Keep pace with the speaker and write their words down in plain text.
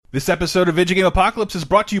This episode of Video Game Apocalypse is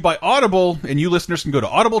brought to you by Audible, and you listeners can go to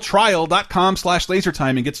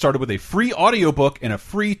audibletrial.com/lasertime and get started with a free audiobook and a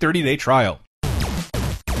free 30-day trial.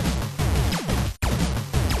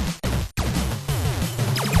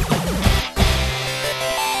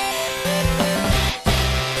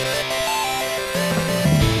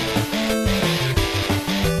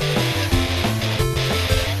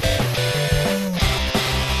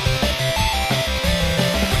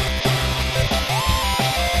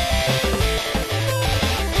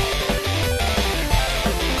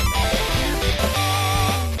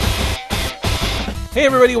 Hey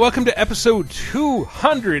everybody, welcome to episode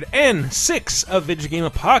 206 of Video Game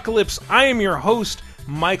Apocalypse. I am your host,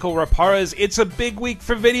 Michael Raparez. It's a big week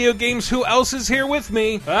for video games. Who else is here with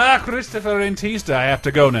me? Christopher Antista. I have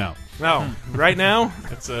to go now. Oh, right now?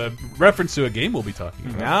 That's a reference to a game we'll be talking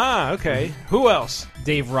about. Ah, okay. Who else?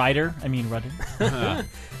 Dave Rudden.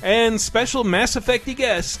 And special Mass Effect-y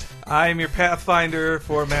guest. I'm your Pathfinder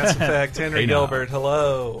for Mass Effect, Henry Gilbert.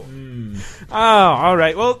 Hello. Oh, all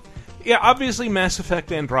right. Well, yeah, obviously Mass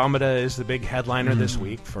Effect Andromeda is the big headliner this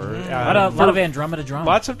week for a lot of Andromeda drama.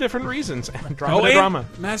 Lots of different reasons. Andromeda drama.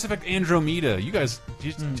 Mass Effect Andromeda. You guys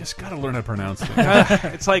just got to learn how to pronounce it.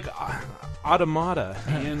 It's like Automata.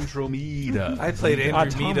 Andromeda. I played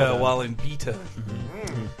Andromeda Automata. while in beta.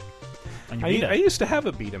 On I your Vita. used to have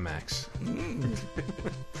a Betamax.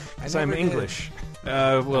 Because I'm never English.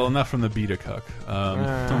 Well, enough from the beta cuck.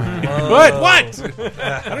 What? What?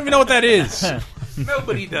 I don't even know what that is.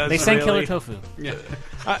 Nobody does. They sang really. Killer Tofu.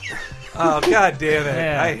 Oh, god damn it.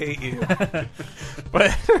 Yeah. I hate you.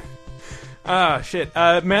 But shit.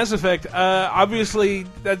 Mass Effect. Obviously,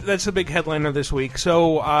 that's a big headliner this week.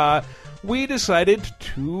 So we decided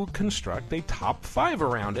to construct a top 5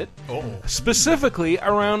 around it. Oh. Specifically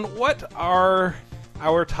around what are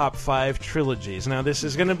our top 5 trilogies. Now, this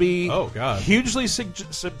is going to be hugely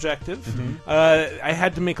subjective. I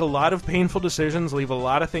had to make a lot of painful decisions, leave a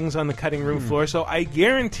lot of things on the cutting room floor, so I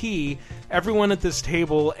guarantee everyone at this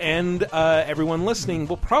table and everyone listening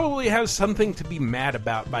will probably have something to be mad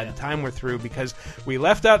about by the time we're through, because we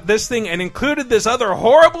left out this thing and included this other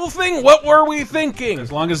horrible thing. What were we thinking?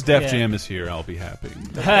 As long as Def Jam is here, I'll be happy.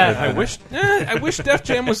 I wish Def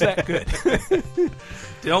Jam was that good.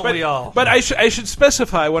 Don't we all? But I should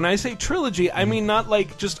specify, when I say trilogy, I mean not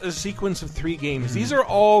like just a sequence of 3 games. These are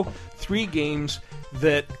all 3 games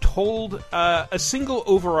that told a single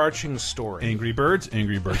overarching story. Angry Birds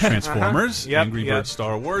Transformers, Yep, Angry yep. Birds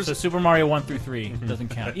Star Wars. So Super Mario 1 through 3 doesn't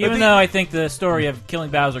count. Even though I think the story of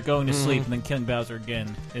killing Bowser, going to sleep, and then killing Bowser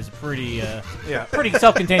again is a pretty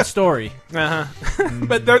self-contained story.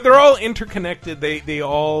 But they're all interconnected. They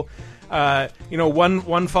all...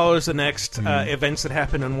 one follows the next. Events that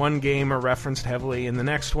happen in one game are referenced heavily in the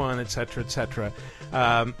next one, etc., etc.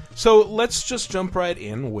 So let's just jump right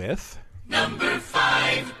in with Number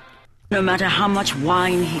 5. No matter how much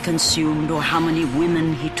wine he consumed or how many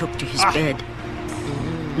women he took to his bed,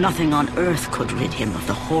 nothing on earth could rid him of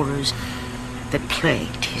the horrors that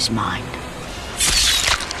plagued his mind.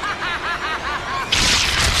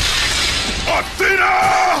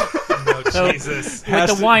 So, Jesus. like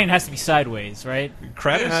the wine has to be sideways, right?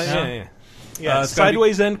 Kratos? yeah. it's gotta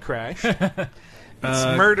Sideways and Crash. It's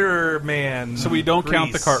Murder Man. So we don't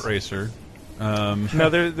count the Grease. kart racer. No,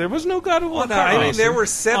 there was no God of War. Well, no, I mean, racer. there were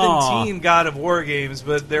 17 God of War games,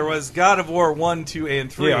 but there was God of War 1, 2,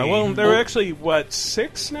 and 3. Yeah, well, there are actually,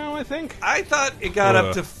 6 now, I think? I thought it got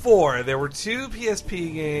up to 4. There were 2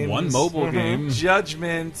 PSP games. One mobile game.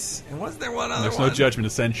 Judgment. And wasn't there one other There's one? no Judgment.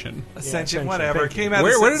 Ascension. Ascension, Ascension. whatever. It Thank you. came out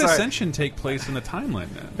Where did sorry. Ascension take place in the timeline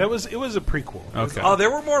then? It was a prequel. Okay. Oh,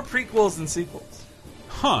 there were more prequels than sequels.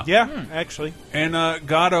 Huh. Yeah, actually. And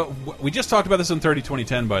we just talked about this on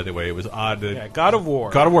 2010, by the way. It was odd that Yeah, God of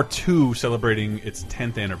War. God of War 2 celebrating its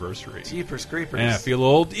 10th anniversary. Jeepers creepers. Yeah, I feel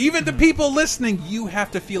old. Even the people listening, you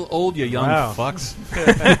have to feel old, you young Wow. fucks.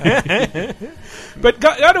 But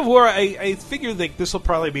God of War, I figure that this will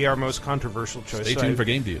probably be our most controversial choice. Stay So tuned for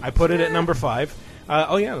game deals. I put it at number 5.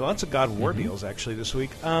 Lots of God of War deals actually this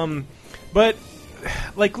week. But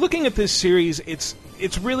like looking at this series, it's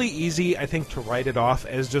really easy, I think, to write it off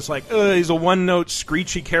as just like, he's a one-note,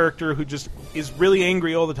 screechy character who just is really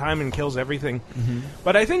angry all the time and kills everything.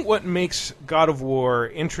 But I think what makes God of War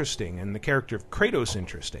interesting and the character of Kratos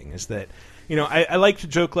interesting is that, I like to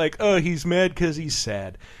joke like, oh, he's mad because he's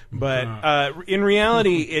sad. But in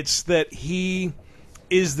reality, it's that he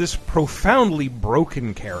is this profoundly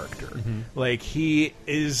broken character. Like, he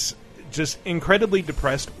is just incredibly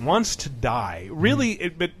depressed, wants to die. Really,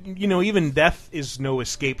 but even death is no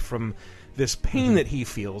escape from this pain that he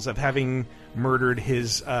feels of having murdered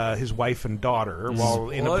his wife and daughter while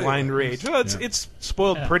in a blind rage. Well, it's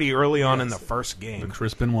spoiled pretty early on in the first game. The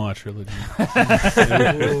Chris Benoit trilogy.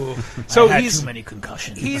 So I had he's too many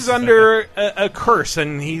concussions. he's under a curse,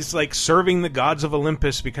 and he's like serving the gods of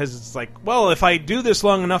Olympus because it's like, well, if I do this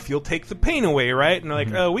long enough, you'll take the pain away, right? And they're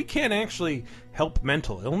like, oh, we can't actually help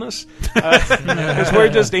mental illness because we're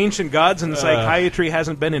just ancient gods, and psychiatry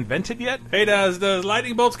hasn't been invented yet. Hey, does the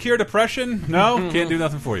lightning bolts cure depression? No, can't do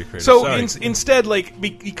nothing for you, Chris. So instead, like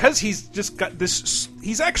because he's just got this,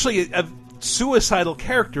 he's actually a suicidal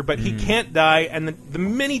character, but he can't die, and the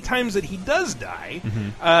many times that he does die,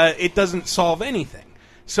 it doesn't solve anything.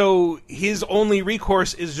 So his only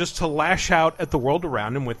recourse is just to lash out at the world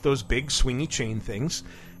around him with those big swingy chain things.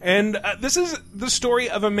 And this is the story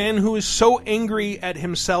of a man who is so angry at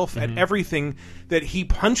himself, at everything, that he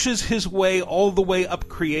punches his way all the way up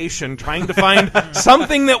creation, trying to find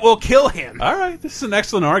something that will kill him. All right, this is an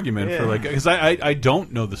excellent argument for because I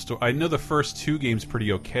don't know the story. I know the first two games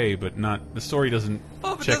pretty okay, but not the story doesn't.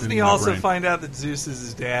 Oh, but check doesn't into he my also brain. find out that Zeus is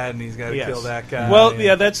his dad and he's got to kill that guy? Well,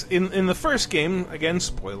 yeah, that's in the first game. Again,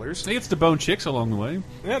 spoilers. He gets to bone chicks along the way.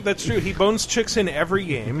 Yeah, that's true. He bones chicks in every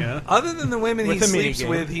game. Yeah. Other than the women he With a sleeps minigame.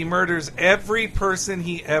 with, he murders every person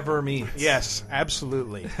he ever meets. Yes,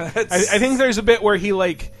 absolutely. I think there's a bit where he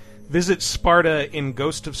like visits Sparta in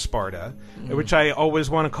Ghost of Sparta, which I always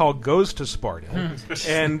want to call Goes to Sparta,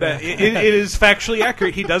 and it is factually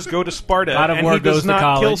accurate. He does go to Sparta, God of and War he does goes to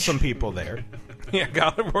not kill college. some people there. Yeah,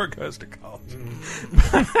 God of War goes to college.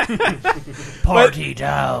 Party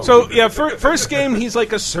down. So yeah, first game he's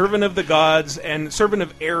like a servant of the gods and servant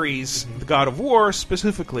of Ares, the god of war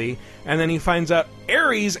specifically, and then he finds out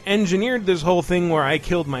Ares engineered this whole thing where I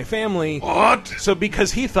killed my family. What? So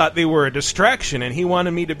because he thought they were a distraction and he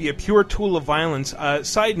wanted me to be a pure tool of violence.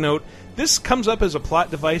 Side note, this comes up as a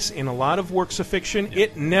plot device in a lot of works of fiction.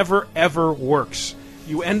 It never ever works.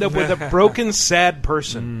 You end up with a broken, sad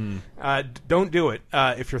person. Don't do it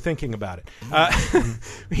if you're thinking about it.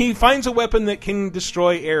 He finds a weapon that can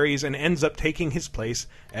destroy Ares and ends up taking his place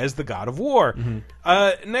as the god of war.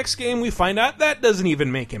 Next game, we find out that doesn't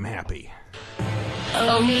even make him happy.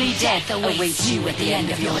 Only death awaits you at the end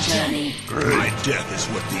of your journey. My death is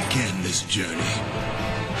what began this journey.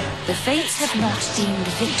 The fates have not deemed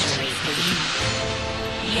victory for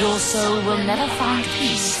you. Your soul will never find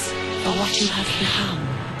peace for what you have become.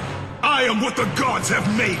 I am what the gods have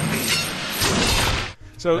made me.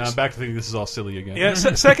 So Now I'm back to thinking this is all silly again. yeah,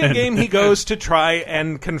 second game he goes to try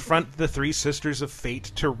and confront the three sisters of fate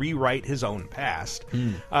to rewrite his own past.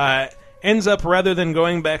 Ends up, rather than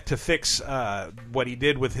going back to fix what he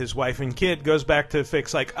did with his wife and kid, goes back to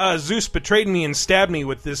fix like Zeus betrayed me and stabbed me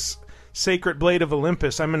with this sacred blade of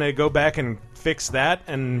Olympus. I'm going to go back and fix that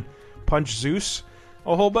and punch Zeus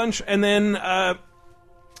a whole bunch. And then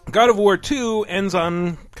God of War 2 ends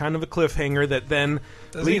on kind of a cliffhanger that then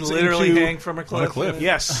Does he leads literally into hang from a cliff?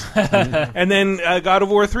 Yes. And then God of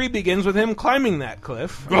War 3 begins with him climbing that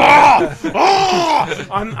cliff on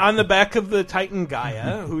the back of the Titan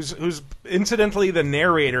Gaia, who's incidentally the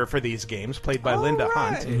narrator for these games, played by Linda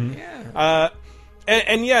Hunt. Yeah.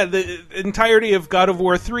 And yeah, the entirety of God of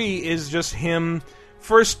War 3 is just him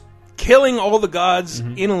first killing all the gods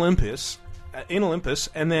in Olympus,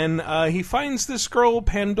 and then he finds this girl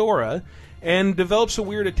Pandora and develops a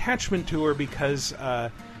weird attachment to her because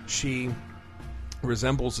she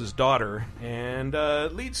resembles his daughter, and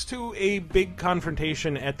leads to a big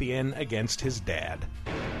confrontation at the end against his dad.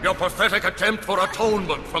 Your pathetic attempt for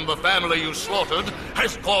atonement from the family you slaughtered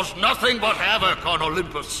has caused nothing but havoc on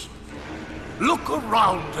Olympus. Look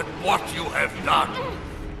around at what you have done.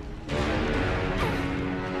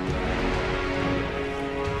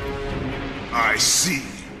 I see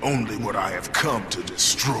only what I have come to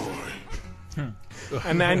destroy.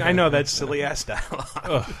 And I know that's silly ass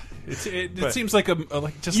dialogue. It seems like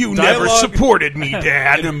like just You never dialogue supported me,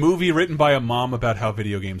 Dad. in a movie written by a mom about how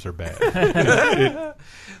video games are bad.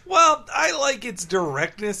 Well, I like its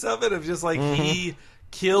directness of it, of just like he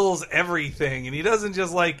kills everything, and he doesn't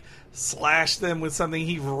just like slash them with something.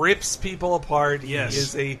 He rips people apart. Yes. He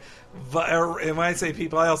is a. And when I say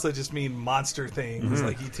people, I also just mean monster things.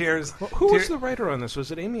 Like he tears. Who was the writer on this?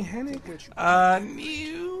 Was it Amy Hennig?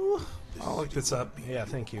 I'll look this up. Yeah,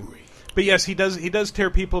 thank you. But yes, he does tear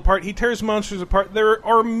people apart. He tears monsters apart. There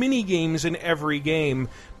are mini games in every game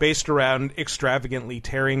based around extravagantly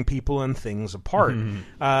tearing people and things apart.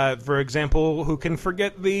 For example, who can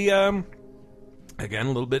forget the Again, a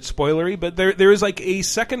little bit spoilery, but there is like a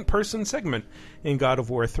second-person segment in God of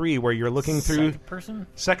War 3 where you're looking through...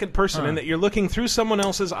 Second person, and that you're looking through someone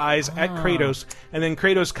else's eyes at Kratos, and then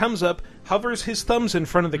Kratos comes up, hovers his thumbs in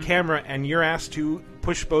front of the camera, and you're asked to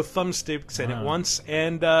push both thumbsticks in at once,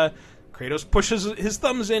 and Kratos pushes his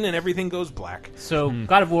thumbs in, and everything goes black. So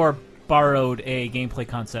God of War borrowed a gameplay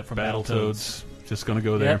concept from Battletoads. Just gonna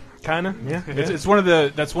go there. Kind of, yeah. It's one of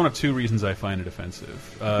the. That's one of two reasons I find it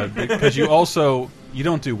offensive. Because you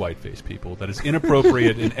don't do whiteface people. That is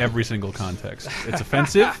inappropriate in every single context. It's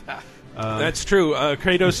offensive. That's true.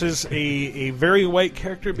 Kratos is a very white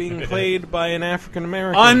character being played by an African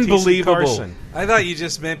American. Unbelievable. I thought you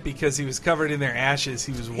just meant because he was covered in their ashes,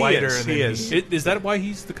 he was whiter. He is. Is that why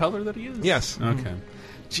he's the color that he is? Yes. Okay.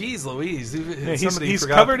 Jeez Louise. He's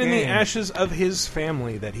covered in the ashes of his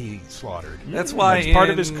family that he slaughtered. That's why that's part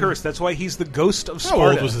of his curse. That's why he's the ghost of Sparta.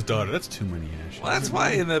 How old was his daughter? That's too many ashes. Well, that's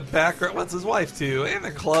why in the background, what's his wife too? And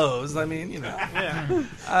their clothes. I mean, you know. You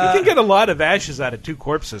can get a lot of ashes out of two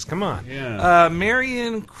corpses. Come on. Yeah.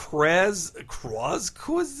 Marion Krozkuzik.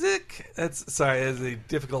 That's a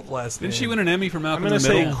difficult last name. Didn't she win an Emmy for Malcolm in the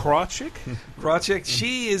Middle? Middle? I'm going to say Krawczyk.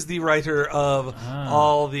 She is the writer of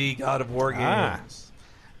all the God of War games.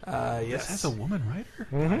 Yes. That's a woman writer?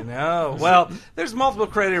 I know. Well, there's multiple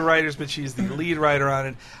credited writers, but she's the lead writer on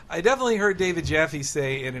it. I definitely heard David Jaffe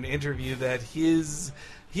say in an interview that he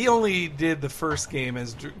only did the first game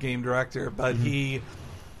as game director, but he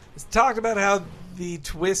talked about how the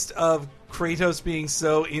twist of Kratos being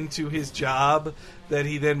so into his job that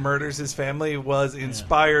he then murders his family was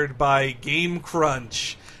inspired by Game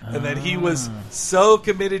Crunch. And that he was so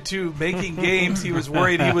committed to making games, he was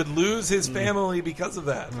worried he would lose his family because of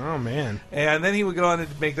that. Oh, man. And then he would go on to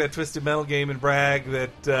make that Twisted Metal game and brag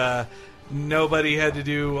that nobody had to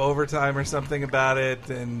do overtime or something about it.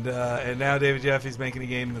 And now David Jaffe's making a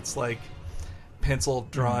game that's like pencil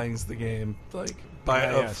drawings the game, like by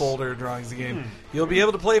a folder drawings the game. You'll be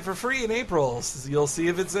able to play it for free in April. You'll see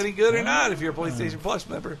if it's any good or not if you're a PlayStation Plus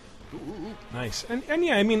member. Nice. And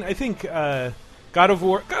yeah, I mean, I think... God of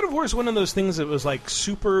War is one of those things that was like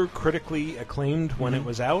super critically acclaimed when it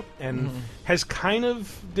was out, and has kind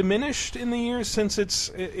of diminished in the years since its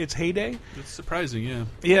heyday. It's surprising, yeah.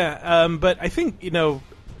 Yeah, but I think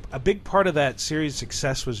a big part of that series'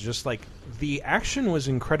 success was just like the action was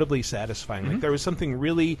incredibly satisfying. Like there was something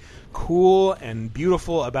really cool and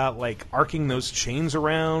beautiful about like arcing those chains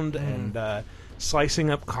around and. Slicing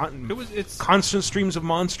up constant streams of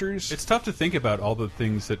monsters. It's tough to think about all the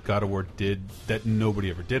things that God of War did that nobody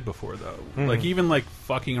ever did before, though. Like even like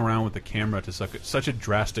fucking around with the camera to such a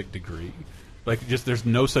drastic degree. Like just there's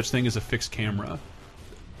no such thing as a fixed camera.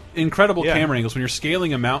 Incredible camera angles when you're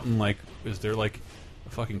scaling a mountain. Like is there like a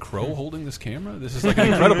fucking crow holding this camera? This is like an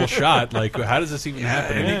incredible shot. Like how does this even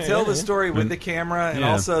happen? And they tell the story with the camera, and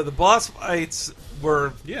also the boss fights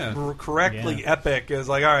were correctly epic. It was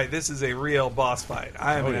like, all right, this is a real boss fight.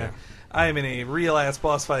 I am in a real ass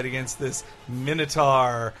boss fight against this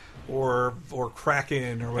Minotaur or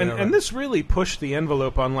Kraken or whatever. And this really pushed the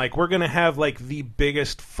envelope on like we're gonna have like the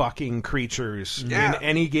biggest fucking creatures in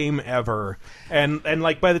any game ever. And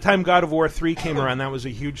like by the time God of War 3 came around, that was a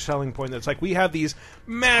huge selling point. That's like we have these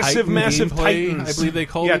massive titans. I believe they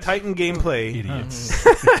called it. Titan gameplay. Idiots.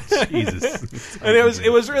 Jesus. And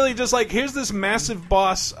it was really just like here's this massive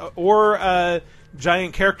boss or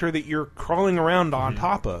giant character that you're crawling around on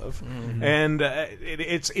top of, and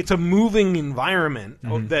it's a moving environment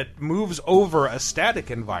that moves over a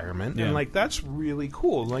static environment, and like that's really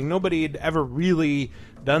cool. Like nobody had ever really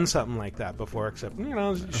done something like that before, except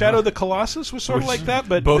Shadow of the Colossus was sort of like that,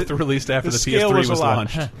 but both released after the PS3 was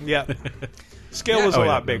launched. Scale was a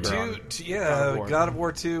lot bigger. God of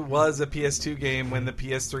War 2 was a PS2 game when the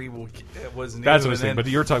PS3 was new. That's what I was saying, but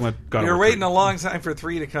you're talking about God of War 3. You're waiting a long time for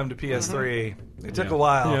 3 to come to PS3. It took a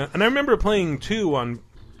while. Yeah. And I remember playing 2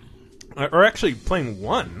 or actually playing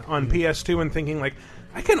 1 on PS2 and thinking like,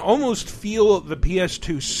 I can almost feel the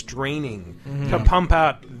PS2 straining to pump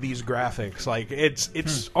out these graphics. Like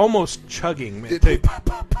it's almost chugging. Well,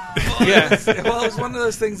 it was one of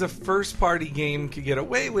those things a first-party game could get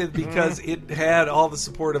away with because it had all the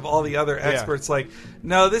support of all the other experts. Like,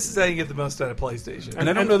 no, this is how you get the most out of PlayStation. And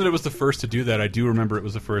I don't know that it was the first to do that. I do remember it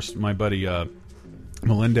was the first. My buddy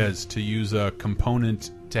Melendez to use a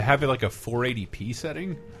component to have it like a 480p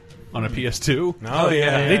setting. On a PS2. Oh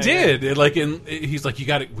yeah, they did. He's like, we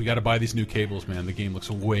got to buy these new cables, man. The game looks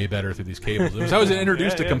way better through these cables. It was, I was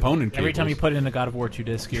introduced to component cables. Every time you put it in a God of War 2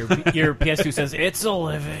 disc, your PS2 says it's a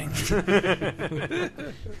living. The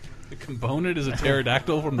component is a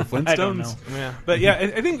pterodactyl from the Flintstones. I don't know. Yeah, but yeah,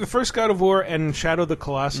 I think the first God of War and Shadow of the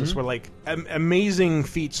Colossus were like amazing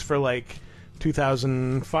feats for like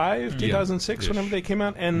 2005, 2006, whenever they came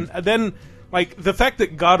out. And then, like, the fact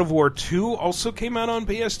that God of War 2 also came out on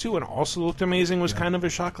PS2 and also looked amazing was kind of a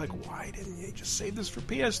shock. Like, why didn't you just save this for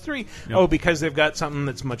PS3? Oh, because they've got something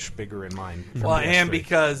that's much bigger in mind. Well, PS3. and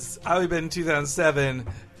because I would have been in 2007,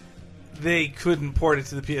 they couldn't port it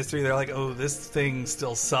to the PS3. They're like, oh, this thing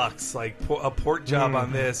still sucks. Like, a port job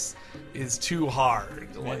on this is too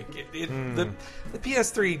hard. Like, the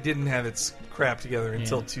PS3 didn't have its crap together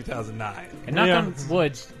until 2009. And knock on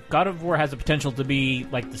wood, God of War has the potential to be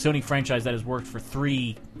like the Sony franchise that has worked for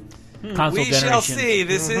 3 console generations. We shall see.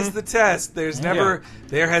 This is the test. There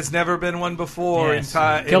has never been one before in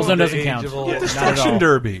time. Killzone doesn't count. Destruction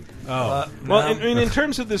Derby. Well, I mean, in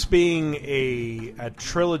terms of this being a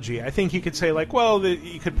trilogy, I think you could say, like, well,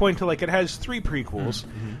 you could point to, like, it has 3 prequels.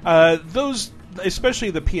 Those,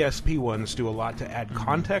 especially the PSP ones, do a lot to add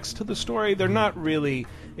context to the story. They're not really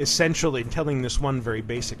essential in telling this one very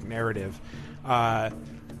basic narrative.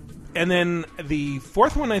 And then the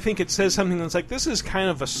 4th one, I think it says something that's like, this is kind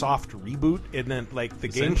of a soft reboot, and then, like, the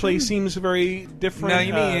gameplay seems very different.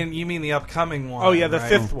 No, you mean the upcoming one? Oh yeah, the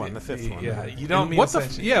right? 5th one. The 5th one. Yeah, you don't mean what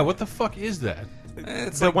the fuck is that?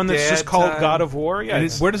 It's the like one that's just called time. God of War. Yeah,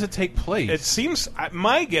 And where does it take place? it seems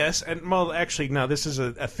my guess, and well, actually, no, this is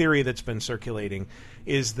a theory that's been circulating,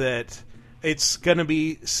 is that it's going to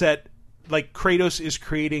be set. Like, Kratos is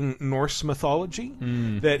creating Norse mythology,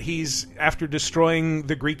 that he's, after destroying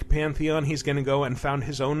the Greek pantheon, he's going to go and found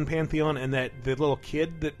his own pantheon, and that the little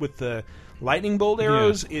kid that with the lightning bolt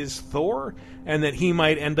arrows is Thor, and that he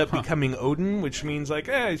might end up becoming Odin, which means, like,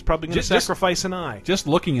 he's probably going to sacrifice an eye. Just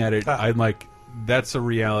looking at it, I'm like, that's a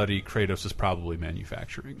reality Kratos is probably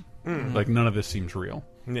manufacturing. Like, none of this seems real.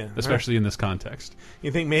 Yeah, especially in this context.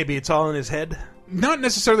 You think maybe it's all in his head? Not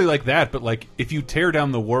necessarily like that, but like, if you tear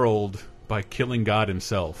down the world by killing God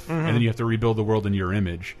himself, and then you have to rebuild the world in your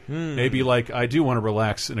image. Maybe, like, I do want to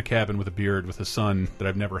relax in a cabin with a beard with a son that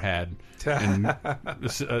I've never had. And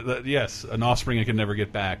yes, an offspring I can never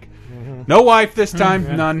get back. No wife this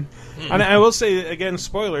time, none. And I will say, again,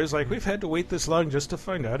 spoilers, like, we've had to wait this long just to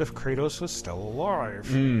find out if Kratos was still alive.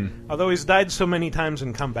 Although he's died so many times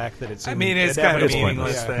and come back that it's... I mean, it's kind of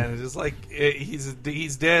meaningless then. It's just like,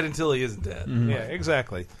 he's dead until he isn't dead. Yeah,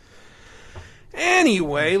 exactly.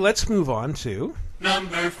 Anyway, let's move on to...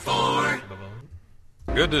 Number 4.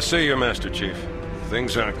 Good to see you, Master Chief.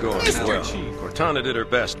 Things aren't going well. Cortana did her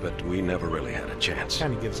best, but we never really had a chance.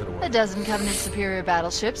 Kind of gives it away. A dozen Covenant superior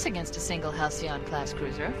battleships against a single Halcyon-class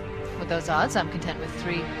cruiser. With those odds, I'm content with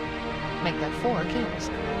 3. Make that 4 kills.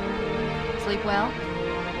 Sleep well?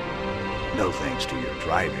 No thanks to your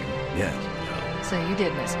driving, yes. So you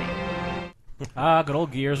did miss me. Good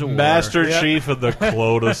old Gears of War. Master Chief of the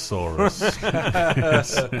Clodosaurus.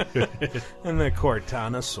 And the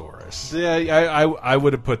Cortanosaurus. Yeah, I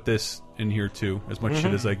would have put this in here too, as much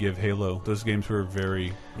shit as I give Halo. Those games were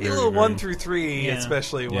very Halo 1 through 3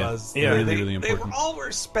 especially was. Really important. They were all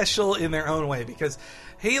were special in their own way, because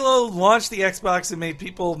Halo launched the Xbox and made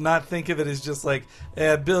people not think of it as just like,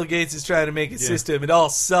 Bill Gates is trying to make a system. It all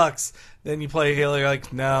sucks. Then you play Halo, you're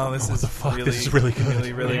like, no, this is really good.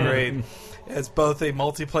 Really great. As both a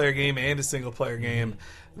multiplayer game and a single-player game.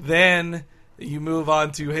 Then you move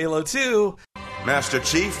on to Halo 2. Master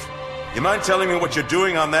Chief, you mind telling me what you're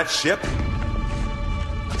doing on that ship?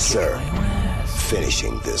 Sir,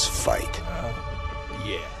 finishing this fight.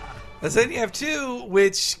 And then you have 2,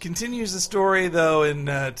 which continues the story, though, and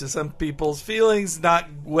to some people's feelings, not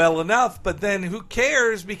well enough. But then who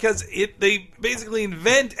cares? Because they basically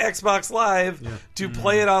invent Xbox Live to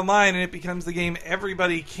play it online, and it becomes the game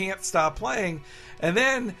everybody can't stop playing. And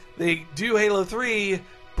then they do Halo 3,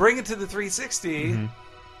 bring it to the 360.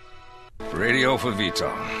 Radio for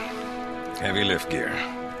VTOL. Heavy lift gear.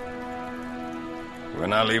 We're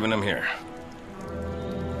not leaving them here.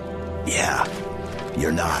 Yeah,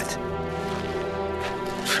 you're not.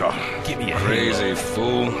 Oh, give me a crazy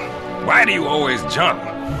fool. Why do you always jump?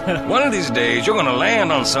 One of these days, you're gonna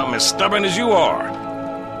land on something as stubborn as you are.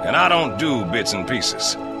 And I don't do bits and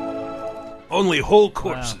pieces. Only whole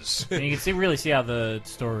corpses. Wow. And you can really see how the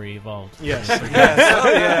story evolved. Yes.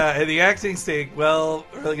 And the acting stayed,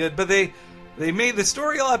 really good. But they made the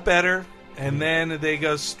story a lot better, and then they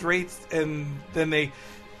go straight, and then they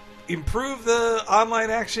improve the online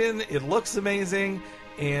action. It looks amazing.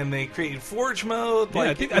 And they created Forge mode.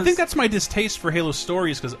 I think that's my distaste for Halo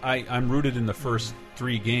stories, because I'm rooted in the first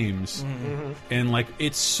 3 games, and like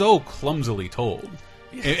it's so clumsily told,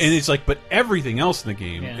 and it's like, but everything else in the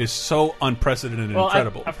game is so unprecedented and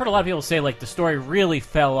incredible. I've heard a lot of people say like the story really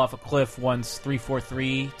fell off a cliff once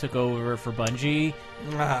 343 took over for Bungie.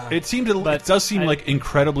 It does seem like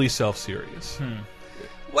incredibly self-serious.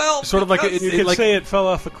 Well, sort of like you could say it fell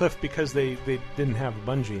off a cliff because they didn't have a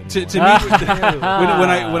bungee anymore. To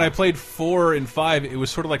me, when I played 4 and 5, it was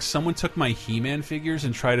sort of like someone took my He-Man figures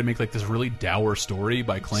and tried to make like this really dour story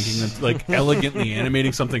by clanking them, like elegantly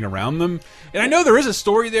animating something around them. And I know there is a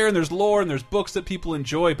story there, and there's lore, and there's books that people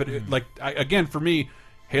enjoy. But again, for me,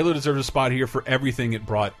 Halo deserves a spot here for everything it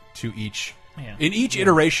brought to each. Yeah. In each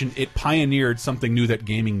iteration, it pioneered something new that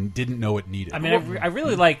gaming didn't know it needed. I mean, I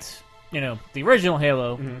really liked, the original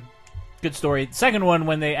Halo. Good story. The second one,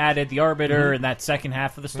 when they added the Arbiter and that second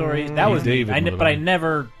half of the story, that was neat. But I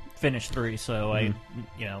never finished 3, so I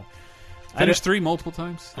finished 3 multiple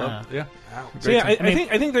times. Yeah. So I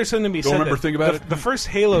think there's something to be said. Don't remember think about it. The first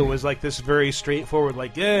Halo was like this very straightforward,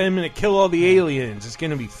 like, yeah, I'm going to kill all the aliens. It's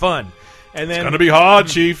going to be fun. And then it's going to be hard,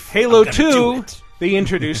 Chief. Halo 2, they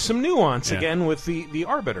introduced some nuance again with the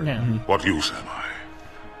Arbiter. Yeah. What use am I?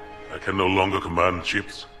 I can no longer command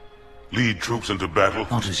ships, lead troops into battle.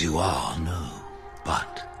 Not as you are, no,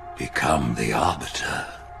 but become the Arbiter.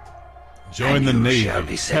 Join the Navy. You shall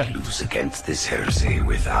be set loose against this heresy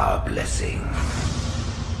with our blessing.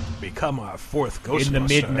 Become our 4th Ghostbuster. In the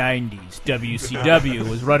mid-90s, WCW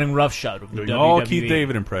was running roughshod with the WWE. All Keith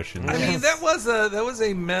David impressions. I mean, that was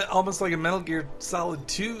almost like a Metal Gear Solid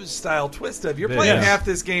 2 style twist of you're playing half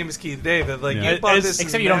this game as Keith David, like you bought this,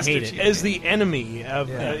 except you don't hate it as the enemy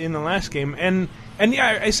of in the last game, and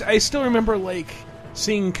I still remember like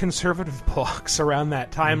seeing conservative blogs around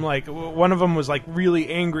that time. Like one of them was like really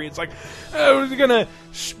angry. It's like, oh, we're gonna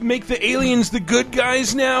make the aliens the good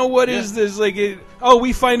guys now. What is this? Like,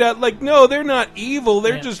 we find out like no, they're not evil.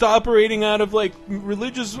 They're just operating out of like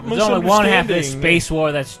religious misunderstanding. There's only one half of this space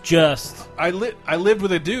war that's just. I lived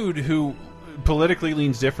with a dude who politically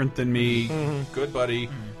leans different than me. Good buddy,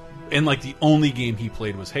 and like the only game he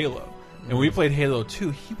played was Halo. And when we played Halo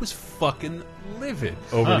 2, he was fucking livid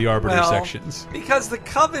over the Arbiter sections. Because the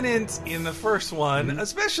Covenant in the first one,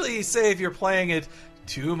 especially say if you're playing it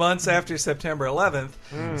 2 months after September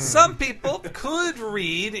 11th, some people could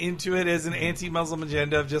read into it as an anti-Muslim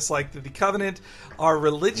agenda of just like the Covenant are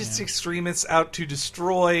religious extremists out to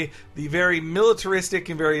destroy the very militaristic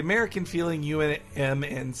and very American-feeling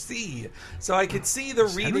UNMNC. So I could see the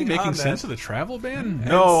reading making on sense of the travel ban?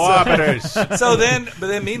 No arbiters. But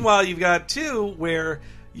then meanwhile you've got 2 where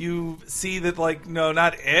you see that like no,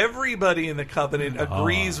 not everybody in the Covenant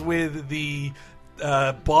agrees with the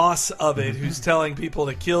boss of it, who's telling people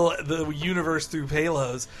to kill the universe through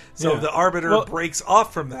Halos. So the Arbiter breaks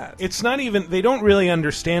off from that. It's not even, they don't really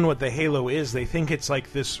understand what the Halo is. They think it's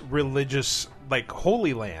like this religious, like,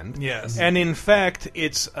 Holy Land. Yes. And in fact,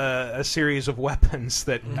 it's a series of weapons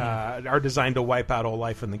that are designed to wipe out all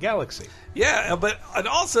life in the galaxy. Yeah, and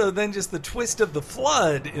also then just the twist of the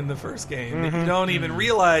Flood in the first game. That you don't even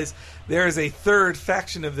realize there is a third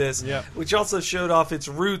faction of this, which also showed off its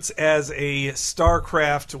roots as a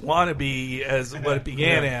StarCraft wannabe as what it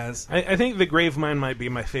began as. I think the Gravemind might be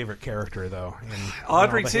my favorite character, though.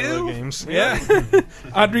 Audrey 2? Games. Yeah.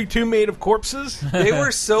 Audrey 2 made of corpses? They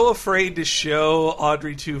were so afraid to show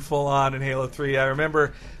Audrey 2 full on in Halo 3. I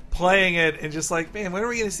remember playing it and just like, man, when are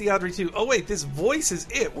we going to see Audrey 2? Oh, wait, this voice is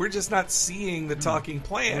it. We're just not seeing the talking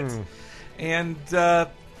plant. And,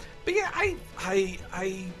 but yeah,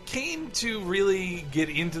 I came to really get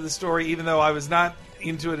into the story, even though I was not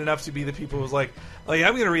into it enough to be the people who was like, oh yeah,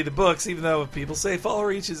 I'm going to read the books, even though people say Fall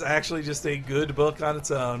Reach is actually just a good book on its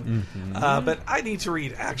own. But I need to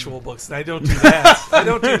read actual books, and I don't do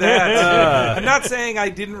that. I'm not saying I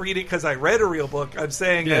didn't read it because I read a real book. I'm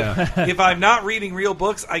saying that if I'm not reading real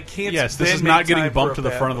books, I can't. Yes, this is not getting bumped to the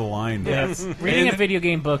front of the line. Yes. Reading a video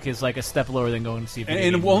game book is like a step lower than going to see a video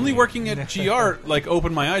game. And only working at GR like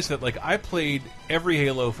opened my eyes that like I played every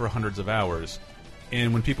Halo for hundreds of hours.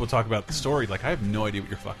 And when people talk about the story, like, I have no idea what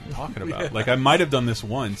you're fucking talking about. Like, I might have done this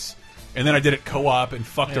once, and then I did it co-op and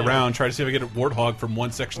fucked around, tried to see if I could get a Warthog from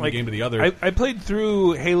one section of the game to the other. I played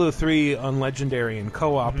through Halo 3 on Legendary and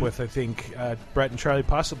co-op with, I think, Brett and Charlie,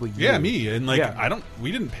 possibly you. Yeah, me. And, like,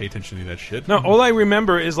 we didn't pay attention to that shit. No, all I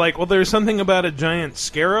remember is, like, well, there's something about a giant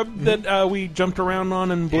scarab that we jumped around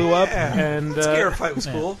on and blew up. And that scarab fight was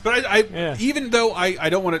cool. But even though I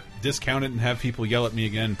don't want to discount it and have people yell at me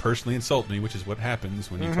again, personally insult me, which is what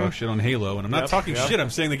happens when you talk shit on Halo, and I'm not talking shit, I'm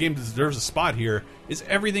saying the game deserves a spot here, is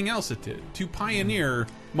everything else it did. To pioneer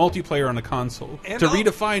multiplayer on a console, and to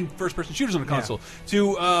redefine first-person shooters on a console,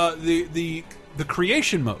 to the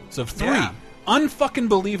creation modes of 3. Unfucking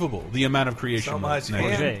believable, the amount of creation modes.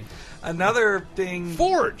 Another thing...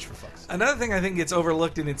 Forge, for fuck's sake. Another thing I think gets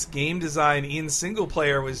overlooked in its game design in single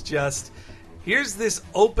player was just... here's this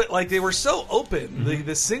open, like they were so open.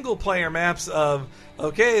 The single player maps of,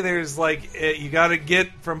 okay, there's like you got to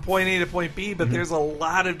get from point A to point B, but there's a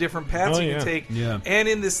lot of different paths you can take. Yeah. And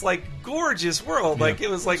in this like gorgeous world, like it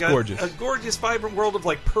was like a gorgeous, vibrant world of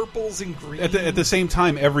like purples and greens. At the same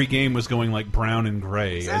time, every game was going like brown and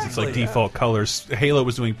gray as its like default colors. Halo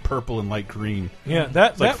was doing purple and light green. Yeah,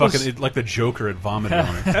 that like fucking like the Joker had vomited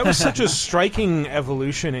on it. That was such a striking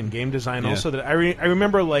evolution in game design. Also, that I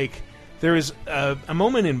remember like there is a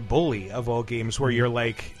moment in Bully of all games where you're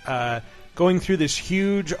like going through this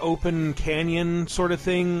huge open canyon sort of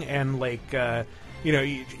thing, and like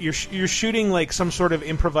you're shooting like some sort of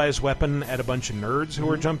improvised weapon at a bunch of nerds who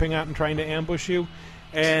are jumping out and trying to ambush you,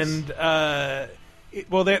 and that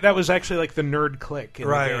was actually like the nerd click in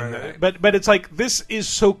the game. Right. But it's like this is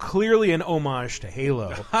so clearly an homage to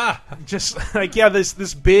Halo. Just like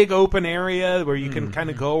this big open area where you can kind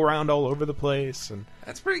of go around all over the place, and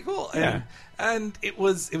that's pretty cool. And it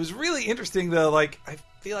was really interesting though. Like I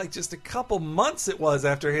feel like just a couple months it was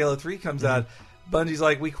after Halo 3 comes out, Bungie's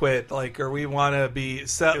like, we quit, like, or we want to be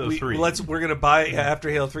set. We're gonna buy after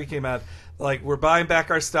Halo 3 came out. Like, we're buying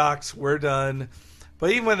back our stocks. We're done.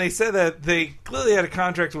 But even when they said that, they clearly had a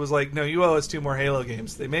contract that was like, no, you owe us 2 more Halo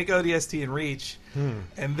games. They make ODST and Reach,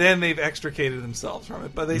 and then they've extricated themselves from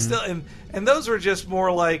it. But they still, and those were just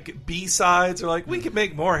more like B-sides, or like, we could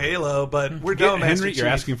make more Halo, but we're done. Henry, you're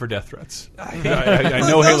asking for death threats. I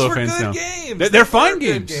know Halo fans now. They're fine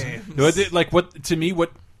games. Like what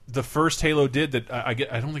the first Halo did that I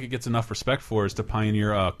don't think it gets enough respect for is to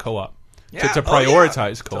pioneer co-op. To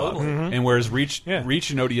prioritize co-op, and whereas Reach and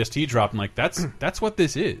ODST dropped, and like that's what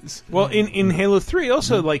this is. Well, in Halo 3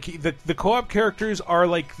 also, like the co-op characters are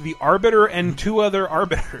like the Arbiter and 2 other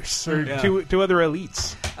Arbiters, or two other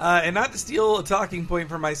elites. And not to steal a talking point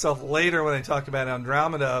for myself later when I talk about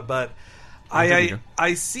Andromeda, but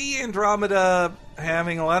I see Andromeda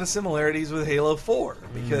having a lot of similarities with Halo 4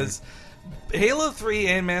 because Halo 3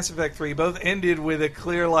 and Mass Effect 3 both ended with a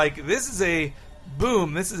clear like this is a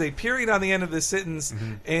period on the end of this sentence,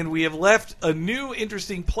 and we have left a new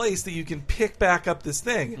interesting place that you can pick back up this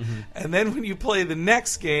thing. And then when you play the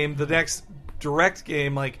next game, the next direct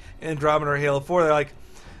game, like Andromeda or Halo 4, they're like,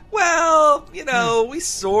 well, we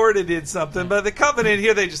sort of did something, but the Covenant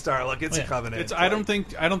here, they just are. Look, it's a Covenant. I don't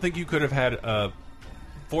think you could have had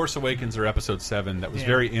Force Awakens or Episode 7 that was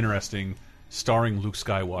very interesting, starring Luke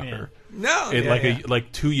Skywalker. No,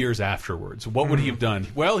 like 2 years afterwards. What would he have done?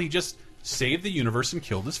 Well, he just saved the universe and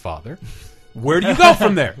killed his father. Where do you go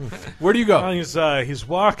from there? Where do you go? Well, he's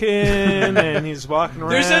walking and he's walking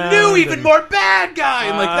around. There's a new, even more bad guy,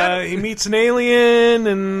 and like that. He meets an alien,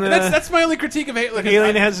 and that's my only critique of Halo. The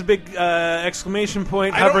alien has a big exclamation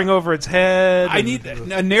point hovering over its head. I need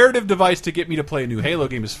a narrative device to get me to play a new Halo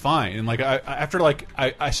game is fine. And like after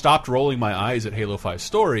I stopped rolling my eyes at Halo 5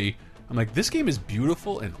 story, I'm like, this game is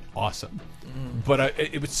beautiful and awesome. But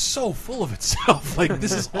it was so full of itself. Like,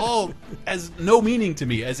 this is all has no meaning to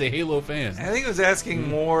me as a Halo fan. I think it was asking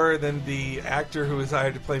more than the actor who was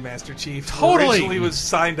hired to play Master Chief Totally originally was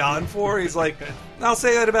signed on for. He's like, I'll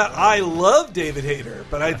say that about I love David Hayter,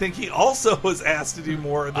 but I think he also was asked to do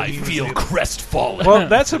more than I feel crestfallen. Well,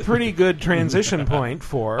 that's a pretty good transition point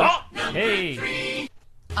for... Hey!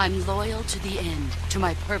 I'm loyal to the end, to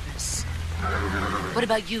my purpose. What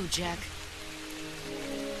about you, Jack?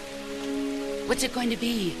 What's it going to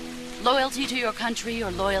be? Loyalty to your country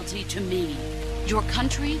or loyalty to me? Your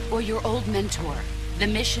country or your old mentor? The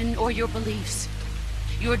mission or your beliefs?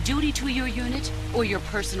 Your duty to your unit or your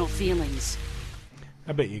personal feelings?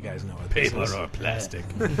 I bet you guys know what this is. Paper or plastic.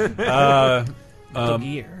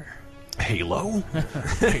 Gear. Halo?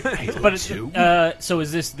 Halo but 2? So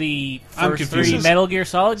is this the I'm first confused. 3 Metal Gear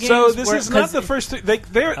Solid games? So this is not the first...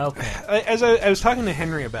 They're okay. As I was talking to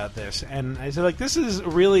Henry about this, and I said, like, this is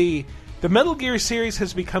really... The Metal Gear series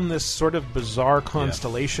has become this sort of bizarre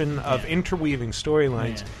constellation of interweaving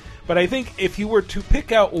storylines. But I think if you were to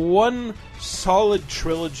pick out one solid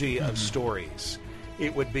trilogy of stories,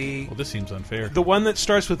 it would be... Well, this seems unfair. The one that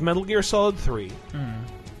starts with Metal Gear Solid 3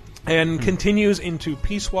 and continues into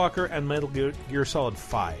Peace Walker and Metal Gear Solid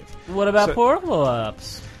 5. What about Portable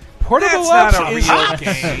Ops? Portable That's Ops not a is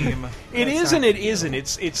real game. It is and it isn't.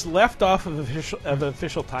 It's left off of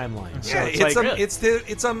official timelines. So Yeah,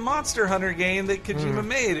 it's a Monster Hunter game that Kojima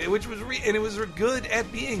made, which was and it was good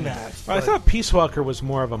at being that. Well, I thought Peace Walker was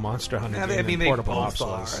more of a Monster Hunter game than they Portable both Ops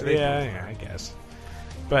are. was. Yeah, I guess.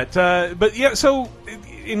 But yeah, so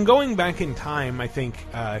in going back in time, I think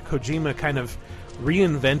Kojima kind of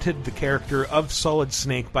reinvented the character of Solid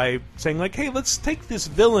Snake by saying, like, hey, let's take this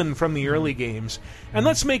villain from the early games and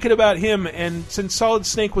let's make it about him. And since Solid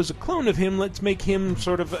Snake was a clone of him, let's make him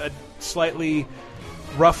sort of a slightly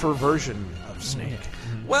rougher version of Snake.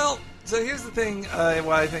 Well, so here's the thing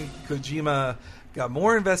why I think Kojima got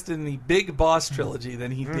more invested in the Big Boss trilogy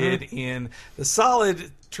than he did in the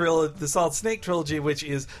Solid Snake trilogy, which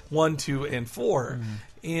is 1, 2, and 4.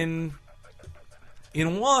 In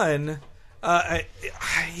 1,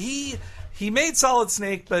 he made Solid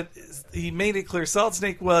Snake, but he made it clear Solid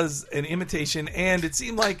Snake was an imitation, and it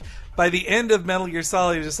seemed like by the end of Metal Gear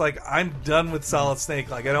Solid, you're just like, I'm done with Solid Snake.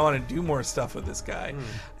 Like, I don't want to do more stuff with this guy.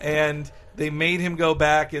 And they made him go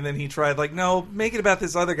back, and then he tried, like, no, make it about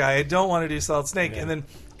this other guy. I don't want to do Solid Snake. And then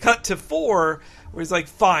cut to 4, where he's like,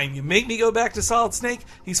 fine, you make me go back to Solid Snake?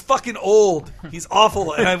 He's fucking old. He's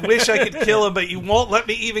awful, and I wish I could kill him, but you won't let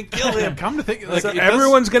me even kill him. Come to think, like, so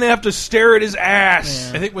everyone's going to have to stare at his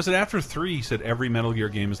ass. I think, was it after 3, he said every Metal Gear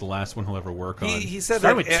game is the last one he'll ever work on. He said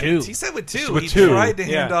that with 2. He said with 2. With he 2. tried to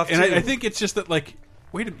hand off 2. And I think it's just that, like,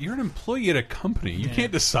 wait, you're an employee at a company. You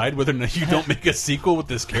can't decide whether or not you don't make a sequel with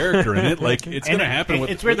this character in it. Like, it's going to happen with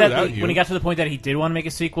It's weird that when he got to the point that he did want to make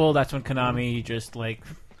a sequel, that's when Konami just, like,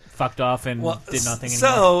 fucked off and did nothing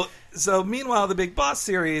anymore. So meanwhile, the Big Boss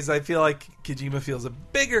series, I feel like Kojima feels a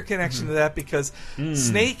bigger connection to that because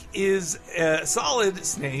Snake is Solid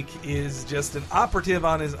Snake is just an operative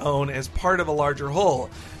on his own as part of a larger whole.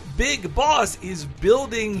 Big Boss is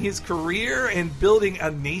building his career and building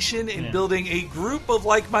a nation and building a group of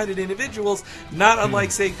like-minded individuals, not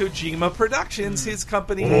unlike, say, Kojima Productions, his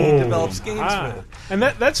company he develops games with. And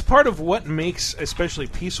that's part of what makes especially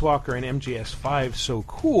Peace Walker and MGS5 so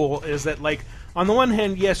cool, is that, like, on the one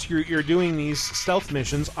hand, yes, you're doing these stealth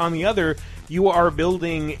missions. On the other, you are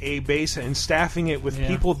building a base and staffing it with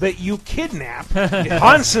people that you kidnap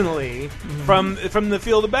constantly from the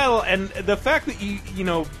field of battle. And the fact that you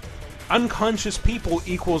know, unconscious people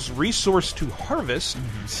equals resource to harvest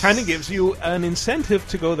kind of gives you an incentive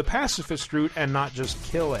to go the pacifist route and not just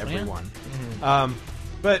kill everyone.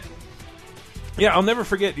 But yeah, I'll never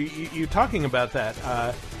forget you talking about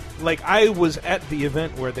that. Like, I was at the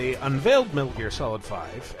event where they unveiled Metal Gear Solid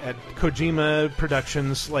 5 at Kojima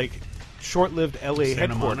Productions, like, short-lived LA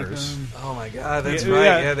headquarters. Oh my god, that's right.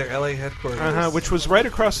 Yeah, their LA headquarters. Which was right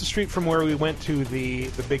across the street from where we went to the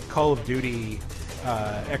big Call of Duty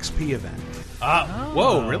XP event.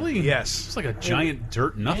 Whoa, really? Yes. It's like a giant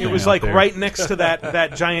dirt nothing. It was out like there. right next to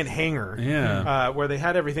that giant hangar where they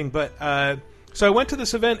had everything. But so I went to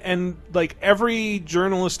this event, and like every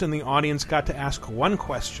journalist in the audience got to ask one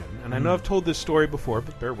question. And I know I've told this story before,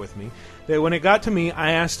 but bear with me. That when it got to me,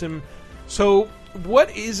 I asked him, so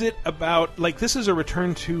what is it about, like, this is a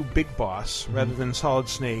return to Big Boss rather than Solid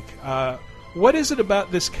Snake. What is it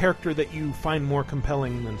about this character that you find more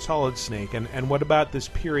compelling than Solid Snake? And what about this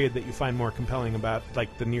period that you find more compelling about,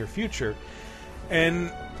 like, the near future?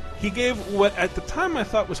 And he gave what at the time I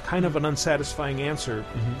thought was kind of an unsatisfying answer,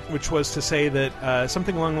 which was to say that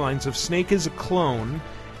something along the lines of Snake is a clone,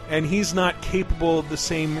 and he's not capable of the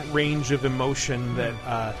same range of emotion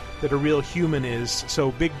that a real human is.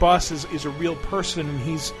 So Big Boss is a real person, and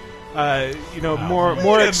he's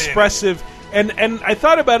more expressive. And I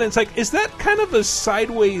thought about it, it's like, is that kind of a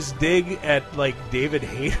sideways dig at, like, David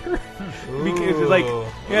Hayter? Because, like,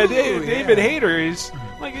 David Hayter is,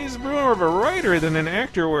 like, he's more of a writer than an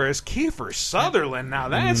actor, whereas Kiefer Sutherland, now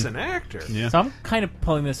that's an actor. Yeah. So I'm kind of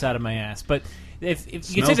pulling this out of my ass, but if you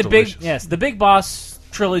Smells could say delicious. the Big Boss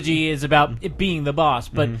trilogy is about it being the boss,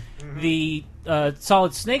 but the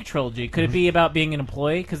Solid Snake trilogy, could it be about being an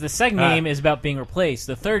employee? Because the second game is about being replaced.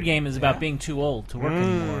 The third game is about being too old to work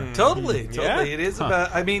anymore. Totally. It is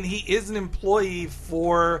about. I mean, he is an employee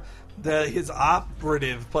for his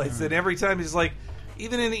operative place, and every time he's like,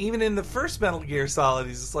 even in the first Metal Gear Solid,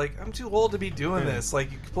 he's just like, I'm too old to be doing this.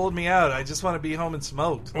 Like, you pulled me out. I just want to be home and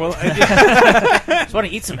smoked. Well, I just want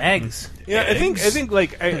to eat some eggs. Yeah, I think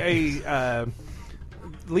like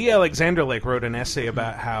Lee Alexander wrote an essay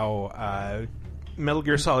about how Metal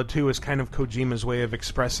Gear Solid 2 is kind of Kojima's way of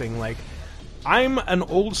expressing, like, I'm an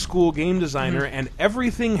old school game designer and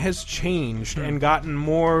everything has changed and gotten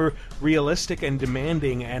more realistic and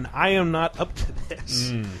demanding, and I am not up to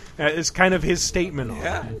this. It's kind of his statement on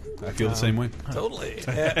it. I feel the same way. Totally.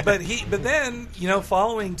 But then,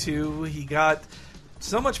 following 2, he got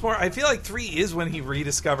so much more. I feel like 3 is when he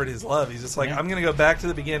rediscovered his love. He's just like, I'm going to go back to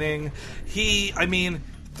the beginning.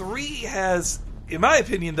 3 has, in my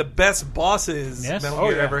opinion, the best bosses Metal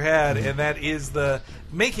Gear ever had, and that is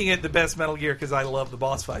making it the best Metal Gear because I love the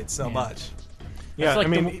boss fights so much. Yeah, like I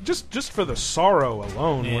mean, just for the sorrow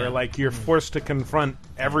alone, Yeah. where like you're forced to confront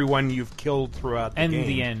everyone you've killed throughout the and game.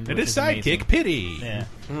 the end. And which his is amazing. sidekick, Pity. Yeah.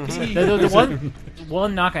 Mhm. The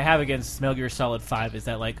one knock I have against Metal Gear Solid 5 is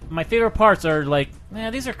that like my favorite parts are like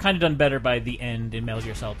these are kind of done better by the end in Metal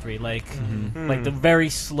Gear Solid 3, like like the very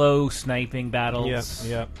slow sniping battles.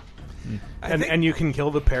 Yep. And you can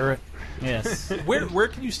kill the parrot. Yes. Where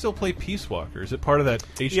can you still play Peace Walker? Is it part of that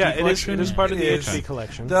HD Yeah, collection? it is part of the It is. HD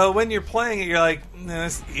collection. Though when you're playing it, you're like,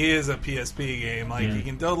 this is a PSP game. Like you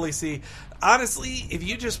can totally see. Honestly, if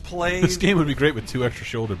you just play This game would be great with 2 extra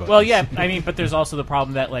shoulder buttons. Well, yeah, I mean, but there's also the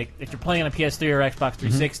problem that like if you're playing on a PS3 or Xbox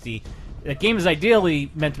 360, the game is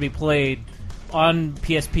ideally meant to be played on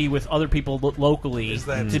PSP with other people locally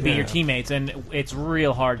to be your teammates, and it's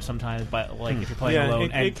real hard sometimes. But like if you're playing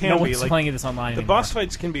alone, it can no be. one's Like, playing this online. The anymore. boss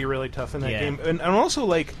fights can be really tough in that Yeah. game, and also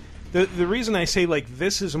like the reason I say like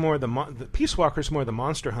this is more the Peace Walker is more the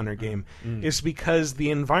Monster Hunter game is because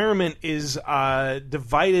the environment is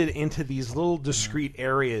divided into these little discrete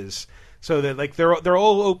areas. So that like they're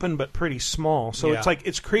all open but pretty small. So it's like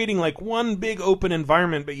it's creating like one big open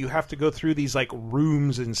environment, but you have to go through these like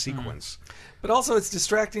rooms in sequence. But also, it's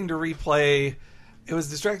distracting to replay. It was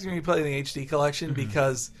distracting to replay the HD collection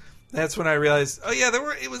because that's when I realized, oh yeah,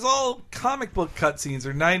 it was all comic book cutscenes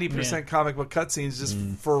or 90% comic book cutscenes just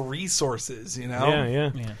for resources, you know?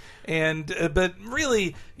 Yeah. And but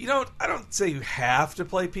really, I don't say you have to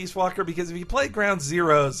play Peace Walker, because if you play Ground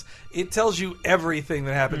Zeroes, it tells you everything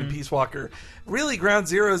that happened in Peace Walker. Really, Ground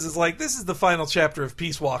Zeroes is like, this is the final chapter of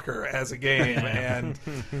Peace Walker as a game, and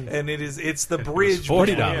it's the bridge.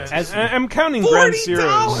 $40. I'm counting Ground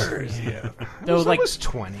Zeroes. $40. Yeah. That was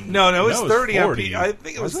 20. No, it was 30 on 40. I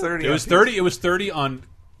think it was 30. It was 30. It was 30 on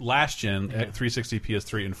last gen at 360,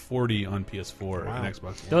 PS3, and 40 on PS4 and Xbox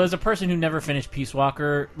One. Though, as a person who never finished Peace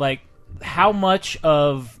Walker, like how much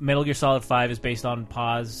of Metal Gear Solid 5 is based on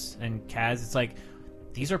Paz and Kaz? It's like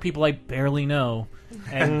these are people I barely know,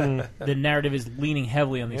 and the narrative is leaning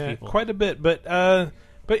heavily on these people. Quite a bit, but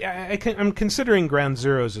I'm considering Ground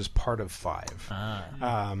Zeroes as part of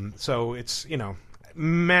 5. So it's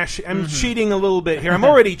I'm cheating a little bit here. I'm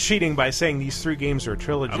already cheating by saying these 3 games are a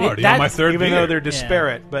trilogy. I'm already on my third even beer. though they're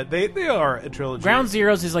disparate, but they are a trilogy. Ground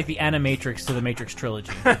Zeroes is like the Animatrix to the Matrix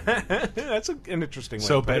trilogy. That's an interesting way.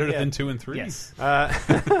 So to put better it, than 2 and 3. Yes.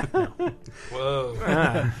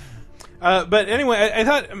 Whoa. But anyway, I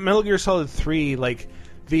thought Metal Gear Solid 3, like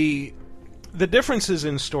the differences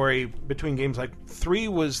in story between games, like 3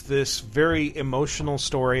 was this very emotional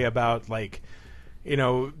story about like,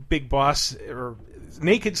 Big Boss or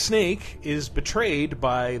Naked Snake is betrayed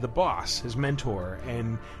by the boss, his mentor,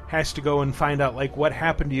 and has to go and find out like what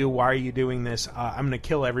happened to you, why are you doing this? I'm going to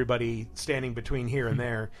kill everybody standing between here and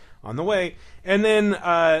there on the way. And then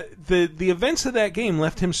the events of that game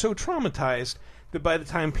left him so traumatized that by the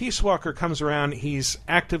time Peace Walker comes around, he's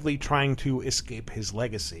actively trying to escape his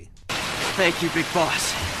legacy. Thank you, Big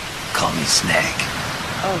Boss. Call me Snake.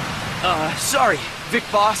 Oh, sorry, Vic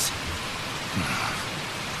Boss.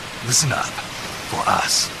 Listen up. For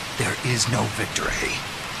us, there is no victory.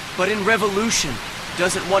 But in Revolution,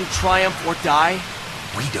 doesn't one triumph or die?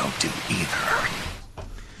 We don't do either.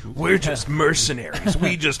 We're just mercenaries.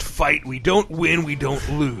 We just fight. We don't win. We don't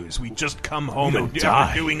lose. We just come home and die.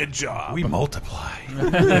 we're doing a job. We multiply.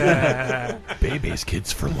 Babies,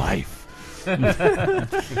 kids for life. I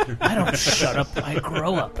don't shut up. I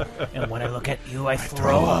grow up, and when I look at you, I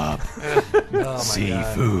throw up. Oh my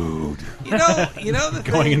Seafood. God. The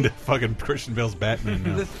Going thing, into fucking Christian Bale's Batman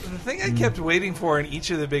now. the thing I kept waiting for in each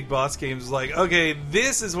of the big boss games was like, okay,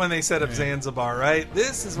 this is when they set up Zanzibar, right?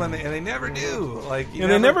 This is when they never do. Like,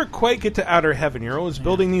 They never quite get to Outer Heaven. You're always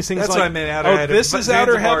building these things. That's like, what I meant, Outer Heaven. This But is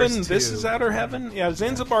Outer Zanzibar's Heaven. This too. is Outer Heaven. Yeah,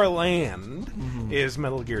 Zanzibar Land is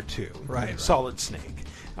Metal Gear 2. Right. Solid Snake.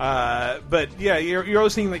 But yeah, you're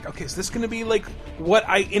always thinking like, okay, is this going to be like what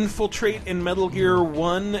I infiltrate in Metal Gear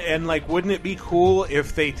 1? And like, wouldn't it be cool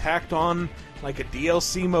if they tacked on like a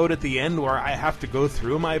DLC mode at the end where I have to go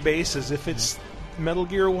through my base as if it's Metal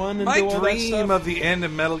Gear 1 and My do all that dream stuff? of the end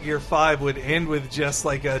of Metal Gear 5 would end with just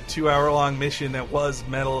like a 2-hour-long mission that was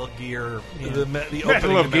Metal Gear, the opening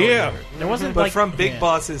Metal of Metal Gear. Gear. There wasn't But like from Big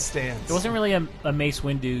Boss's stance. There wasn't really a Mace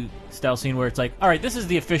Windu style scene where it's like, all right, this is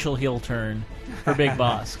the official heel turn for Big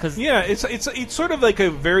Boss. Cause Yeah, it's sort of like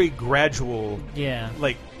a very gradual,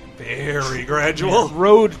 like very gradual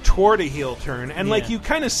road toward a heel turn, and like Yeah. you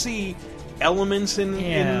kind of see elements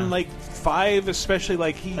in like 5, especially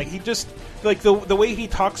like he just like the way he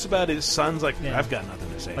talks about his sons. Like I've got nothing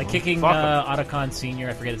to say. like Well, kicking fuck 'em. Otacon Senior,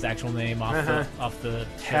 I forget his actual name, off the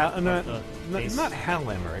Not base. Hal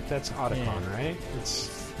Emmerich. That's Otacon, right? It's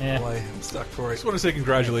Yeah. Boy, I'm stuck for I it. just want to say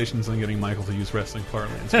congratulations on getting Michael to use wrestling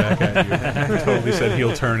parlance back at you. He totally said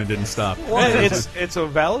heel turn and didn't stop. It's a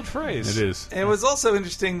valid phrase. It is. And it was also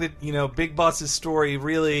interesting that Big Boss's story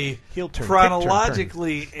really Heel turn,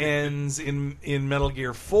 chronologically ends in Metal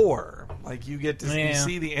Gear 4. Like you get to you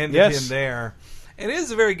see the end of him there, and it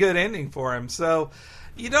is a very good ending for him. So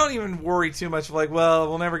you don't even worry too much. Like, well,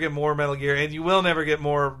 we'll never get more Metal Gear, and you will never get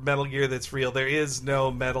more Metal Gear that's real. There is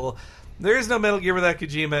no Metal Gear without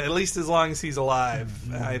Kojima, at least as long as he's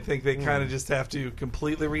alive. I think they kind of just have to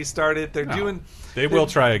completely restart it. They will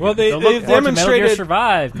try again. Well, they've Metal demonstrated Gear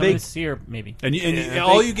Survive coming this year, maybe. And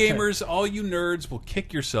all you gamers, all you nerds will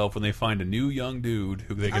kick yourself when they find a new young dude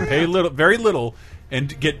who they can pay very little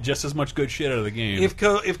and get just as much good shit out of the game. If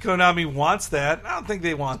Konami wants that, I don't think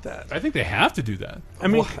they want that. I think they have to do that. I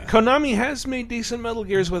mean, Konami has made decent Metal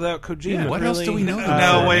Gears without Kojima. Yeah, what else do we know?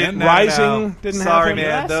 No, wait, no, Rising didn't Sorry, have him.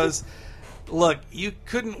 man. Those. Look, you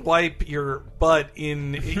couldn't wipe your butt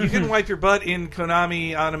in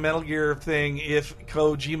Konami on a Metal Gear thing if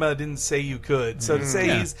Kojima didn't say you could. So to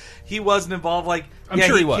say he wasn't involved, I'm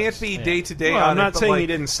sure he was. can't be day to day. Well, on I'm not it, but saying he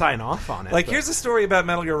didn't sign off on it. Here's a story about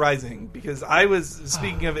Metal Gear Rising, because I was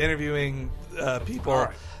speaking of interviewing people.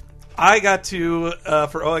 Right. I got to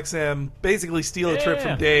for OXM basically steal a trip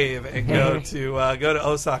from Dave and go to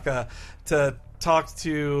Osaka to talk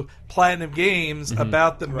to Platinum Games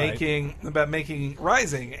about making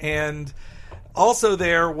Rising. And also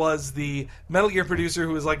there was the Metal Gear producer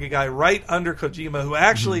who was like a guy right under Kojima, who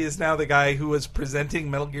actually is now the guy who was presenting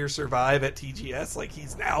Metal Gear Survive at TGS. Like,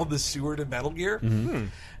 he's now the steward of Metal Gear.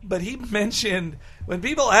 But he mentioned, when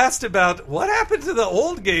people asked about what happened to the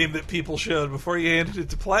old game that people showed before you handed it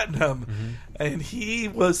to Platinum, and he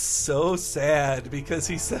was so sad because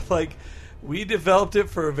he said, like, we developed it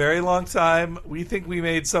for a very long time. We think we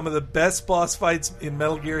made some of the best boss fights in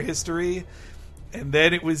Metal Gear history. And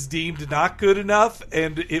then it was deemed not good enough,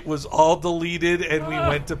 and it was all deleted, and we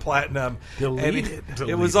went to Platinum. Deleted.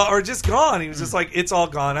 It was all, or just gone. He was just like, it's all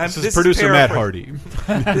gone. This is producer Matt Hardy.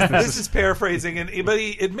 This is paraphrasing, but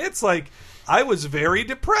he admits, like, I was very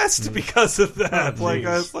depressed because of that. Like,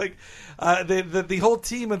 I was like, the whole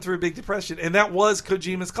team went through a big depression, and that was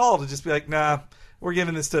Kojima's call to just be like, nah, we're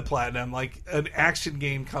giving this to Platinum. Like, an action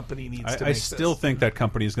game company needs to make I still think that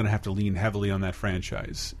company is going to have to lean heavily on that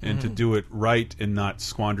franchise and to do it right and not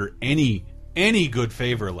squander any good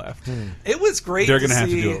favor left. It was great. They're going to have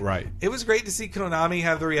to do it right. It was great to see Konami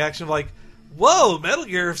have the reaction of like, whoa, Metal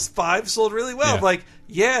Gear 5 sold really well. Yeah. Like,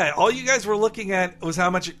 yeah, all you guys were looking at was how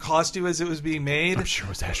much it cost you as it was being made. I'm sure it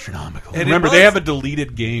was astronomical. And remember, they have a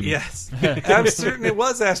deleted game. Yes. I'm certain it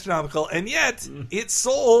was astronomical. And yet, it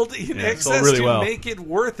sold in excess really to well. make it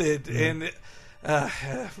worth it. And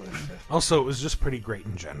also, it was just pretty great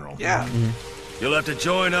in general. Yeah. You'll have to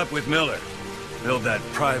join up with Miller. Build that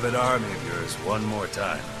private army of yours one more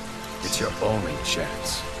time. It's your only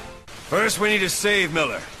chance. First, we need to save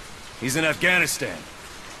Miller. He's in Afghanistan.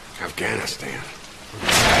 Afghanistan.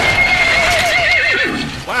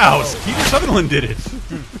 Wow, Kiefer Sutherland did it.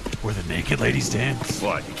 Where the naked ladies dance.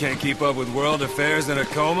 What, you can't keep up with world affairs in a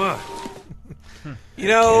coma? You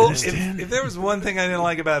know, if there was one thing I didn't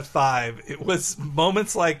like about 5, it was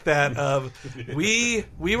moments like that of we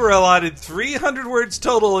were allotted 300 words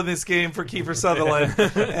total in this game for Kiefer Sutherland,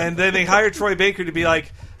 and then they hired Troy Baker to be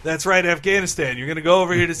like, that's right, Afghanistan. You're going to go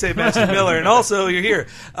over here to save Master Miller, and also you're here.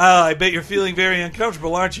 I bet you're feeling very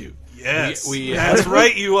uncomfortable, aren't you? Yes, that's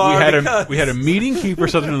right, you are. We had a meeting. Kiefer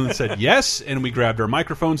Sutherland said yes, and we grabbed our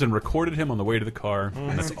microphones and recorded him on the way to the car.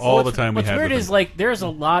 And that's all the time we had. What's weird with is him. like there's a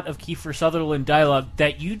lot of Kiefer Sutherland dialogue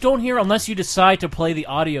that you don't hear unless you decide to play the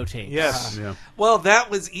audio tape. Yes. Yeah. Well, that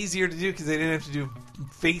was easier to do because they didn't have to do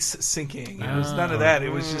face syncing. It was none of that. It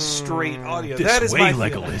was just straight audio. This that is way, my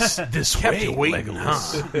Legolas. This way,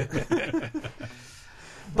 Legolas.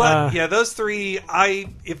 But yeah, those three.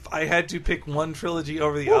 If I had to pick one trilogy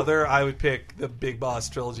over the other, I would pick the Big Boss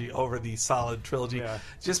trilogy over the Solid trilogy. Yeah.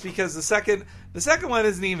 Just because the second one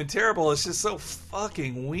isn't even terrible. It's just so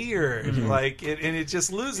fucking weird. Like it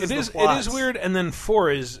just loses. It is. The plot. It is weird, and then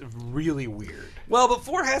 4 is really weird. Well, but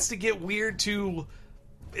 4 has to get weird to,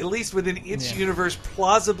 at least within its universe,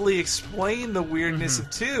 plausibly explain the weirdness of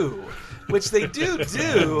 2. Which they do.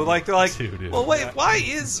 Like, they're like, well, wait, why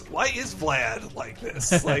is Vlad like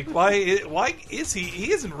this? Like, why is he?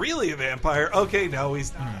 He isn't really a vampire. Okay, no,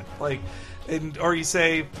 he's not. Like, or you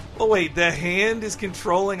say, well, wait, the hand is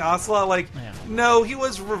controlling Ocelot. Like, no, he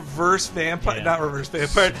was reverse vampire, not reverse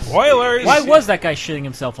vampire. Spoilers. Why was that guy shitting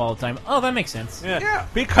himself all the time? Oh, that makes sense. Yeah.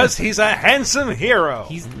 Because he's a handsome hero.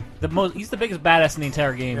 He's the biggest badass in the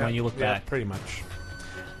entire game when you look back. Pretty much.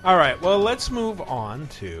 All right, well, let's move on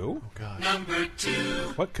to... Number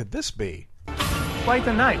 2. What could this be? Quite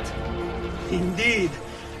a night. Indeed.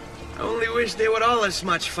 I only wish they were all as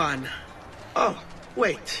much fun. Oh,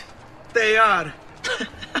 wait. They are.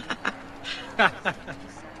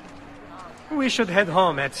 We should head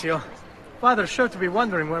home, Ezio. Father's sure to be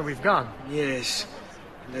wondering where we've gone. Yes.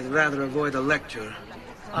 And I'd rather avoid a lecture.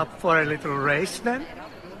 Up for a little race, then?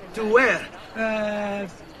 To where?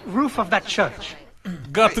 Roof of that church.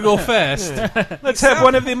 Got to go fast. Let's have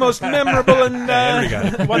one of the most memorable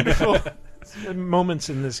and wonderful moments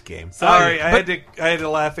in this game. Sorry, I had to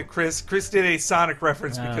laugh at Chris. Chris did a Sonic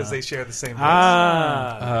reference because they share the same voice.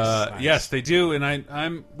 Nice. Yes, they do, and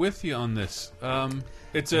I'm with you on this.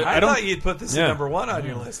 It's I thought you'd put this at number 1 on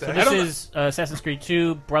your list. So this is Assassin's Creed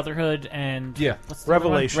 2, Brotherhood, and what's the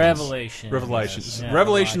Revelations. Revelations. Yes.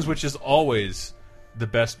 Revelations, which is always the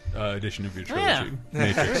best edition of your trilogy.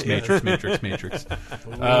 Matrix.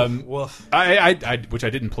 I which I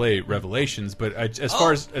didn't play Revelations, but as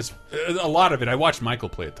far as a lot of it, I watched Michael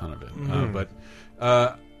play a ton of it.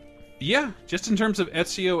 But yeah, just in terms of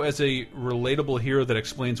Ezio as a relatable hero that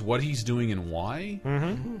explains what he's doing and why,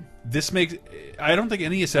 this makes. I don't think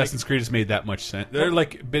any Assassin's Creed has made that much sense. They're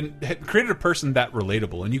created a person that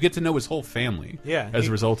relatable, and you get to know his whole family. As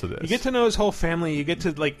a result of this, you get to know his whole family. You get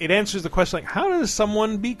to it answers the question how does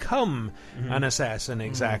someone become an assassin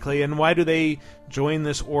exactly, and why do they join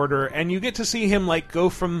this order? And you get to see him go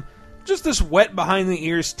from just this wet behind the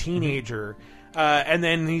ears teenager. And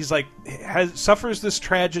then he's suffers this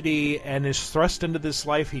tragedy and is thrust into this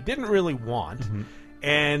life he didn't really want,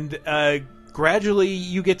 and gradually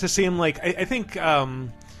you get to see him I think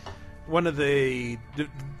one of the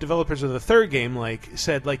developers of the third game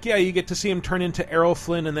said you get to see him turn into Errol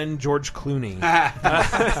Flynn and then George Clooney.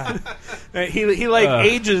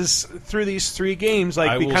 He ages through these 3 games,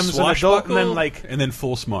 becomes an adult and then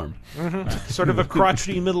full smarm, sort of a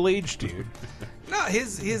crotchety middle-aged dude. No,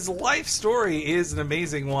 his life story is an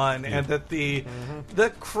amazing one, and that the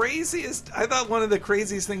craziest. I thought one of the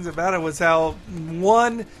craziest things about it was how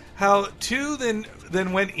 2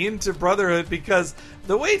 then went into Brotherhood, because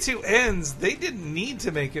the way 2 ends, they didn't need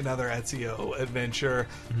to make another Ezio adventure.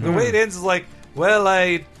 The way it ends is well,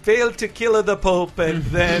 I failed to kill the Pope, and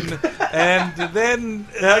then I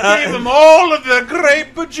gave him all of the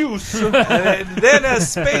grape juice, and then a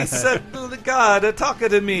space god talking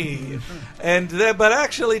to me, but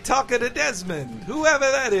actually talking to Desmond, whoever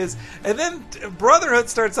that is, and then Brotherhood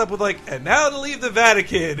starts up with and now to leave the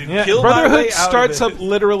Vatican and kill my way Brotherhood out starts of it. up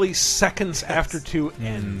literally seconds after 2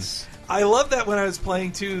 ends. I love that when I was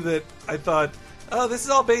playing 2 that I thought, oh, this is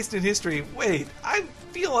all based in history. Wait, I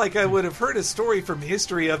feel like I would have heard a story from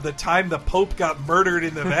history of the time the Pope got murdered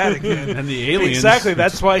in the Vatican. And the aliens. Exactly,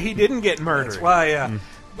 that's why he didn't get murdered. That's why,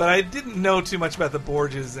 But I didn't know too much about the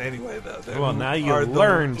Borgias anyway, though. Well, now you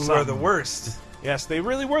learned who are the worst. Yes, they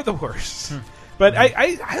really were the worst. But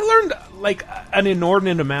I learned an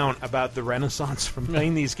inordinate amount about the Renaissance from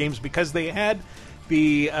playing these games, because they had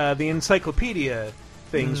the encyclopedia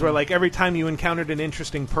things where every time you encountered an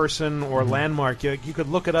interesting person or landmark, you could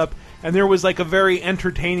look it up, and there was a very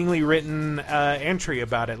entertainingly written entry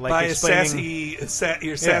about it, by your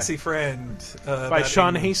sassy friend by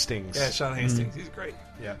Sean Hastings. Yeah, Sean Hastings, he's great.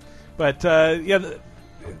 Yeah, but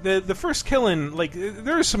the first killing,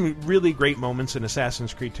 there are some really great moments in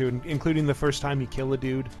Assassin's Creed 2, including the first time you kill a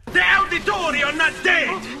dude. The Auditori are not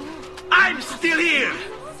dead! I'm still here!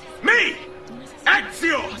 Me!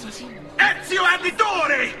 Ezio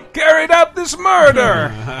Auditore! Carried out this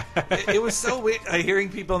murder! It was so weird hearing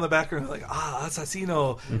people in the background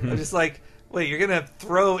assassino. I'm just wait, you're gonna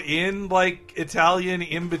throw in Italian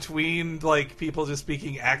in between people just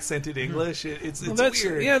speaking accented English? It's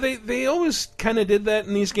weird. Yeah, they always kind of did that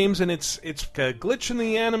in these games, and it's a glitch in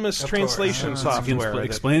the Animus translation software.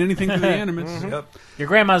 Explain anything to the Animus. Yep. Your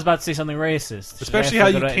grandma's about to say something racist, especially how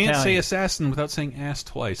you can't say assassin without saying ass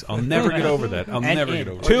twice. I'll never get over that. I'll never get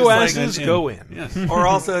over it. 2 asses go in. Yes. Or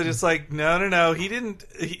also just no, he didn't.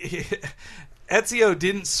 Ezio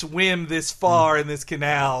didn't swim this far in this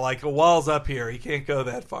canal. A wall's up here. He can't go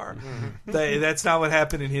that far. That's not what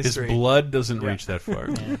happened in history. His blood doesn't reach that far.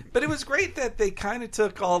 But it was great that they kind of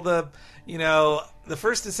took all the, the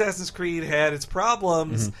first Assassin's Creed had its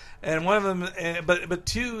problems, and one of them, but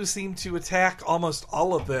 2 seemed to attack almost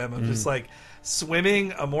all of them. Of just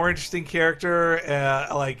swimming, a more interesting character,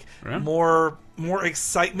 more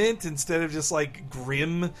excitement instead of just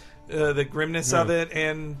grim. The grimness of it,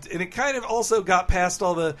 and it kind of also got past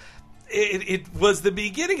all the. It was the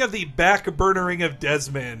beginning of the backburnering of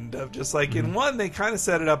Desmond, of just in 1 they kind of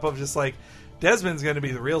set it up of just Desmond's going to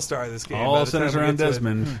be the real star of this game. All centers around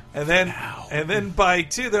Desmond. And then by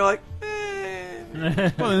 2, they're like,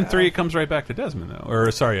 well, in 3 it comes right back to Desmond, though.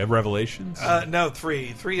 Or, sorry, Revelations? No,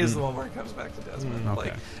 3. 3 is the one where it comes back to Desmond.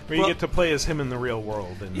 Okay. Where you get to play as him in the real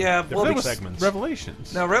world in different segments.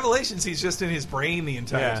 Revelations. No, Revelations, he's just in his brain the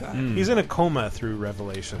entire time. He's in a coma through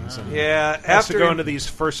Revelations. And has to go into these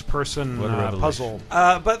first-person puzzle.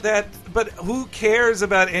 But who cares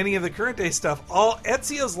about any of the current day stuff?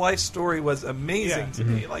 Ezio's life story was amazing to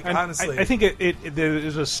me. Like, honestly, I think there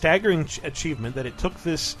is a staggering achievement that it took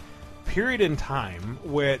this period in time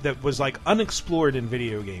where that was like unexplored in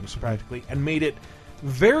video games practically, and made it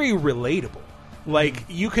very relatable. Like,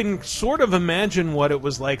 you can sort of imagine what it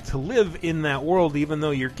was like to live in that world, even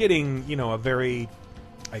though you're getting, a very,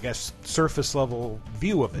 I guess, surface level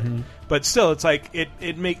view of it. But still, it's like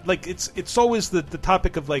it's always the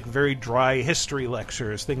topic of like very dry history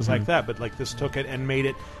lectures, things like that. But like this took it and made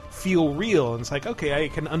it feel real, and it's like, okay, I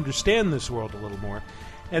can understand this world a little more.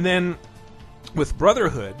 And then with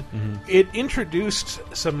Brotherhood, it introduced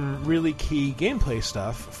some really key gameplay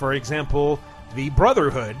stuff. For example, the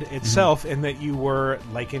Brotherhood itself, in that you were,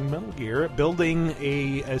 like in Metal Gear, building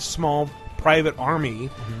a small private army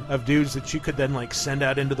of dudes that you could then like send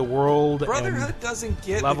out into the world. Brotherhood doesn't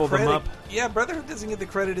get level the credit. them up. Yeah, Brotherhood doesn't get the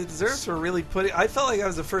credit it deserves for really putting. I felt like I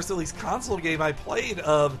was the first, at least, console game I played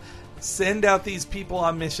of send out these people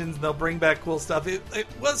on missions and they'll bring back cool stuff. It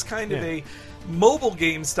was kind of a mobile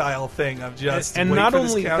game style thing of just and wait not for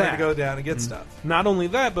only this counter that to go down and get stuff. Not only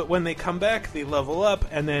that, but when they come back, they level up,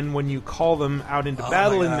 and then when you call them out into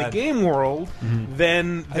battle in the game world,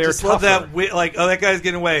 then they're I just tougher. love that. Like, oh, that guy's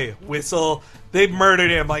getting away. Whistle. They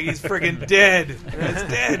murdered him. Like, he's friggin' dead. He's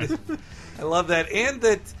dead. I love that, and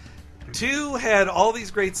that 2 had all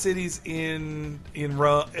these great cities in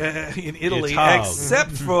Italy,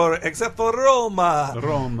 except for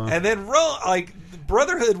Roma. And then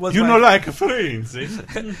Brotherhood was friends.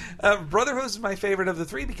 Brotherhood was my favorite of the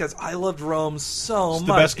 3 because I loved Rome so much.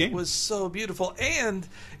 The best game. It was so beautiful, and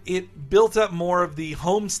it built up more of the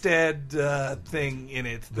homestead thing in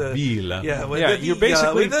it. The Villa. You're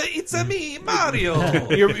basically it's a me, Mario.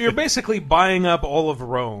 You're basically buying up all of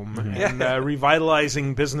Rome and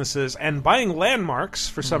revitalizing businesses and buying landmarks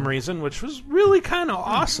for some reason, which was really kind of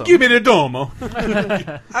awesome. Give me the Duomo.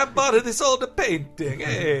 I bought it. It's all the painting.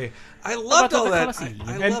 Hey. I loved all that.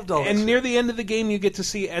 I loved all that. And near the end of the game, you get to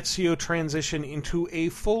see Ezio transition into a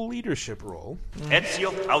full leadership role. Ezio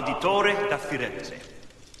Auditore da Firenze.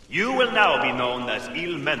 You will now be known as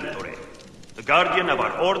Il Mentore, the guardian of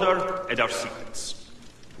our order and our secrets.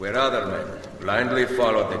 Where other men blindly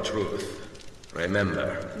follow the truth,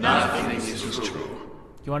 remember, nothing is true.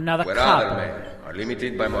 You are now the Where cop. other men are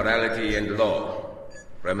limited by morality and law,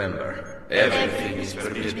 remember, everything is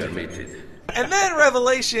permitted. And then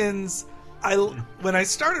Revelations, when I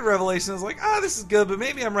started Revelations, I was like, this is good, but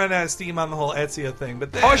maybe I'm running out of steam on the whole Ezio thing.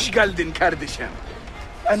 But then... Osgaldin Kardashev,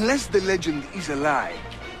 unless the legend is a lie,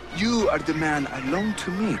 you are the man I long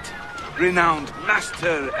to meet. Renowned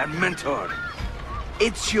master and mentor,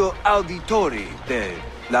 Ezio Auditore de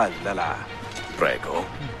la. Prego.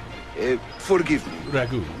 Forgive me.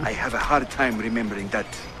 Ragu. I have a hard time remembering that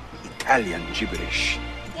Italian gibberish.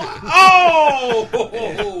 Oh,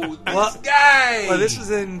 this guy! Well, this was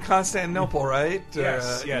in Constantinople, right?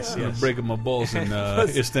 Yes. Breaking my balls in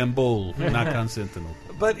Istanbul, not Constantinople.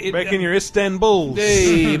 But breaking your Istanbuls.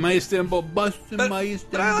 Hey, my Istanbul, busting my Istanbul.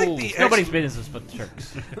 But I like the Nobody's business but the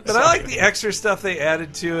Turks. But I like the extra stuff they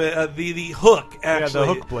added to it. The hook, actually.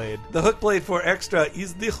 the hook blade. The hook blade for extra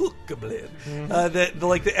is the hook blade.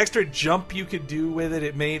 The extra jump you could do with it.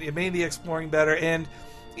 It made the exploring better. And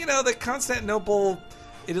the Constantinople,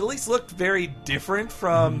 it at least looked very different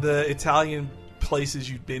from the Italian places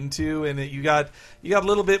you'd been to, and you got a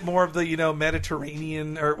little bit more of the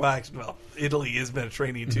Mediterranean, Italy is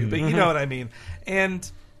Mediterranean too, but you know what I mean. And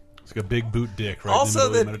it's like a big boot dick, right? Also,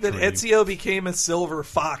 that Ezio became a silver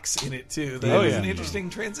fox in it too. That was an interesting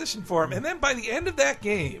transition for him. And then by the end of that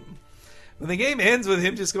game, when the game ends with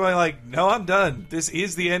him just going like, "No, I'm done. This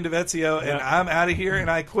is the end of Ezio, and I'm out of here, and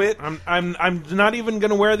I quit." I'm not even going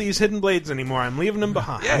to wear these hidden blades anymore. I'm leaving them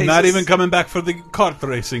behind. Yeah, I'm not even coming back for the kart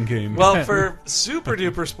racing game. Well, for super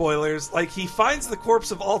duper spoilers, he finds the corpse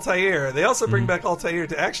of Altair. They also bring back Altair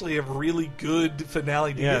to actually a really good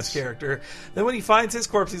finale to his character. Then when he finds his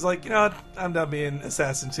corpse, he's like, I'm done being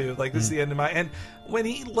Assassin 2. Like, this is the end of my... And when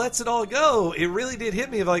he lets it all go, it really did hit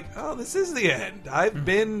me of like, oh, this is the end. I've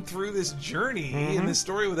been through this journey in this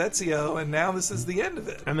story with Ezio, and now this is the end of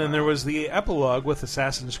it. And then there was the epilogue with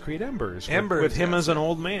Assassin's Creed Embers with him as an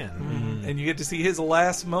old man. And you get to see his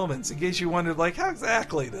last moments, in case you wondered, how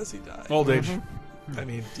exactly does he die? Old age. I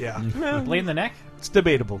mean, yeah. Blade in the neck? It's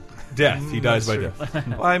debatable. Death. He dies by That's death.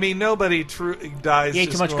 Well, I mean, nobody dies. He ate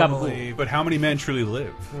too just much normally. But how many men truly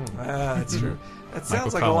live? That's true. That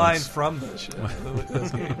sounds Michael like a line Collins. from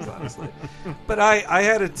those games, honestly. But I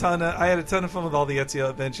had a ton of fun with all the Ezio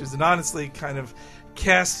adventures, and honestly, kind of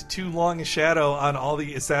cast too long a shadow on all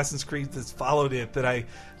the Assassin's Creed that's followed it. That I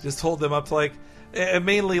just hold them up to like.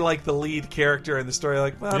 Mainly like the lead character in the story,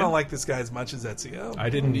 like, well, I don't like this guy as much as Ezio. I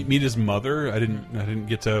didn't meet his mother. I didn't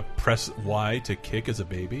get to press Y to kick as a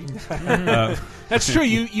baby. That's true.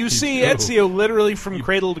 You see Ezio literally from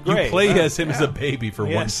cradle to grave. You play as him as a baby for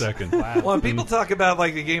 1 second. Well, when people talk about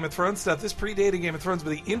like the Game of Thrones stuff, this predated Game of Thrones, but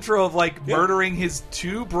the intro of like murdering his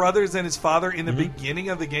 2 brothers and his father in the beginning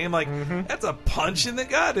of the game, like that's a punch in the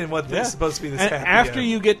gut in what is supposed to be this and happy after end.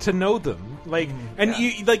 you get to know them, like, and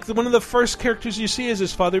you like one of the first characters you see is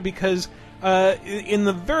his father, because in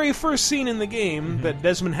the very first scene in the game that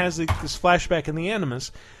Desmond has this flashback in the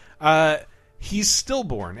Animus, he's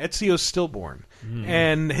stillborn. Ezio's stillborn.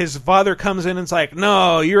 And his father comes in and's like,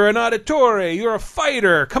 no, you're an auditore, you're a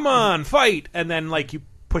fighter, come on, fight. And then like you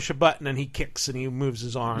push a button and he kicks and he moves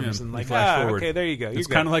his arms and like, flash forward. okay, there you go. It's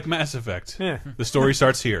kind of like Mass Effect. Yeah. The story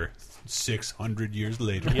starts here, 600 years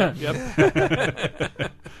later.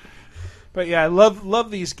 Yep. But yeah, I love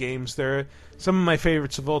these games. They're some of my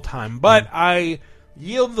favorites of all time. But I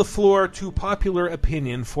yield the floor to popular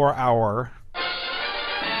opinion for our...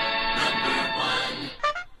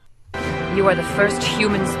 You are the first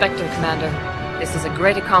human Spectre, Commander. This is a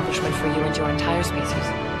great accomplishment for you and your entire species.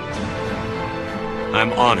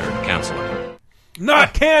 I'm honored, Counselor.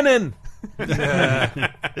 Not canon!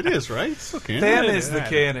 It is, right? It's still canon. Fem is the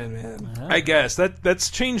canon, man. I guess that's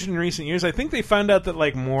changed in recent years. I think they found out that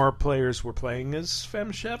like more players were playing as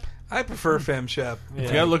FemShep. I prefer FemShep. If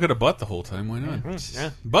you gotta look at a butt the whole time, why not?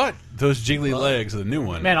 Yeah. But those jiggly legs are the new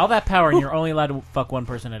one. Man, all that power and you're only allowed to fuck one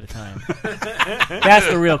person at a time. That's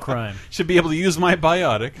the real crime. Should be able to use my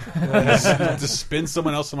biotic to spin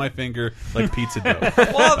someone else on my finger like pizza dough.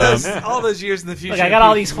 Well, all those years in the future. Look, I got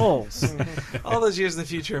all these holes. All those years in the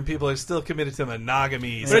future, and people are still committed to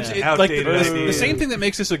monogamy. But Outdated the same thing that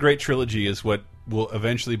makes this a great trilogy is what will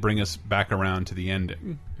eventually bring us back around to the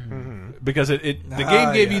ending. Because the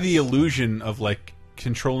game gave you the illusion of like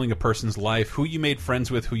controlling a person's life, who you made friends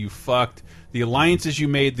with, who you fucked, the alliances you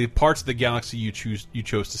made, the parts of the galaxy you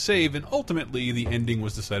chose to save, and ultimately the ending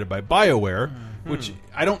was decided by BioWare, which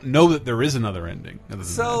I don't know that there is another ending.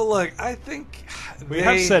 So look, I think we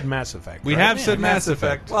have said Mass Effect. We have said Mass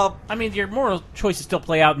Effect. Well, I mean, your moral choices still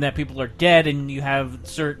play out in that people are dead and you have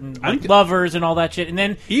certain lovers and all that shit. And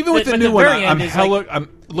then even with the new one, very I'm end is like, I'm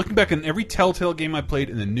looking back on every Telltale game I played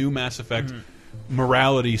in the new Mass Effect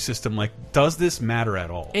morality system. Like, does this matter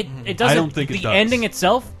at all? It doesn't. I don't think it the does. ending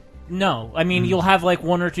itself. No, I mean you'll have like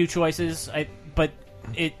one or two choices. But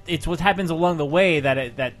it's what happens along the way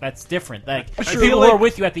that's different. Like people who are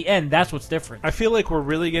with you at the end, that's what's different. I feel like we're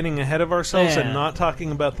really getting ahead of ourselves Yeah. and not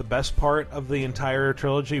talking about the best part of the entire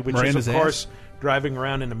trilogy, which Miranda's is of course driving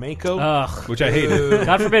around in a Mako. Ugh. Which I hated.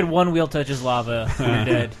 God forbid one wheel touches lava, you're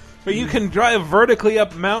dead. But you can drive vertically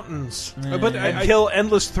up mountains, but I kill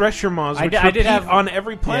endless Thresher Maws, which I did have on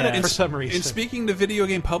every planet And for some reason. And speaking to video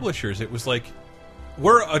game publishers, it was like,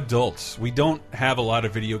 we're adults. We don't have a lot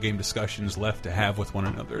of video game discussions left to have with one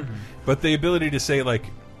another. But the ability to say, like,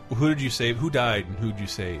 who did you save? Who died? And who did you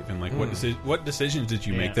save? And like, what decisions did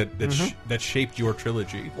you make that shaped your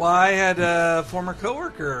trilogy? Well, I had a former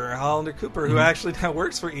coworker, Hollander Cooper, who actually now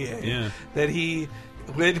works for EA. Yeah. That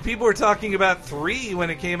when people were talking about 3 when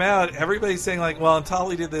it came out, everybody's saying like, "Well, and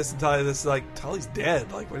Tali did this and Tali did this." Like, Tali's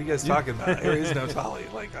dead. Like, what are you guys talking about? There is no Tali.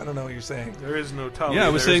 Like, I don't know what you're saying. There is no Tali. Yeah, I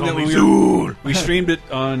was saying that we streamed it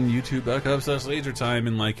on YouTube.com/LaserTime,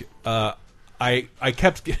 and like, I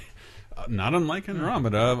kept not unlike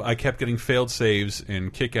Andromeda, I kept getting failed saves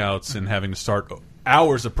and kickouts and having to start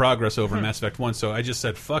hours of progress over Mass Effect 1. So I just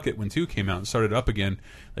said fuck it when 2 came out and started up again.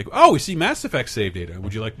 Like, oh, we see Mass Effect save data.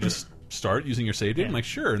 Would you like to just start using your save data? I'm like,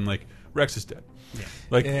 sure. And like, Rex is dead.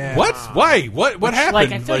 Like, what? Why? What happened?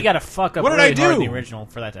 Like, I feel you got to fuck up what really did I hard do? in the original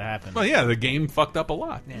for that to happen. Well, yeah, the game fucked up a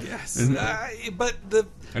lot. Yes, but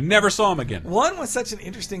I never saw him again. 1 was such an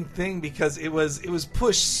interesting thing because it was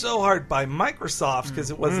pushed so hard by Microsoft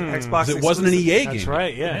because it wasn't Xbox. It wasn't an EA game. That's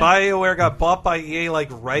right. Yeah. BioWare got bought by EA like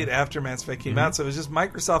right after Mass Effect came out, so it was just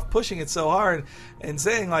Microsoft pushing it so hard and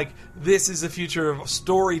saying like, "This is the future of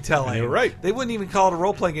storytelling." You're right. They wouldn't even call it a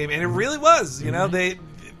role playing game, and it really was. You know,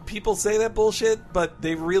 people say that bullshit, but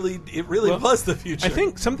it really was the future. I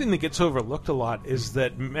think something that gets overlooked a lot is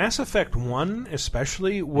that Mass Effect 1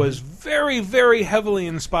 especially was very, very heavily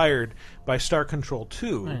inspired by Star Control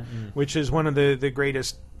 2, which is one of the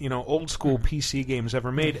greatest old school PC games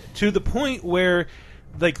ever made, to the point where,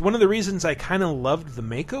 like, one of the reasons I kind of loved the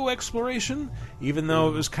Mako exploration, even though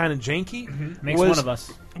it was kind of janky, Makes one of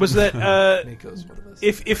us. was that Mako's one of us.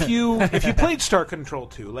 if you played Star Control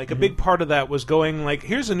 2, like a big part of that was going like,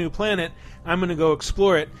 here's a new planet, I'm going to go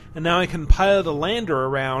explore it, and now I can pilot a lander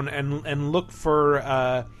around and look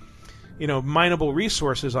for mineable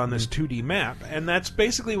resources on this 2D map. And that's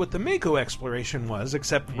basically what the Mako exploration was,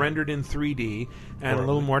 except rendered in 3D and a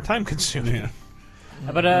little more time consuming.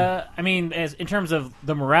 But I mean, in terms of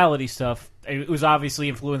the morality stuff, it was obviously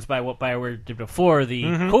influenced by what BioWare did before the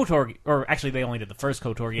KOTOR, or actually they only did the first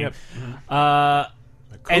KOTOR game. Yep.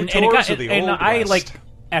 And I like,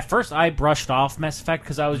 at first I brushed off Mass Effect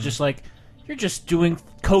because I was just like, you're just doing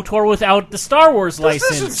KOTOR without the Star Wars license.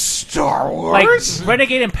 This isn't Star Wars. Like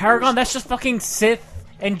Renegade and Paragon, that's just fucking Sith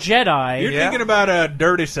and Jedi. You're thinking about a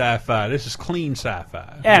dirty sci-fi. This is clean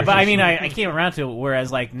sci-fi. Yeah, but I mean, I came around to it.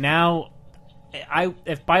 Whereas, like, now,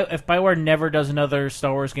 if BioWare never does another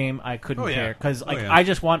Star Wars game, I couldn't care because I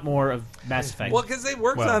just want more of Mass Effect. Well, because they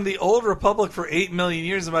worked on the Old Republic for 8 million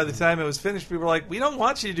years, and by the time it was finished, people were like, "We don't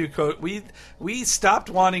want you to do KOTOR. We stopped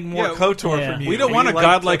wanting more KOTOR from you. We don't want a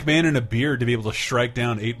godlike man in a beard to be able to strike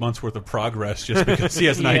down 8 months worth of progress just because he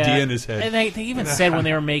has an idea in his head." And they even said when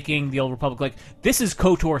they were making the Old Republic, like, "This is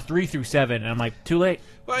KOTOR 3 through 7," and I'm like, "Too late."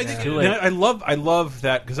 Well, I love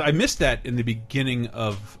that because I missed that in the beginning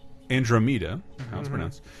of Andromeda, how it's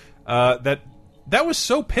pronounced. That was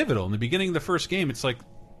so pivotal in the beginning of the first game. It's like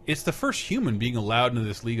it's the first human being allowed into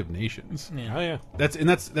this League of Nations. Yeah. Oh yeah,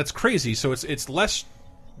 that's crazy. So it's less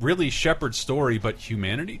really Shepard's story, but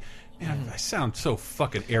humanity. Man, I sound so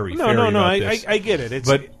fucking airy. No. I get it.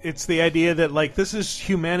 It's the idea that, like, this is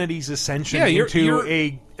humanity's ascension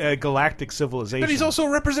into a galactic civilization. But he's also a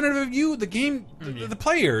representative of you, the game, the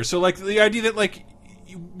player. So, like, the idea that, like,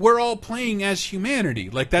 we're all playing as humanity,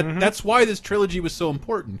 like that. That's why this trilogy was so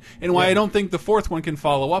important, and why I don't think the fourth one can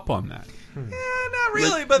follow up on that. Yeah, not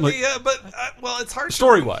really, but it's hard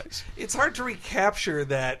story-wise. It's hard to recapture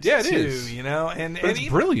that. Yeah, it too, is. And it's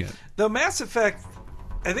even brilliant. The Mass Effect.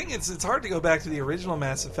 I think it's hard to go back to the original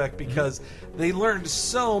Mass Effect because they learned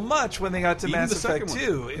so much when they got to Mass Effect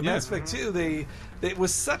 2. In Mass Effect 2, it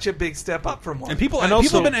was such a big step up from 1. And people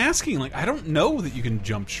have been asking, like, I don't know that you can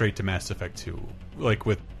jump straight to Mass Effect 2, like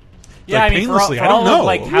with. Yeah, like, I mean, painlessly. for I don't all know. of,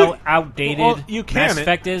 like, how outdated you can. Mass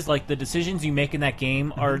Effect is, like, the decisions you make in that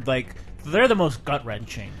game are, like, they're the most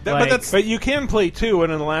gut-wrenching. But you can play 2,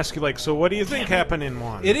 and it'll ask you, like, so what do you think happened in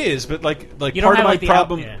 1? It is, but like You part don't of my have, like,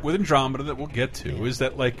 problem with Andromeda that we'll get to is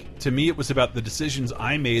that, like, to me it was about the decisions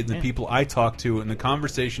I made and the people I talked to and the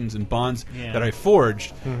conversations and bonds that I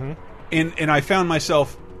forged, and I found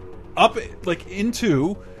myself up like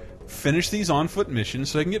into finish these on-foot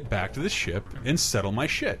missions so I can get back to the ship and settle my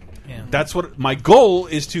shit. Yeah. That's what my goal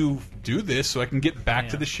is, to do this so I can get back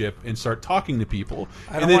to the ship and start talking to people.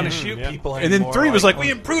 I don't want to shoot people anymore. And then 3 was like, we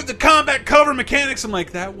improved the combat cover mechanics. I'm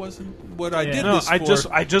like, that wasn't what I did this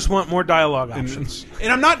for. I just want more dialogue options.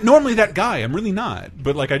 And I'm not normally that guy. I'm really not.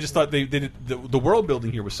 But, like, I just thought they did the world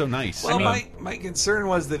building here was so nice. Well, my concern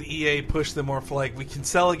was that EA pushed them more for, like, we can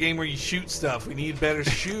sell a game where you shoot stuff. We need better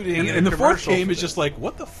shooting. and the fourth game is just like,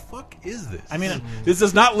 what the fuck is this? I mean, this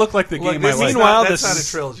does not look like the game I like. Meanwhile, that's not a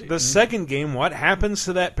trilogy. The second game, what happens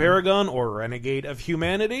to that Paragon or Renegade of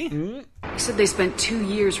humanity? You said they spent 2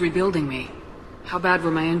 years rebuilding me. How bad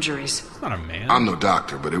were my injuries? It's not a man. I'm no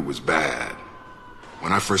doctor, but it was bad.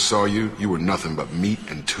 When I first saw you, you were nothing but meat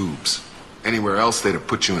and tubes. Anywhere else, they'd have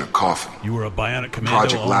put you in a coffin. You were a bionic commando.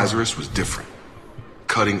 Project Lazarus was different.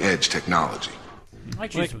 Cutting-edge technology. I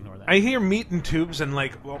choose to ignore that. I hear meat and tubes, and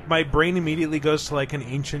my brain immediately goes to like an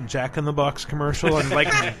ancient Jack in the Box commercial, and like,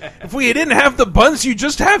 if we didn't have the buns, you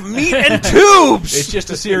just have meat and tubes. It's just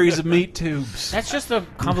a series of meat tubes. That's just a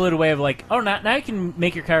convoluted way of like, oh, now you can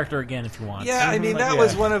make your character again if you want. Yeah, I mean, that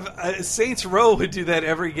was one of Saints Row would do that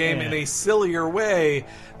every game in a sillier way,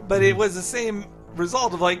 but it was the same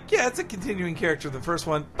result of like, yeah, it's a continuing character of the first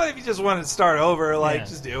one, but if you just want to start over, like,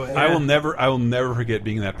 just do it. I will never forget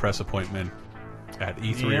being in that press appointment at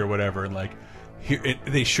E3 or whatever, and like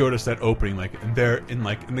they showed us that opening, like, and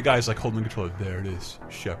the guy's like holding the controller. There it is,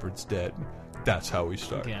 Shepard's dead. That's how we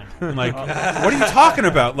start. Yeah. And like, what are you talking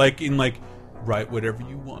about? Like, in like, write whatever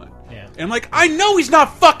you want. Yeah. And like, I know he's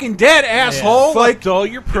not fucking dead, asshole. Like, all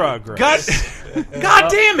your progress.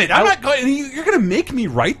 God damn it! I'm not going. You're gonna make me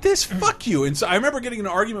write this? Fuck you! And so I remember getting an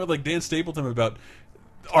argument with like Dan Stapleton about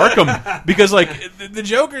Arkham because like the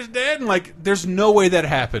Joker's dead, and like there's no way that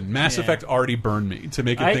happened. Mass Effect already burned me to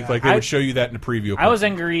make it think like they would show you that in a preview. I was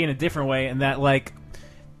angry in a different way, in that like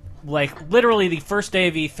like literally the first day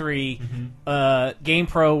of E3,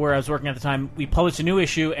 GamePro, where I was working at the time, we published a new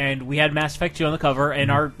issue and we had Mass Effect 2 on the cover,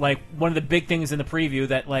 and our like one of the big things in the preview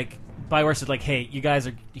that like BioWare said like, hey, you guys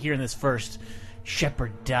are hearing this first.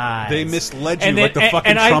 Shepard dies. They misled you and like the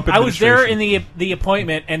fucking Trump I was there in administration. the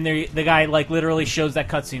appointment, and the guy like literally shows that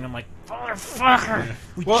cutscene. I'm like, motherfucker!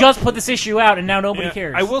 We Well, just put this issue out, and now nobody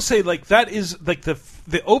cares. I will say, like, that is like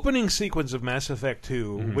the opening sequence of Mass Effect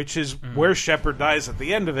 2, which is where Shepard dies at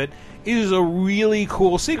the end of it, is a really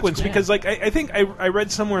cool sequence because, like, I think I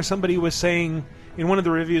read somewhere somebody was saying in one of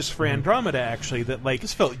the reviews for Andromeda actually that like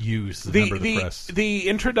this felt used. As a member of the press. The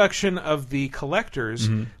introduction of the collectors,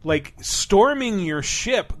 like storming your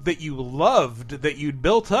ship that you loved, that you'd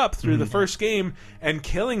built up through the first game, and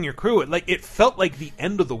killing your crew. It felt like the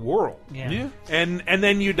end of the world. Yeah. And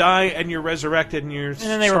then you die and you're resurrected and you're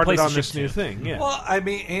then they started replaced on the this ship new too. thing. Yeah. Well, I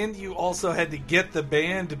mean, and you also had to get the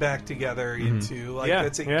band back together into like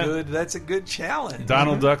that's a good challenge.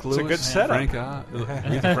 Donald Duck Lewis, It's a good setup. Frank,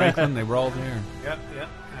 Aretha Franklin, they were all there. Yep,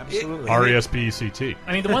 absolutely. R-E-S-P-E-C-T.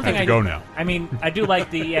 I mean, the one thing Have to go now. I mean, I do like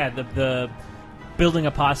the building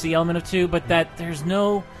a posse element of 2, but that there's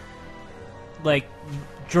no like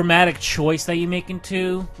dramatic choice that you make in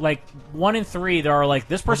 2. Like 1 and 3, there are like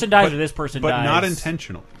this person dies or this person dies, but not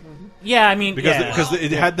intentional. Yeah, I mean, because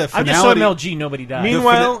it had the I'm finality. just so MLG, nobody dies.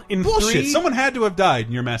 Meanwhile, in bullshit, 3, someone had to have died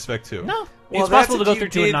in your Mass Effect 2. No. Well, It's possible that's to go if through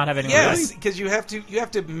you 2 and did- not have anyone Yes, die. because you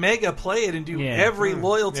have to mega play it and do every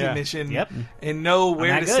loyalty mission and know where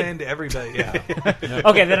that to good. send everybody. Yeah.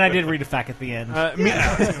 Okay, then I did read a fact at the end. I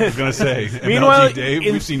was going to say, Meanwhile, MLG Dave,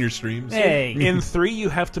 we've seen your streams. Hey. in 3, you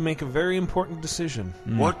have to make a very important decision.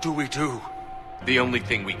 What do we do? The only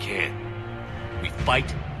thing we can. We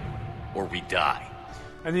fight or we die.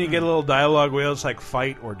 And then you get a little dialogue wheel. It's like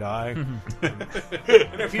fight or die. And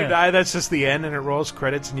if you die, that's just the end, and it rolls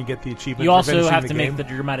credits, and you get the achievement. You for also finishing have the to game. make the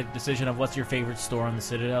dramatic decision of what's your favorite store on the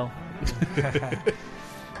Citadel.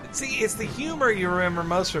 See, it's the humor you remember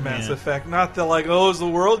most from Mass Yeah. Effect, not the like, oh, is the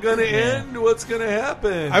world going to end? What's going to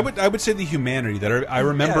happen? I would say the humanity that I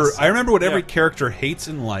remember. Yes. I remember what every Yeah. character hates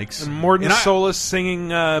and likes. And Morden And I- Solis singing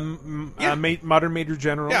Modern Major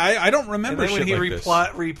General. Yeah, I don't And remember then when shit he like this.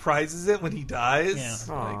 reprises it when he dies.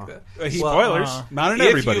 Yeah. Like that. Spoilers. Not in if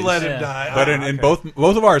everybody's. you let him die. But in both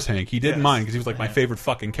of ours, Hank, he didn't Yes. mind because he was like my favorite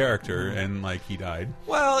fucking character, and like he died.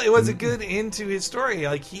 Well, it was a good end to his story.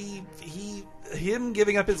 Like him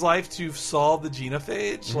giving up his life to solve the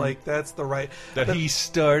genophage, like that's the right He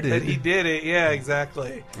started. that he did it. Yeah,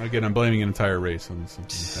 exactly. Again, I'm blaming an entire race on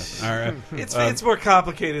something that happened. All right. It's more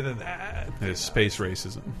complicated than that. It's space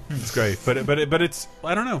racism. It's great, but it's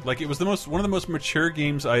I don't know. Like it was one of the most mature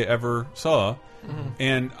games I ever saw,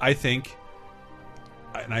 and I think,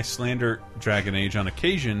 and I slander Dragon Age on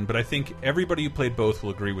occasion, but I think everybody who played both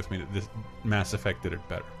will agree with me that this Mass Effect did it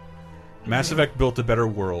better. Mass Effect built a better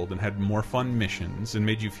world and had more fun missions and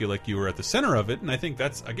made you feel like you were at the center of it. And I think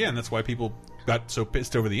that's why people got so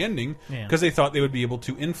pissed over the ending, because they thought they would be able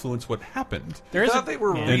to influence what happened. I thought they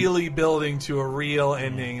were really building to a real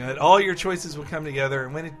ending, that all your choices would come together,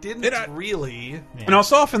 and when it didn't really... And I'll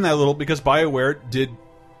soften that a little because BioWare did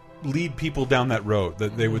lead people down that road,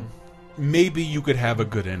 that they would... Maybe you could have a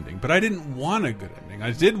good ending, but I didn't want a good ending.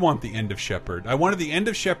 I did want the end of Shepard. I wanted the end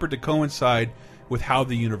of Shepard to coincide with how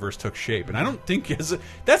the universe took shape, and I don't think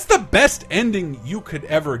that's the best ending you could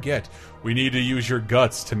ever get. We need to use your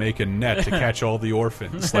guts to make a net to catch all the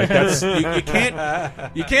orphans. Like that's you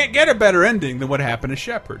can't get a better ending than what happened to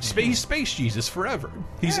Shepard. Space Jesus forever.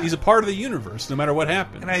 He's a part of the universe no matter what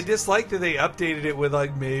happens. And I dislike that they updated it with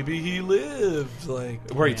like, maybe he lived, like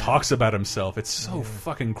where he talks about himself. It's so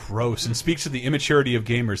fucking gross and speaks to the immaturity of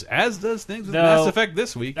gamers, as does things with Mass Effect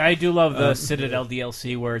this week. I do love the Citadel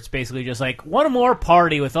DLC where it's basically just like one more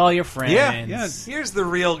party with all your friends. Yeah. Here's the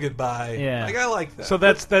real goodbye. Yeah. Like I like that. So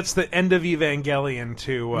that's the end of Evangelion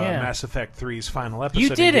to Mass Effect 3's final episode. You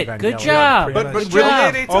did of it. Evangelion. Good job. Pretty much. Good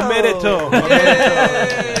job. Omerito.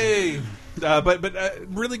 Yay! But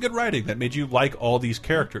really good writing that made you like all these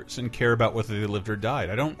characters and care about whether they lived or died.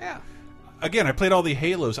 I don't. Yeah. Again, I played all the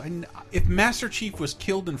Halos. If Master Chief was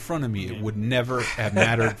killed in front of me, it would never have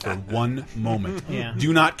mattered for one moment. Yeah.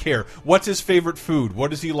 Do not care. What's his favorite food? What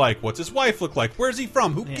does he like? What's his wife look like? Where's he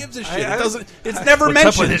from? Who gives a shit? It doesn't. It's never What's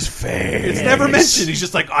mentioned. up with his face? It's never mentioned. He's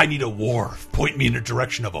just like, I need a war. Point me in the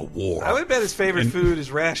direction of a war. I would bet his favorite food is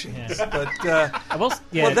rations, but that My was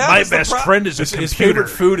the best friend is a his computer. favorite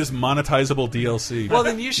food is monetizable DLC. Well,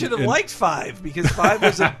 then you should have liked 5 because 5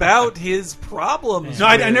 was about his problems. No,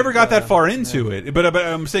 I never got that far into it, but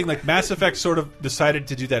I'm saying like Mass Effect sort of decided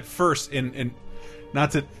to do that first, and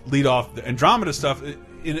not to lead off the Andromeda stuff,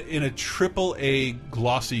 in a AAA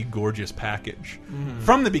glossy, gorgeous package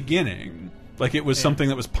from the beginning. Like it was something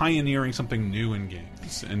that was pioneering something new in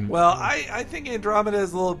games. And well, I think Andromeda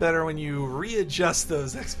is a little better when you readjust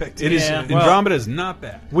those expectations. It is. Andromeda is not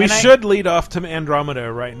bad. We should lead off to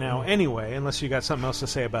Andromeda right now, anyway, unless you got something else to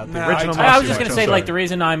say about the original. I was just going to say, like, the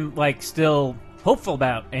reason I'm like still hopeful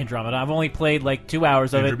about Andromeda. I've only played like 2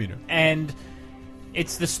 hours of it, and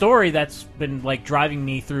it's the story that's been like driving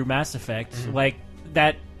me through Mass Effect. Like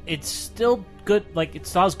that, it's still good. Like it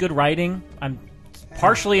still has good writing. I'm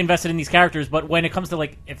partially invested in these characters, but when it comes to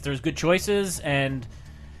like if there's good choices and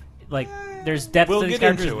like there's depth to these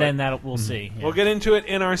characters, then that we'll see. Yeah. We'll get into it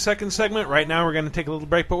in our second segment. Right now we're going to take a little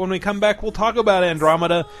break, but when we come back we'll talk about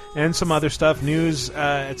Andromeda and some other stuff, news,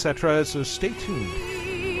 etc. So stay tuned.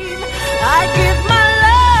 I give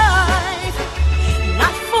my life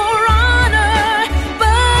not for honor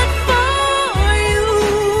but for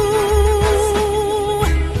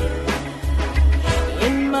you.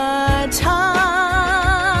 In my time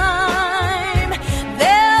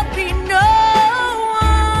there'll be no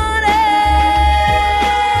one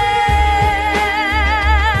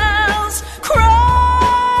else. Crime,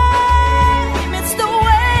 it's the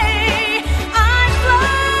way I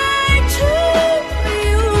fly to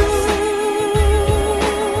you.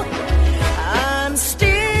 I'm still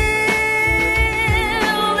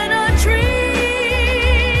in a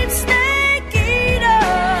dream, snake eater.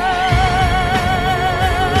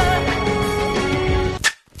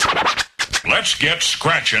 Let's get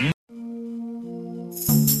scratching.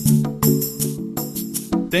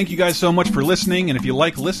 Thank you guys so much for listening, and if you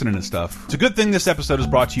like listening to stuff, it's a good thing this episode is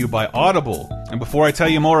brought to you by Audible. And before I tell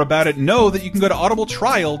you more about it, know that you can go to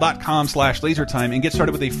audibletrial.com/lasertime and get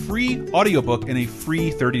started with a free audiobook and a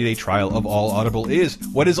free 30-day trial of all Audible is.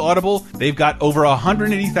 What is Audible? They've got over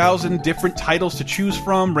 180,000 different titles to choose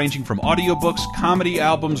from, ranging from audiobooks, comedy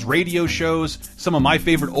albums, radio shows, some of my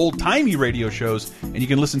favorite old-timey radio shows, and you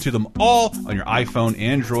can listen to them all on your iPhone,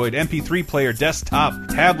 Android, MP3 player, desktop,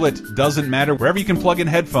 tablet, doesn't matter, wherever you can plug in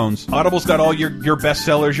headphones. Audible's got all your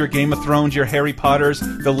bestsellers, your Game of Thrones, your Harry Potters,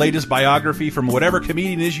 the latest biography from whatever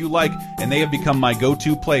comedian it is you like, and they have become my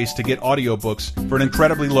go-to place to get audiobooks for an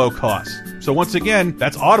incredibly low cost. So once again,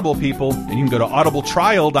 that's Audible, people, and you can go to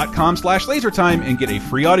audibletrial.com/lasertime and get a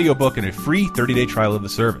free audiobook and a free 30-day trial of the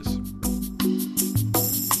service.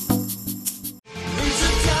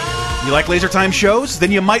 You like Laser Time shows?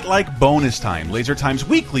 Then you might like Bonus Time, Laser Time's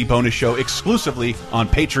weekly bonus show exclusively on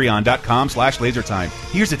patreon.com/lasertime.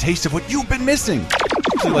 Here's a taste of what you've been missing.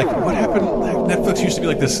 Actually, like, what happened? Like, Netflix used to be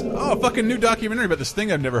like this, fucking new documentary about this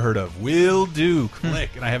thing I've never heard of. Will do. Click.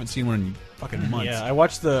 And I haven't seen one in fucking months. Yeah, I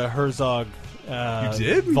watched the Herzog you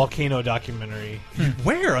did? Volcano documentary.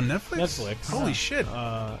 Where? On Netflix? Netflix. Holy shit.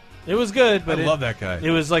 It was good, but I love that guy.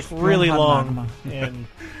 It was like really long, and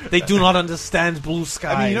they do not understand blue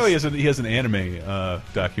skies. I mean, you know, he has an anime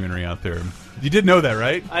documentary out there. You did know that,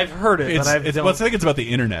 right? I've heard it, but I think it's about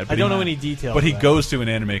the internet. But I don't know any details. But he goes to an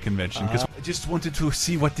anime convention because I just wanted to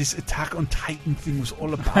see what this Attack on Titan thing was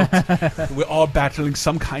all about. We're all battling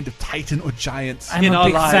some kind of Titan or giant. I'm a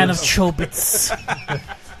big fan of Chobits.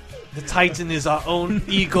 The Titan is our own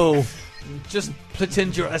ego. Just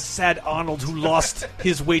pretend you're a sad Arnold who lost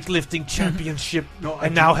his weightlifting championship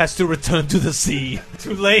and now has to return to the sea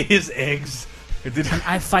to lay his eggs.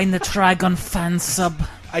 I find the Trigon fan sub.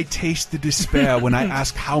 I taste the despair when I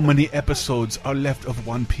ask how many episodes are left of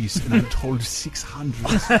One Piece, and I'm told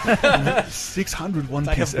 600. 600 One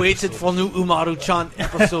Piece I have waited for new Umaru-chan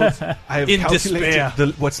episodes I have in calculated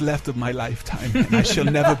despair. what's left of my lifetime, and I shall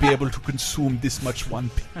never be able to consume this much One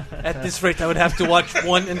Piece. At this rate, I would have to watch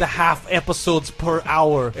 1.5 episodes per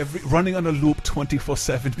hour. Running on a loop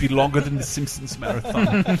 24/7 be longer than the Simpsons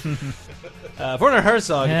marathon. Werner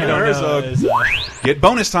Herzog. Get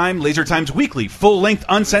Bonus Time, Laser Time's weekly, full-length,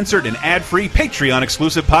 uncensored, and ad-free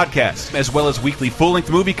Patreon-exclusive podcast, as well as weekly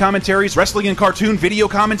full-length movie commentaries, wrestling and cartoon video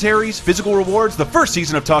commentaries, physical rewards, the first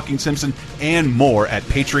season of Talking Simpson, and more at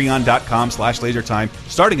patreon.com/lasertime,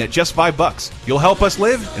 starting at just $5. You'll help us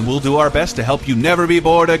live, and we'll do our best to help you never be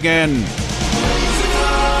bored again.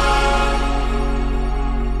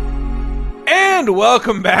 And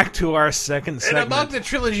welcome back to our second segment. And among the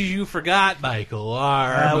trilogies you forgot, Michael,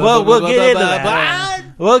 are... we'll get into that.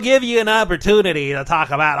 We'll give you an opportunity to talk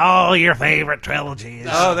about all your favorite trilogies.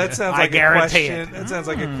 Oh, that sounds like a question. That sounds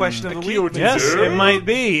like a question of the week. Yes, it might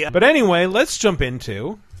be. But anyway, let's jump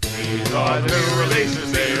into... These are the new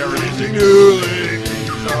releases, they are releasing newly.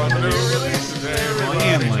 These are the new releases, they are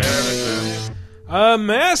releasing.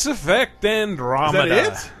 Mass Effect Andromeda. Is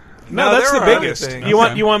that it? No, that's there the are other biggest. things. You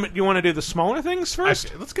want to do the smaller things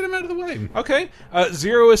first? Let's get them out of the way. Okay.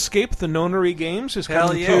 Zero Escape, the Nonary Games, is Hell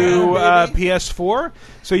coming yeah, to PS4,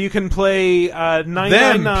 so you can play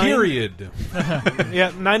 999. Then, period.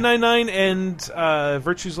 Yeah, 999 and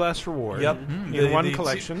Virtue's Last Reward. Yep, in one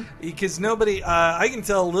collection. Because nobody, I can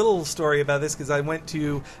tell a little story about this because I went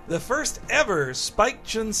to the first ever Spike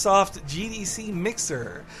Chunsoft GDC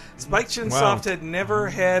mixer. Spike Chunsoft had never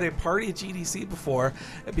had a party at GDC before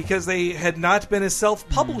because they had not been a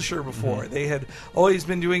self-publisher before. They had always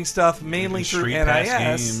been doing stuff mainly through Street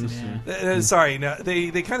Pass NIS. games. Sorry, no,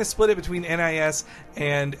 they kind of split it between NIS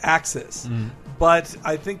and Axis. But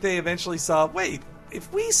I think they eventually saw, wait,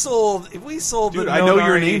 if we sold Dude, the I know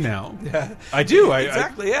your Nonary- name now. Yeah, I do.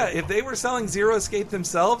 Exactly. Yeah, if they were selling Zero Escape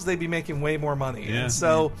themselves, they'd be making way more money. Yeah. And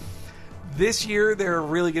so this year they're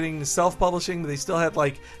really getting to self-publishing. They still had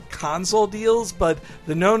like console deals, but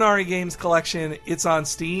the Nonary Games collection, it's on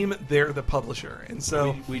Steam. They're the publisher, and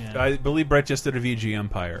so I believe Brett just did a VG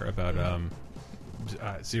Empire about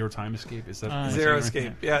Zero Time Escape. Is that Zero right?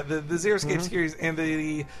 Escape? Yeah, the Zero Escape series, and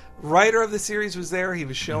the writer of the series was there. He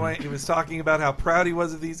was showing, he was talking about how proud he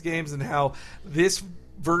was of these games and how this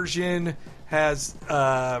version has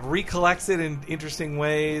recollects it in interesting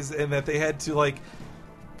ways, and that they had to like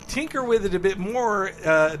tinker with it a bit more.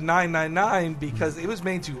 999 because it was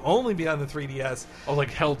made to only be on the 3DS. Oh,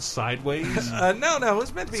 like held sideways? No, it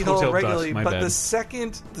was meant to be It's held Hotel regularly. Dusk, my But bad.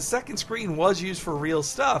 the second screen was used for real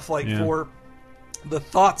stuff, like Yeah. for the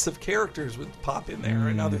thoughts of characters would pop in there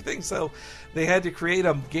and other things. So they had to create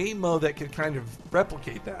a game mode that could kind of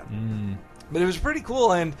replicate that. But it was pretty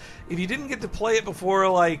cool. And if you didn't get to play it before,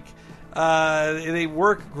 like they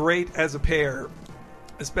work great as a pair.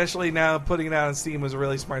 Especially now, putting it out on Steam was a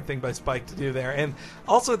really smart thing by Spike to do there. And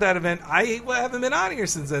also at that event, I haven't been on here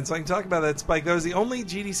since then, so I can talk about that, Spike. That was the only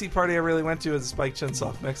GDC party I really went to as a Spike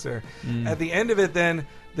Chunsoft mixer. At the end of it, then,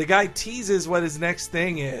 the guy teases what his next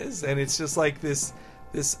thing is, and it's just like this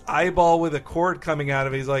eyeball with a cord coming out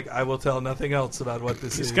of it. He's like, I will tell nothing else about what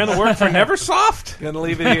this is. It's going to work for Neversoft? Going to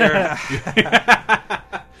leave it here.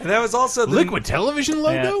 And that was also the Liquid Television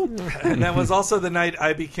logo? And that was also the night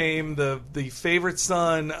I became the favorite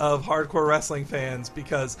son of hardcore wrestling fans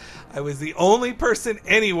because I was the only person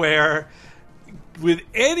anywhere with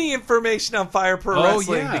any information on Fire Pro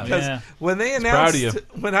Wrestling. yeah. Because when they proud announced of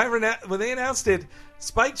you. when they announced it,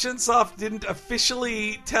 Spike Chunsoft didn't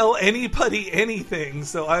officially tell anybody anything.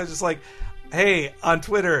 So I was just like, hey, on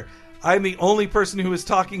Twitter, I'm the only person who is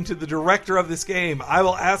talking to the director of this game. I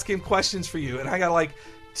will ask him questions for you. And I got like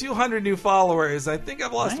 200 new followers. I think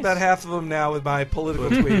I've lost about half of them now with my political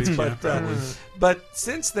tweets. But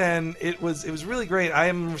since then, it was really great. I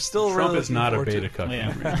am still Trump really is looking not a forward beta to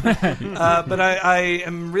it. cuck. But I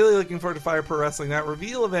am really looking forward to Fire Pro Wrestling. That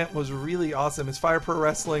reveal event was really awesome. As Fire Pro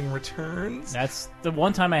Wrestling returns, That's the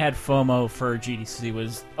one time I had FOMO for GDC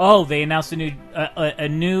was they announced a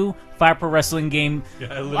new Fire Pro Wrestling game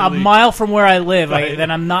a mile from where I live. Then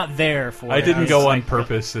I'm not there for. I didn't go on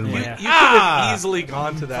purpose. And you like, could have easily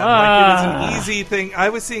gone to that. Like, it was an easy thing. I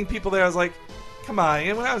was seeing people there. I was like, come on.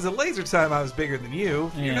 And when I was at Laser Time, I was bigger than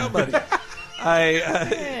you. You're nobody.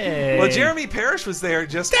 Well, Jeremy Parrish was there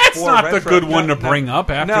just That's for not the Retro. good one to bring up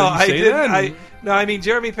after no, you I say didn't. that. I mean,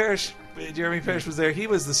 Jeremy Parrish was there. He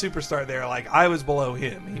was the superstar there. Like, I was below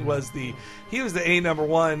him. He was the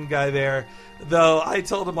 #1 guy there. Though I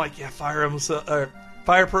told him, like, yeah,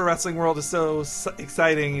 Fire Pro Wrestling World is so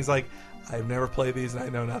exciting. He's like, I've never played these and I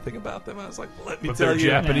know nothing about them. I was like, let me But tell they're you.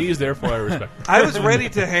 Japanese, therefore I respect them. I was ready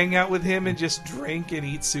to hang out with him and just drink and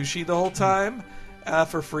eat sushi the whole time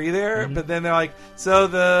for free there. But then they're like, so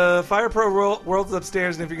the Fire Pro World's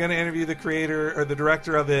upstairs, and if you're going to interview the creator or the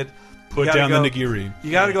director of it, Put down the nigiri.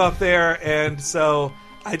 You got to go up there. And so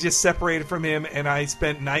I just separated from him, and I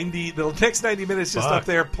spent the next 90 minutes just up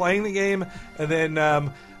there playing the game, and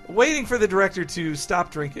then waiting for the director to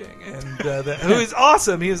stop drinking. And who is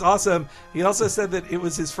awesome. He was awesome. He also said that it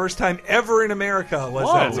was his first time ever in America.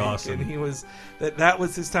 That's week. awesome. And he was that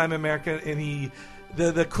was his time in America. And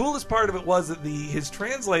the coolest part of it was that his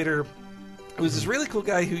translator was this really cool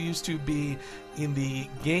guy who used to be in the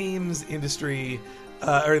games industry.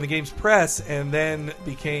 Or in the games press, and then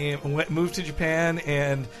moved to Japan,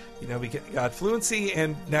 and got fluency,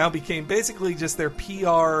 and now became basically just their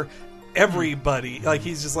PR. Everybody, like,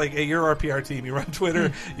 he's just like, hey, you're our PR team. You run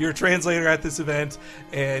Twitter, you're a translator at this event,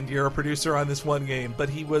 and you're a producer on this one game. But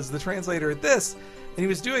he was the translator at this, and he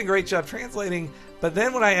was doing a great job translating. But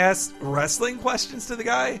then when I asked wrestling questions to the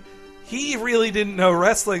guy, he really didn't know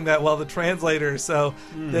wrestling that well, the translator. So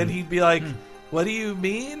then he'd be like, what do you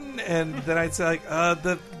mean? And then I'd say like, Then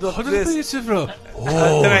then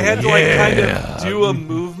I had to like kind of do a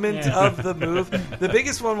movement of the move. The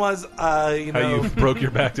biggest one was, how you broke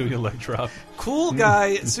your back doing a leg drop. Cool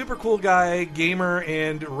guy, super cool guy, gamer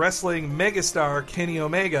and wrestling megastar Kenny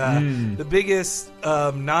Omega, the biggest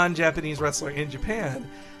non-Japanese wrestler in Japan.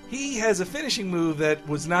 He has a finishing move that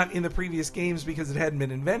was not in the previous games because it hadn't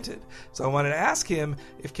been invented. So I wanted to ask him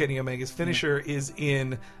if Kenny Omega's finisher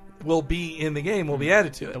will be in the game, will be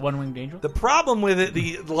added to it. The one-winged angel? The problem with it,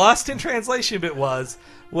 the lost in translation bit was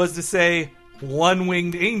to say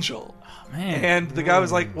one-winged angel. Oh, man. And the guy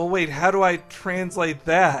was like, well, wait, how do I translate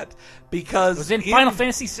that? Because it was in Final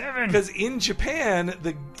Fantasy VII. Because in Japan,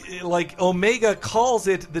 Omega calls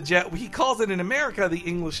it he calls it in America the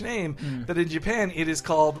English name, but in Japan it is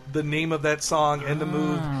called the name of that song and the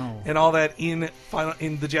move and all that in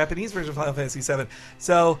the Japanese version of Final Fantasy VII.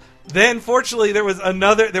 So then, fortunately, there was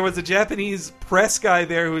a Japanese press guy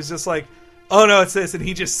there who was just like, oh no, it's this, and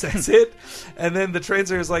he just says it, and then the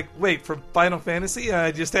translator is like, wait, from Final Fantasy? And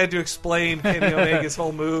I just had to explain Kenny Omega's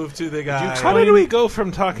whole move to the guy. How did we go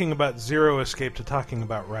from talking about Zero Escape to talking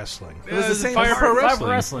about wrestling? It was the same Fire Pro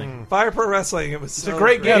Wrestling. Fire Pro Wrestling. It was It's a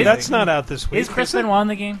great game. That's not out this week. Is Chris Benoit in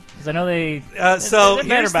the game? Because I know they. So they're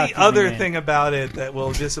better here's about the other keeping it. thing about it that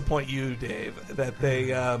will disappoint you, Dave. That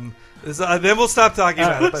they then we'll stop talking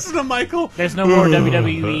about it. Listen to Michael. There's no more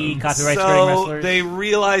WWE copyright straight wrestlers. They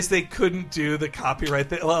realized they couldn't do the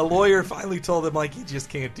copyright. A lawyer finally told them, like, you just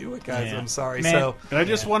can't do it, guys. Yeah. I'm sorry. Man. So, And I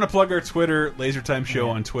just want to plug our Twitter, Laser Time Show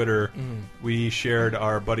on Twitter. We shared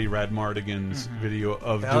our buddy Rad Mardigan's video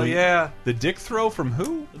of Hell doing yeah. the dick throw from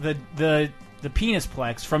who? The penis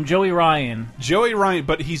plex from Joey Ryan. Joey Ryan,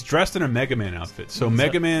 but he's dressed in a Mega Man outfit. So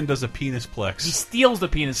Mega Man does a penis plex. He steals the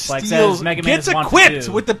penis plex as Mega Man gets is wont to equipped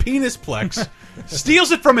do. with the penis plex,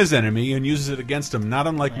 steals it from his enemy, and uses it against him, not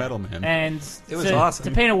unlike Metal Man. And it was awesome.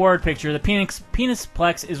 To paint a word picture, the penis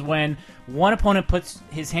plex is when one opponent puts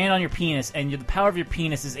his hand on your penis, and the power of your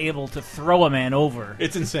penis is able to throw a man over.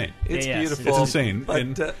 It's insane. It's beautiful. It's insane. But,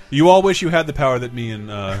 and you all wish you had the power that me and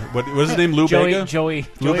what was his name? Lou Bega? Joey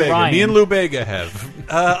Bega. Ryan. Me and Lou Bega have.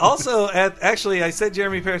 Also, actually, I said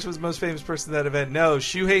Jeremy Parrish was the most famous person at that event. No,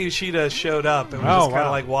 Shuhei Yoshida showed up and was just kind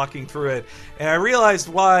of like walking through it. And I realized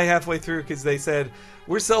why halfway through, because they said,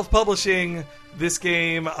 we're self-publishing this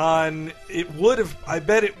game on... I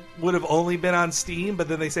bet it would have only been on Steam, but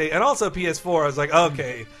then they say, and also PS4. I was like,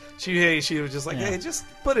 okay. Shuhei Yoshida was just like, hey, just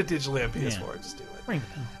put it digitally on PS4. Just do it.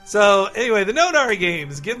 So, anyway, the Nonari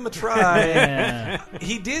games, give them a try.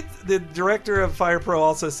 The director of Fire Pro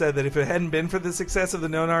also said that if it hadn't been for the success of the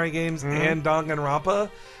Nonari games and Danganronpa,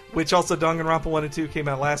 which also Danganronpa 1 and 2 came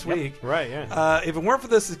out last week. Right, yeah. If it weren't for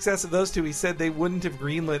the success of those two, he said they wouldn't have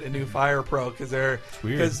greenlit a new Fire Pro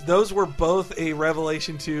because those were both a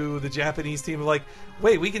revelation to the Japanese team of like,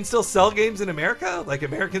 wait, we can still sell games in America? Like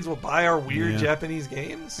Americans will buy our weird Japanese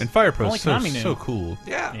games? And Fire Pro is so cool.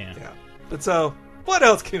 Yeah. But so... what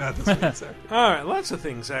else came out this week, sir? All right, lots of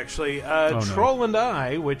things actually. Troll and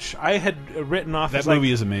I, which I had written off. That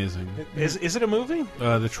movie is amazing. Is it a movie?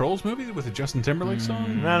 The Trolls movie with the Justin Timberlake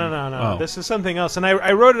song? No. Oh. This is something else, and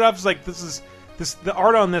I wrote it off as like the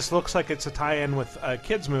art on this looks like it's a tie-in with a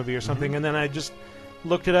kids movie or something, and then I just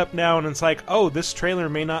looked it up now, and it's like, oh, this trailer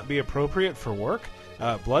may not be appropriate for work.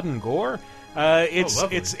 Blood and gore.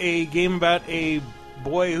 It's a game about a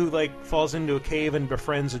boy who falls into a cave and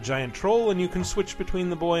befriends a giant troll, and you can switch between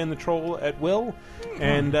the boy and the troll at will,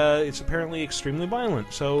 and it's apparently extremely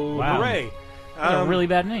violent. So hooray! That's a really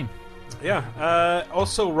bad name. Yeah.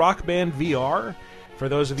 Also, Rock Band VR. For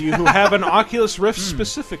those of you who have an Oculus Rift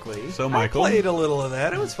specifically. So Michael, I played a little of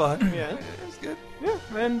that. It was fun. Yeah, it was good. Yeah,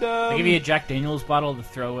 and they give you a Jack Daniels bottle to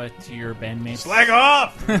throw it to your bandmates. Slag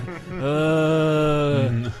off!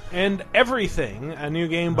 And Everything, a new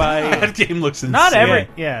game by... that game looks insane. Not every...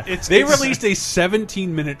 Yeah. They released a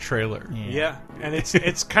 17-minute trailer. Yeah, and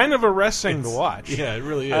it's kind of arresting to watch. Yeah, it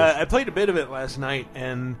really is. I played a bit of it last night,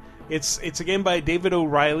 and... It's a game by David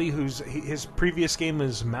O'Reilly, his previous game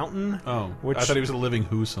is Mountain. Oh, which I thought he was a Living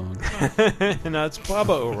Who song. No, it's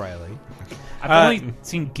Baba O'Reilly. I've only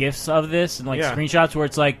seen GIFs of this and screenshots where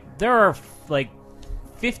it's like there are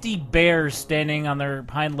 50 bears standing on their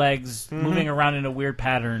hind legs, moving around in a weird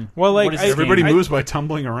pattern. Well, everybody moves by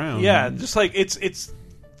tumbling around. Yeah, just it's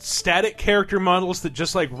static character models that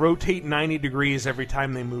just rotate 90 degrees every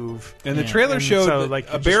time they move. And the trailer showed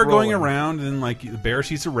a bear going around, and the bear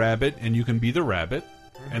sees a rabbit, and you can be the rabbit.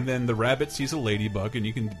 And then the rabbit sees a ladybug, and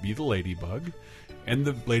you can be the ladybug. And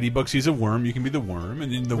the ladybug sees a worm, you can be the worm,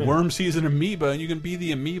 and then the worm sees an amoeba, and you can be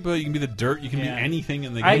the amoeba. You can be the dirt. You can be anything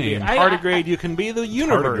in the game. Tardigrade, you can be the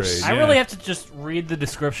universe. I really have to just read the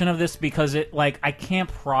description of this because I can't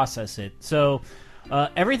process it. So.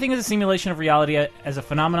 Everything is a simulation of reality as a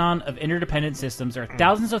phenomenon of interdependent systems. There are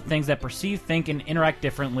thousands of things that perceive, think, and interact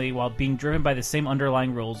differently while being driven by the same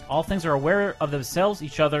underlying rules. All things are aware of themselves,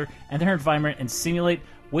 each other, and their environment, and simulate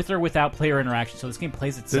with or without player interaction. So this game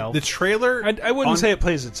plays itself. The trailer... I wouldn't say it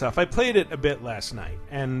plays itself. I played it a bit last night,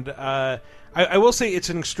 and I will say it's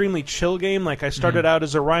an extremely chill game. Like, I started out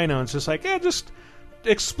as a rhino, and it's just like, just...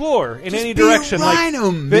 explore in any direction. A rhino,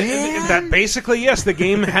 man. That basically, yes, the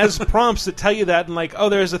game has prompts that tell you that, and like, oh,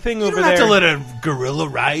 there's a thing over don't there. have to let a gorilla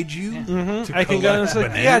ride you. I can go and it's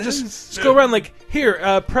like, just go around like,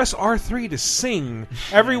 here, press R3 to sing.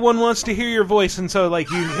 Everyone wants to hear your voice, and so like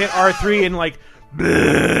you hit R3 and like,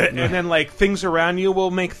 and then like things around you will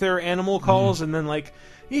make their animal calls, and then like.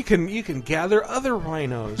 You can gather other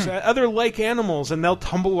rhinos, other like animals, and they'll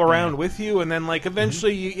tumble around with you, and then like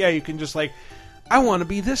eventually, you can just like. I want to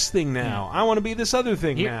be this thing now. I want to be this other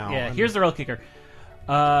thing now. Yeah, here's the real kicker.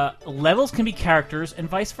 Levels can be characters and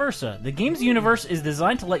vice versa. The game's universe is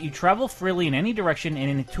designed to let you travel freely in any direction and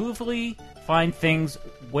intuitively find things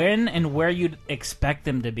when and where you'd expect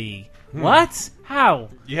them to be. What? How?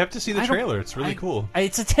 You have to see the trailer. It's really cool.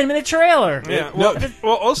 It's a 10-minute trailer. Yeah.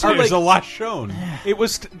 Well, also there's like, a lot shown. It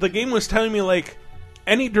was the game was telling me like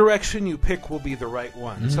any direction you pick will be the right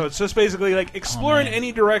one. So it's just basically like explore in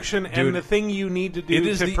any direction, and the thing you need to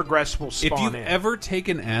do to progress will spawn If you've in. ever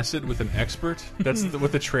taken acid with an expert, that's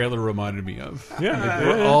what the trailer reminded me of. Yeah.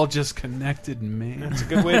 We're all just connected, man. That's a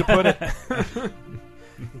good way to put it.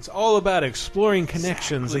 It's all about exploring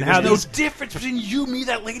connections and There's how no these difference between you, me,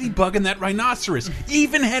 that ladybug, and that rhinoceros.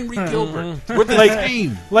 Even Henry Gilbert. We're the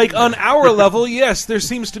same. Like on our level, yes, there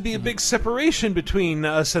seems to be a big separation between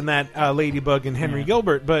us and that ladybug and Henry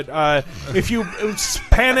Gilbert. But if you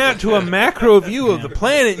pan out to a macro view of the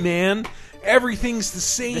planet, man, everything's the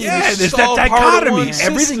same. Yeah, there's all that part of dichotomy. one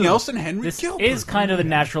Everything system. else in Henry This Gilbert. is kind of the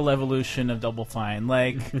natural evolution of Double Fine.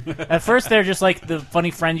 Like, at first they're just like the funny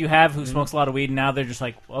friend you have who smokes a lot of weed, and now they're just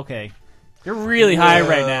like, okay, you're really high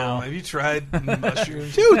right now. Have you tried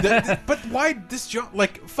mushrooms? Dude, but why this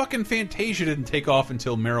like fucking Fantasia didn't take off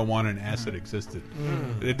until marijuana and acid existed.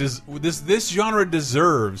 It does this genre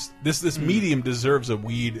deserves this medium deserves a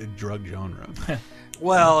weed and drug genre.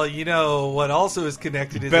 Well, you know what also is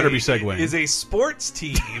connected is Better be segueing. is a sports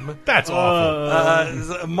team. That's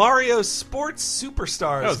awful. Mario Sports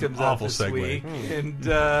Superstars That was an comes out awful this segue. week, and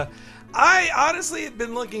I honestly have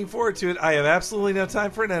been looking forward to it. I have absolutely no time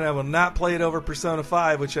for it, and I will not play it over Persona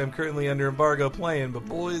 5, which I'm currently under embargo playing. But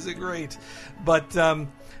boy, is it great! But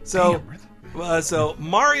so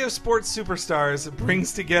Mario Sports Superstars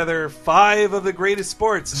brings together 5 of the greatest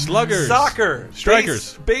sports: Sluggers, soccer,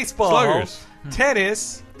 strikers, baseball, sluggers,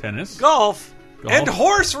 tennis, golf, and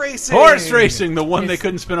horse racing. Horse racing, the one they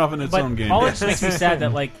couldn't spin off in its own game. All it just makes me sad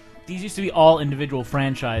that like these used to be all individual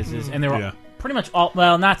franchises, and they were pretty much all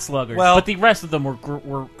not Sluggers, but the rest of them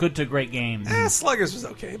were good to great games. Sluggers was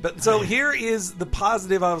okay, but so here is the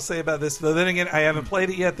positive I'll say about this. Though then again, I haven't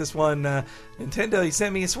played it yet. This one, Nintendo, you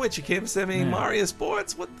sent me a Switch. You can't send me Mario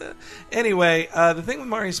Sports. What the? Anyway, the thing with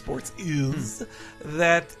Mario Sports is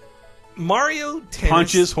that Mario Tennis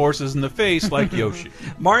punches horses in the face like Yoshi.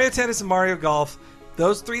 Mario Tennis and Mario Golf.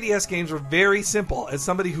 Those 3DS games were very simple. As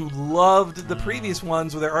somebody who loved the previous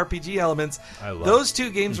ones with their RPG elements, those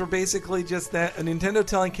 2 games were basically just that a Nintendo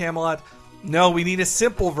telling Camelot, no, we need a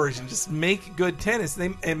simple version. Just make good tennis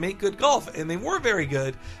and make good golf. And they were very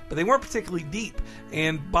good, but they weren't particularly deep.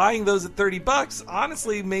 And buying those at $30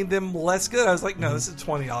 honestly made them less good. I was like, no, this is a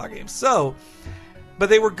 $20 game. So, but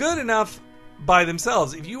they were good enough by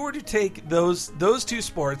themselves. If you were to take those 2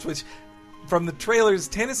 sports, which from the trailers,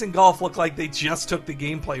 tennis and golf look like they just took the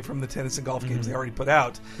gameplay from the tennis and golf games they already put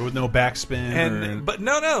out. But with no backspin. But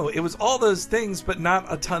no, it was all those things, but not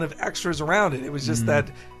a ton of extras around it. It was just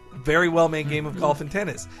that very well-made game of golf and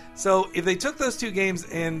tennis. So if they took those 2 games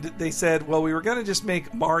and they said, well, we were going to just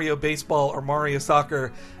make Mario Baseball or Mario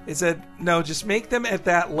Soccer, they said, no, just make them at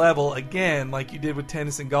that level again, like you did with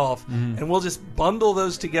tennis and golf, and we'll just bundle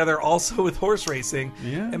those together also with horse racing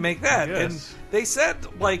and make that. And they said,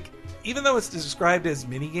 like, even though it's described as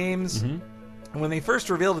mini games, when they first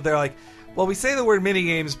revealed it, they're like, well, we say the word mini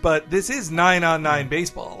games, but this is 9-on-9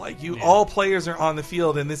 baseball. Like, all players are on the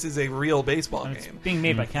field, and this is a real baseball game. It's being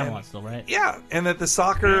made by Camelot still, right? Yeah, and that the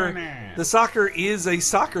soccer is a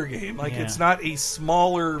soccer game. Like, it's not a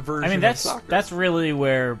smaller version of soccer. That's really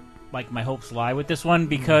where like my hopes lie with this one,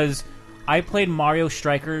 because I played Mario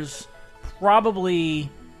Strikers probably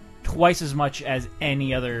twice as much as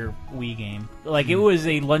any other Wii game. Like it was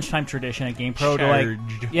a lunchtime tradition at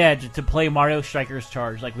GamePro to play Mario Strikers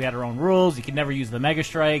Charge. Like we had our own rules. You could never use the Mega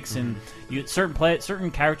Strikes, and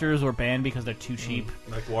certain characters were banned because they're too cheap.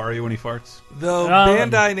 Like Wario when he farts. Though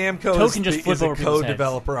Bandai Namco is a over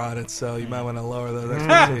co-developer on it, so you might want to lower those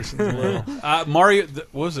expectations a little. Mario,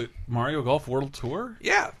 what was it Mario Golf World Tour?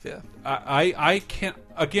 Yeah. I can't.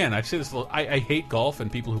 Again, I've said this. I hate golf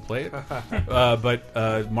and people who play it.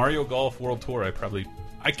 But Mario Golf World Tour,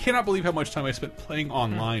 I cannot believe how much time I spent playing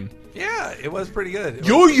online. Yeah, it was pretty good.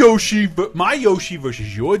 My Yoshi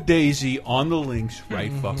versus your Daisy on the links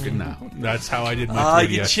right fucking now. That's how I did my 3DS.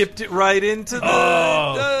 You chipped it right into the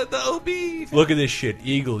OB. Look at this shit,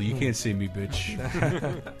 Eagle. You can't see me, bitch.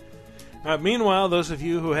 Meanwhile, those of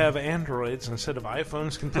you who have Androids instead of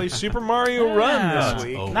iPhones can play Super Mario Run this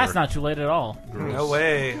week. That's not too late at all. No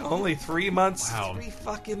way. Only 3 months. Wow. 3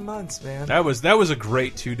 fucking months, man. That was a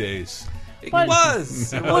great 2 days. It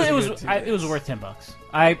was. It was worth $10.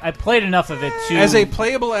 I played enough of it to as a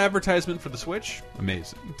playable advertisement for the Switch.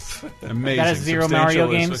 Amazing. Amazing. That has 0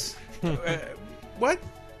 Mario games. What?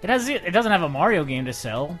 It doesn't have a Mario game to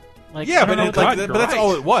sell. Like, yeah, but that's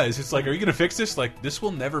all it was. It's like, are you going to fix this? Like, this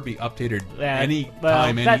will never be updated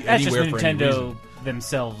anytime, that's anywhere just for any Nintendo reason.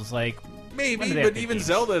 Themselves. Like maybe, but even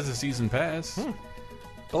Zelda has a season pass.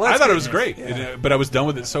 Well, I thought it was great, but I was done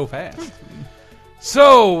with it so fast.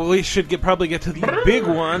 So we should probably get to the big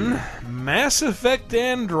one, Mass Effect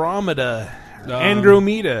Andromeda.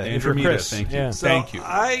 Andromeda, Chris. Thank you. Yeah. So Thank you.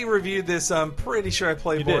 I reviewed this. I'm pretty sure I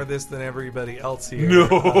played more of this than everybody else here.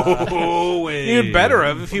 No way. You'd better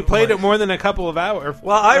have if you played it more than a couple of hours.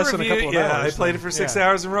 Well, I reviewed. I played it for 6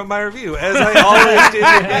 hours and wrote my review, as I always did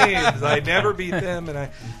with games. I never beat them, and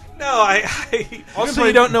I also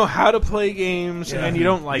you don't know how to play games, and you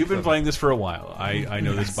don't like. You've been playing this for a while. I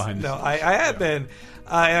know this behind the scenes. No, I have been.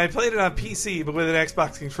 And I played it on PC, but with an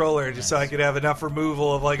Xbox controller, just so I could have enough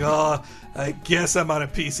removal of like, I guess I'm on a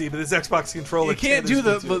PC, but this Xbox controller. You can't do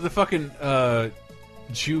the fucking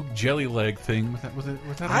Juke jelly leg thing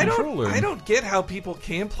without a controller. I don't get how people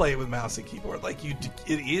can play it with mouse and keyboard. Like it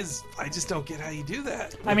is. I just don't get how you do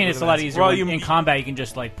that. I mean, it's a lot easier. In combat, you can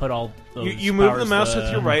just like put all those you move the mouse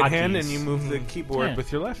with your right hand, and you move the keyboard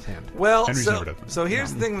with your left hand. Well, so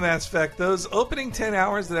here's the thing with Mass Effect: those opening 10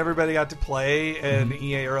 hours that everybody got to play in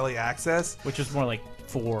EA Early Access, which was more like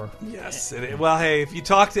 4. Yes. Well, hey, if you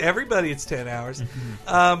talk to everybody, it's 10 hours.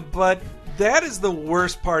 But that is the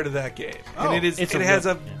worst part of that game, and it has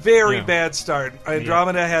a very bad start.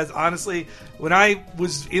 Andromeda has, honestly, when I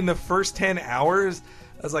was in the first 10 hours,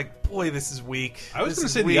 I was like, boy, this is weak. I was going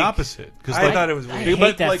to say the opposite, because I thought it was weak. I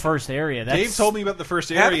hate that first area. Dave told me about the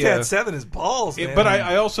first area. Habitat 7 is balls, man. But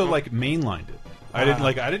I also mainlined it. I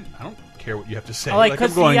don't care what you have to say.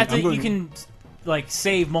 Because you can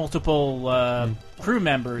save multiple crew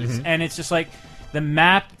members, and it's just like the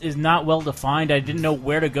map is not well defined. I didn't know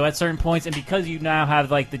where to go at certain points, and because you now have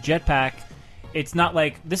the jetpack, it's not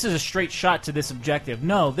like this is a straight shot to this objective.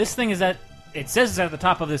 No, this thing is it says it's at the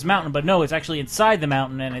top of this mountain, but no, it's actually inside the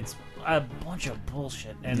mountain, and it's a bunch of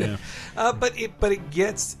bullshit. And but it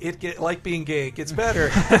gets like being gay. It gets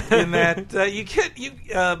better in that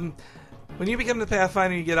when you become the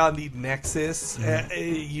Pathfinder, you get on the Nexus.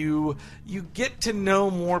 You get to know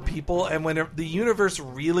more people, and when the universe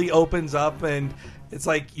really opens up, and it's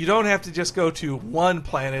like you don't have to just go to one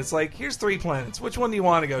planet. It's like, here's 3 planets. Which one do you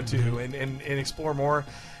want to go to and explore more?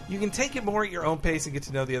 You can take it more at your own pace and get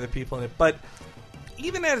to know the other people in it. But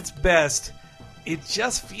even at its best, it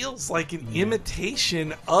just feels like an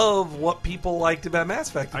imitation of what people liked about Mass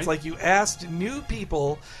Effect. It's like you asked new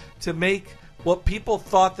people to make what people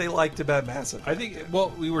thought they liked about Mass Effect. I think,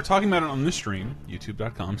 we were talking about it on this stream,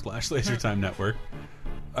 youtube.com/LaserTime Network,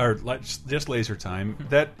 or just LaserTime,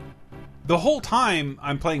 that the whole time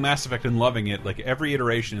I'm playing Mass Effect and loving it, like every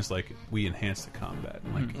iteration is like, we enhance the combat.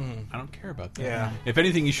 I'm like, I don't care about that. Yeah. If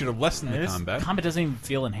anything, you should have lessened the combat. Combat doesn't even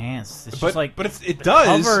feel enhanced. It's just like, but it does.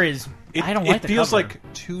 Cover is. I don't like the cover. It feels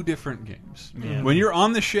like 2 different games. Yeah. When you're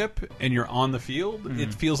on the ship and you're on the field,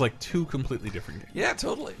 it feels like 2 completely different games. Yeah,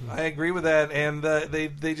 totally. I agree with that. And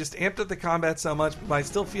they just amped up the combat so much. My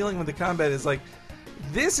still feeling with the combat is like,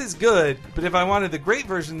 this is good, but if I wanted the great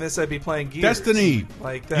version of this, I'd be playing Gears. Destiny.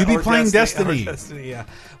 Like that, you'd be playing Destiny. Destiny, yeah.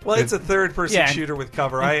 Well, it's a third-person shooter with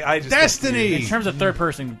cover. I just Destiny. In terms of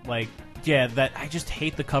third-person, that I just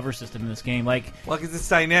hate the cover system in this game. Well, because it's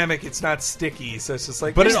dynamic, it's not sticky, so it's just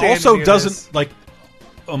like. But it also doesn't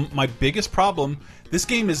my biggest problem. This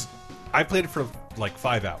game is. I played it for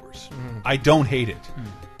 5 hours. I don't hate it.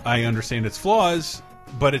 I understand its flaws,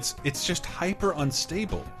 but it's just hyper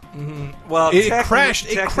unstable. Well, it crashed.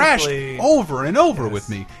 It crashed technically- over and over with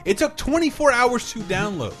me. It took 24 hours to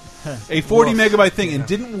download a 40 megabyte thing and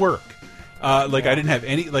didn't work. Like I didn't have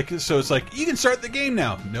any so it's like you can start the game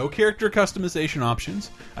now. No character customization options.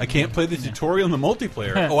 I can't play the tutorial in the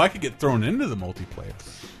multiplayer. Oh, I could get thrown into the multiplayer.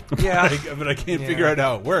 Yeah, but I can't figure out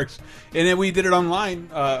how it works. And then we did it online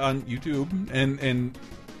on YouTube, and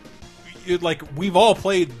like we've all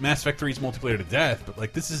played Mass Effect 3's multiplayer to death, but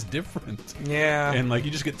like this is different. Yeah, and like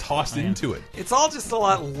you just get tossed into it. It's all just a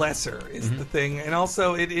lot lesser is the thing, and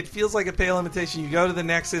also it feels like a pale imitation. You go to the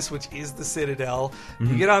Nexus, which is the Citadel.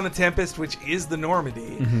 You get on the Tempest, which is the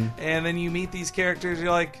Normandy, and then you meet these characters.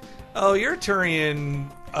 You're like, oh, you're a Turian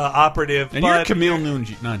operative, and but you're Camille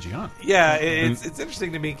Nanjiani. Yeah, it's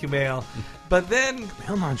interesting to meet Kumail. But then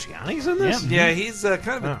Camille Nanjiani's in this. Yeah, he's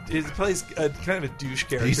kind of he plays kind of a douche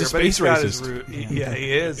character. He's a but space got his racist. root. Yeah,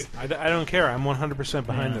 he is. I don't care. I'm 100%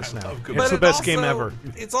 behind this now. But It's the it best game also- ever.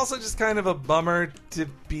 It's also just kind of a bummer to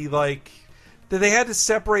be like that they had to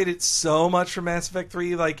separate it so much from Mass Effect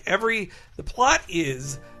 3. Like the plot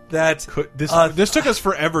is that This took us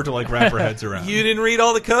forever to like wrap our heads around. You didn't read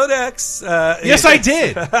all the codex. Yes, I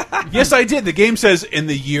did. Yes, I did. The game says in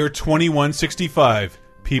the year 2165,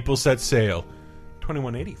 people set sail.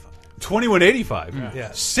 2185. 2185.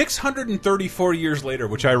 Yeah. 634 years later,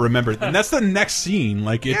 which I remember, and that's the next scene.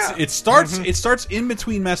 Like it starts in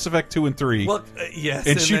between Mass Effect 2 and 3. Well, yes,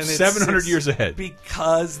 and then shoots it's 700 years ahead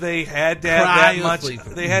because they had to have that much.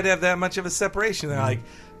 They had to have that much of a separation. They're like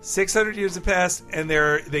 600 years have passed, and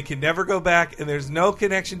they can never go back, and there's no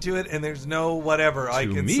connection to it, and there's no whatever.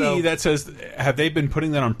 To me, that says, have they been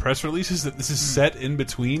putting that on press releases that this is set in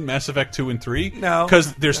between Mass Effect 2 and 3? No,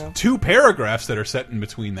 because there's 2 paragraphs that are set in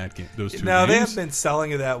between those two No, games. they haven't been selling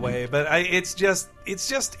it that way, but it's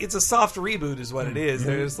a soft reboot, is what it is.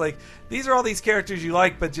 There's like these are all these characters you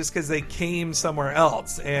like, but just because they came somewhere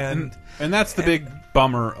else, and that's the big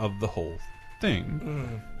bummer of the whole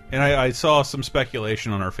thing. And I saw some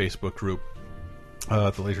speculation on our Facebook group,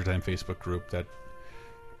 the Laser Time Facebook group, that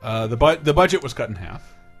the budget was cut in half.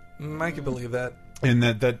 I can believe that. And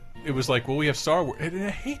that it was like, well, we have Star Wars. And I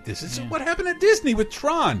hate this. It's what happened at Disney with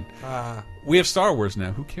Tron. We have Star Wars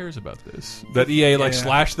now. Who cares about this? That EA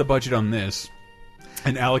slashed the budget on this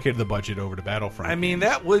and allocated the budget over to Battlefront. I mean,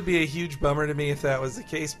 that would be a huge bummer to me if that was the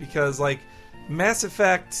case, because like Mass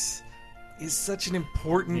Effect is such an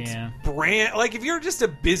important brand. Like if you're just a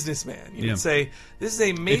business,man, you would say this is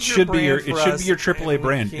a major brand for us. It should be your AAA and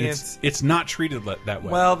brand. we can't- It's not treated that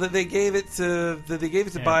way. Well, that they gave it to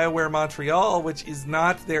BioWare Montreal, which is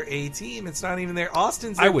not their A team. It's not even their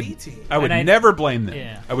Austin's their B team. I would never blame them.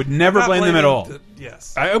 Yeah. I would never I'm not blame them at all. blaming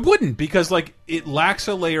yes. I wouldn't, because like it lacks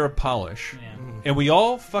a layer of polish, and we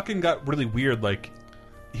all fucking got really weird. Like,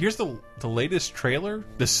 here's the latest trailer,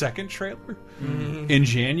 the second trailer in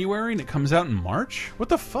January, and it comes out in March. What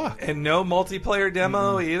the fuck? And no multiplayer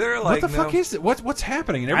demo either. Like, What the fuck is it? What's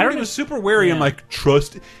happening? And I don't everybody know. was super wary. Yeah. I'm like,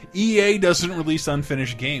 trust EA doesn't release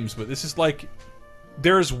unfinished games, but this is like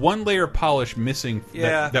there is one layer of polish missing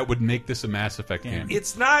Yeah. that would make this a Mass Effect game.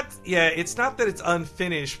 It's not. Yeah, it's not that it's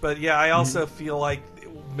unfinished, but yeah, I also feel like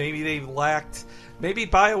maybe they lacked. Maybe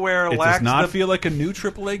BioWare It lacked. does not the, feel like a new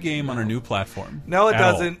AAA game on a new platform. No, it at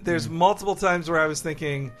all. doesn't. There's multiple times where I was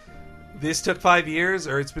thinking, this took 5 years,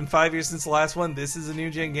 or it's been 5 years since the last one. This is a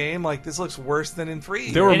new gen game. Like this looks worse than in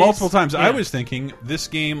 3. There were multiple times I was thinking this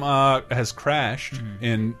game has crashed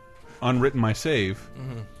and unwritten my save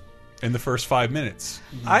in the first 5 minutes.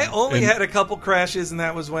 I only And- had a couple crashes, and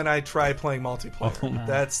that was when I tried playing multiplayer.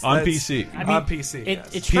 That's on that's- PC. I mean, on PC. It,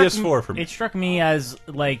 yes. it struck PS4 for me. It struck me as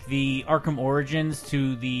like the Arkham Origins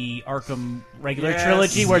to the Arkham regular Yes.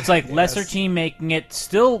 trilogy, where it's like Yes. lesser team making it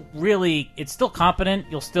still really, it's still competent.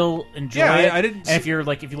 You'll still enjoy Yeah, it. I didn't And if you're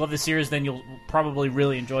like, if you love the series, then you'll probably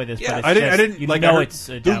really enjoy this. Yeah, but it's I didn't. just, I didn't you like. know I heard, it's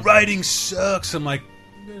a the downside. writing sucks. I'm like,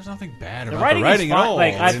 there's nothing bad about writing the is writing at fine. all.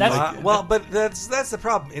 Like, And, that's- Well, but that's the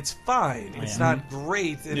problem. It's fine. It's Yeah. not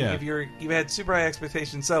great, and Yeah. if you had super high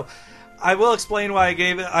expectations. So, I will explain why I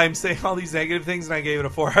gave it. I'm saying all these negative things, and I gave it a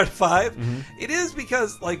 4 out of 5. It is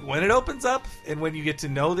because, like, when it opens up and when you get to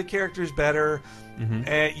know the characters better,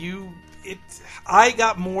 I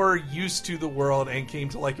got more used to the world and came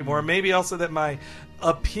to like it more. Maybe also that my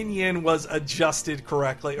opinion was adjusted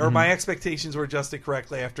correctly, or my expectations were adjusted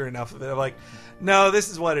correctly after enough of it. I'm like, no, this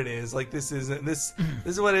is what it is. Like, this isn't this.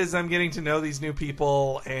 This is what it is. I'm getting to know these new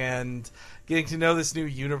people and getting to know this new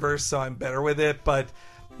universe, so I'm better with it. But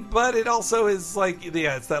it also is like,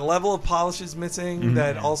 yeah, it's that level of polish is missing.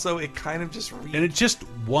 That also it kind of just and it's just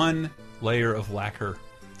one layer of lacquer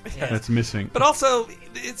that's missing. But also,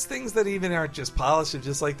 it's things that even aren't just polished. It's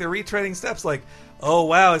just like they're retreading steps. Like, oh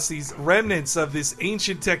wow, it's these remnants of this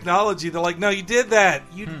ancient technology. They're like, no, you did that.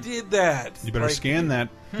 You did that. You better like, scan that.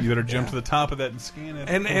 You better jump to the top of that and scan it.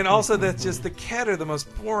 And also that's just the Kett are the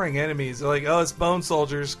most boring enemies. They're like, oh, it's Bone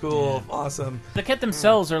Soldiers, cool, awesome. The Kett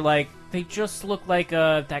themselves are like, they just look like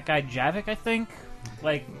that guy Javik, I think.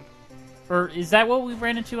 Like, or is that what we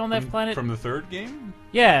ran into on that planet? From the third game?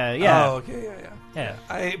 Yeah, yeah. Oh, okay,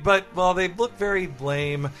 yeah. But they look very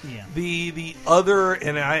lame. Yeah. The other,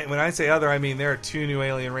 and when I say other, I mean there are two new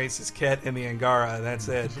alien races, Kett and the Angara. That's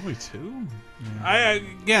it. There's only two. I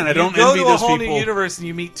don't go envy to a those whole people. new universe and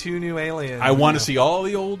you meet two new aliens. I want to see all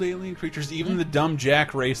the old alien creatures, even the dumb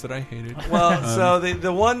Jack race that I hated. Well, so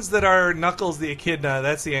the ones that are Knuckles the Echidna,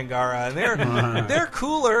 that's the Angara, and they're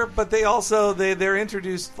cooler, but they also they're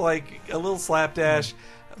introduced like a little slapdash.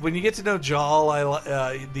 When you get to know Jaal,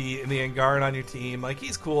 the Angaran on your team, like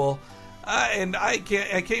he's cool. And I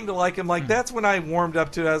came to like him. Like that's when I warmed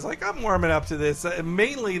up to it. I was like, I'm warming up to this.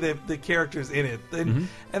 Mainly the characters in it,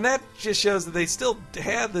 and that just shows that they still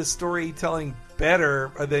had the storytelling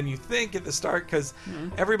better than you think at the start because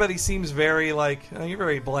everybody seems very like you're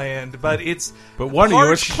very bland. But it's one of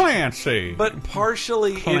you is Clancy. But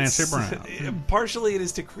partially Clancy it's Brown. Partially it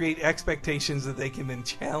is to create expectations that they can then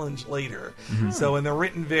challenge later. Mhm. So when they're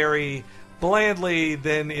written very blandly,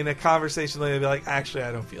 then in a conversation they'll be like, actually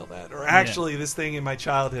I don't feel that, or actually this thing in my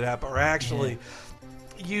childhood happened, or actually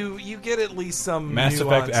you get at least some Mass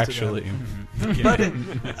nuance Effect actually. to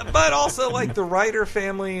them. but also like the Ryder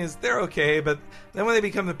family they're okay, but then when they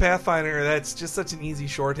become the Pathfinder, that's just such an easy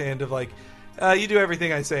shorthand of like you do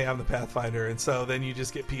everything I say, I'm the Pathfinder, and so then you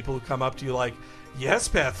just get people who come up to you like, yes,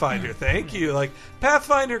 Pathfinder, thank you. Like,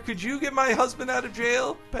 Pathfinder, could you get my husband out of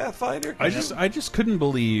jail? Pathfinder, I just couldn't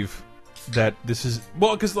believe that this is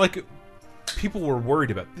because like people were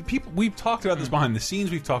worried about people. We've talked about this behind the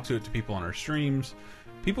scenes. We've talked to people on our streams.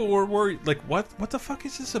 People were worried, like, what the fuck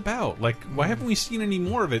is this about? Like, why haven't we seen any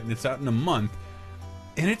more of it? And it's out in a month,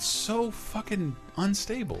 and it's so fucking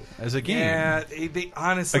unstable as a game. Yeah, they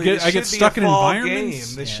honestly, I get stuck in environments.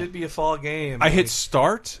 Game. This should be a fall game. I hit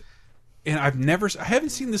start, and I haven't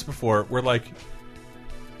seen this before. Where like,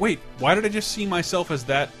 wait, why did I just see myself as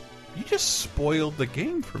that? You just spoiled the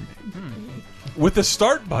game for me with the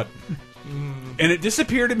start button, and it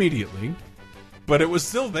disappeared immediately. But it was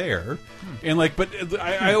still there, and like, but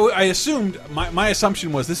I assumed my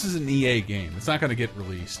assumption was this is an EA game. It's not going to get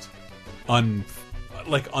released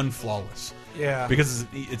unflawless. Yeah, because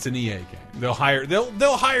it's an EA game. They'll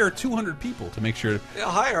hire 200 people to make sure they'll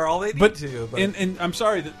hire all they need to. But. And I'm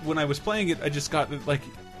sorry that when I was playing it, I just got like,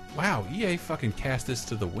 wow, EA fucking cast this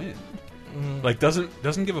to the wind. Like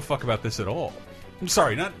doesn't give a fuck about this at all. I'm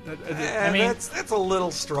sorry, not. I mean, that's a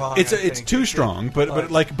little strong. It's too strong, but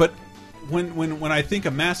when I think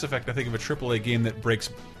of Mass Effect, I think of a AAA game that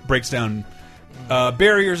breaks down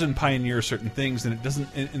barriers and pioneers certain things, and it doesn't.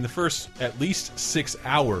 In the first at least 6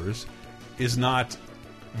 hours, is not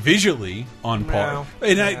visually on par. No.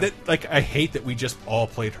 And I hate that we just all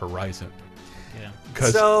played Horizon.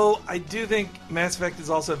 So I do think Mass Effect is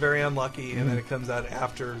also very unlucky, and then it comes out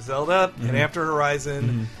after Zelda and after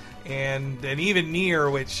Horizon, and even Nier,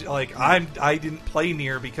 which like I didn't play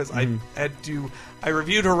Nier because I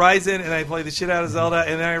reviewed Horizon and I played the shit out of Zelda,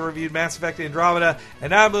 and then I reviewed Mass Effect Andromeda,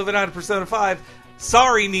 and now I'm moving on to Persona 5.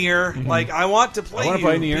 Sorry, Nier. Like I want to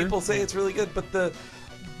play. Nier. People say it's really good,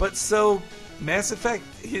 but so Mass Effect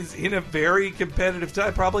is in a very competitive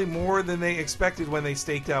time, probably more than they expected when they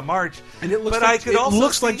staked out March. And it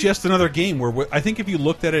looks like just another game where I think if you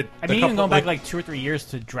looked at it, I mean, even going back like 2 or 3 years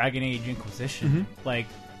to Dragon Age Inquisition, like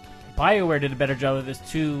BioWare did a better job of this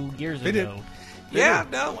 2 years ago. Did. Yeah,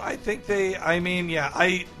 no, I think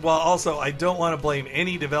also, I don't want to blame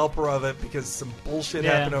any developer of it because some bullshit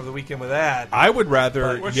happened over the weekend with that. I would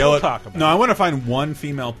rather But yell we'll at. No, I want to find one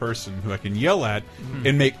female person who I can yell at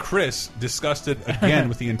and make Chris disgusted again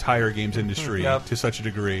with the entire games industry to such a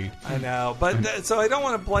degree. I know, but so I don't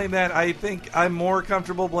want to blame that. I think I'm more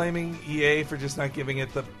comfortable blaming EA for just not giving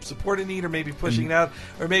it the support it needs, or maybe pushing it out,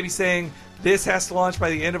 or maybe saying this has to launch by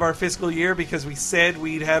the end of our fiscal year because we said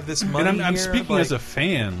we'd have this money. And I'm here. speaking as a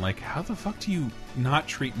fan. Like, how the fuck do you not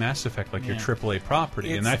treat Mass Effect like your AAA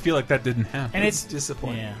property? And I feel like that didn't happen. And it's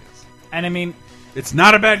disappointing. Yeah. And I mean, it's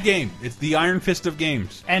not a bad game. It's the Iron Fist of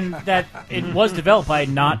games. And that it was developed by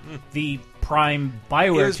not the Prime BioWare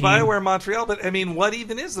It was team. BioWare Montreal, but I mean, what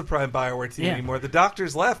even is the Prime BioWare team anymore? The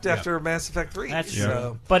doctors left after Mass Effect 3. That's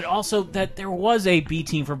true. But also that there was a B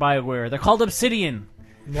team for BioWare. They're called Obsidian.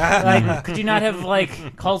 Like, could you not have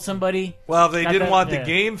like called somebody? Well, they Got didn't that? want the Yeah.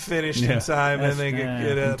 game finished in time, and they could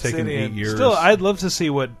get Obsidian. Still, I'd love to see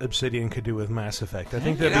what Obsidian could do with Mass Effect. I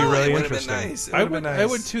think that'd be really interesting. I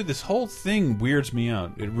would too. This whole thing weirds me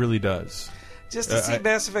out. It really does. Just to see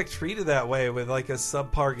Mass Effect treated that way with like a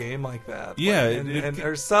subpar game like that. Yeah,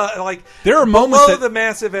 like there are moments below that the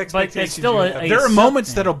massive expectations. there are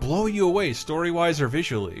moments that'll blow you away, story wise or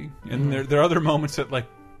visually, and there are other moments that like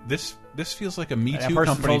this feels like a Me That Too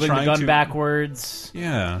person company folding the trying gun to backwards.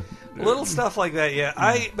 Yeah, little stuff like that. Yeah,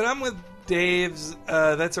 but I'm with Dave's.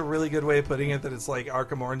 That's a really good way of putting it. That it's like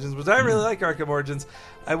Arkham Origins, which I really like. Arkham Origins.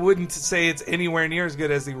 I wouldn't say it's anywhere near as good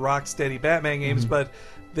as the Rocksteady Batman games, but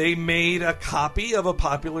they made a copy of a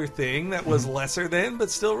popular thing that was lesser than, but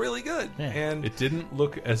still really good. And it didn't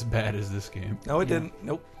look as bad as this game. No, it didn't.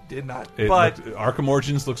 Nope, did not. Arkham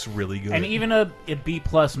Origins looks really good. And even a B+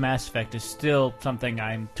 Mass Effect is still something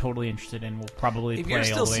I'm totally interested in. We'll probably If play you're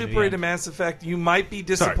still all the way to super the into end. Mass Effect, you might be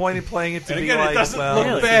disappointed playing it to And be again, like, it doesn't well,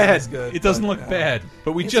 look this bad. isn't as good, It doesn't but, look bad.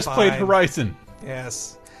 But we it's just played fine. Horizon.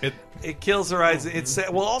 Yes. It kills Horizon. It's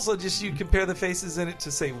well, also just you compare the faces in it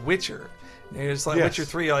to say Witcher. And it's like Yes. Witcher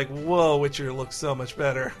 3, you're like, whoa, Witcher looks so much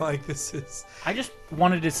better. Like this is. I just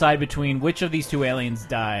want to decide between which of these two aliens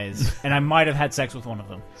dies, and I might have had sex with one of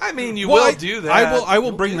them. I mean, you Well, will do that. I will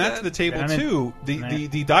You'll bring do that to the table I mean, too.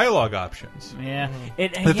 The dialogue options. Yeah,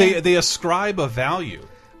 That they ascribe a value.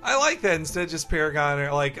 I like that instead of just Paragon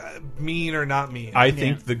or like mean or not mean. I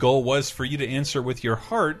think the goal was for you to answer with your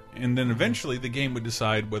heart, and then eventually the game would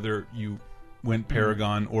decide whether you went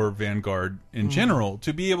Paragon or Vanguard in general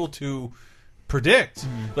to be able to predict,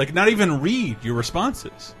 like not even read your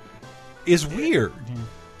responses, is weird.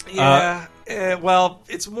 Yeah. Well,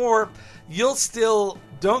 it's more. You'll still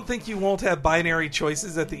don't think you won't have binary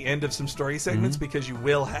choices at the end of some story segments because you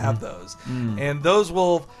will have those, and those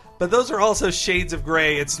will. But those are also shades of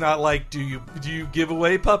gray. It's not like do you give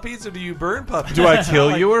away puppies or do you burn puppies? Do I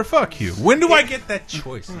kill you or fuck you? When do I get that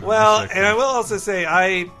choice? Well, and I will also say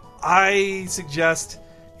I suggest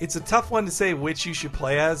it's a tough one to say which you should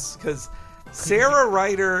play as because Sarah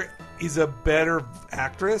Ryder is a better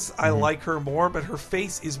actress. I like her more, but her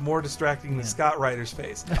face is more distracting than Scott Ryder's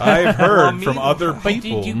face. I've heard from other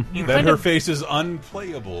people you that kind her of- face is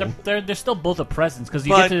unplayable. They're still both a presence because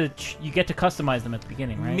you get to customize them at the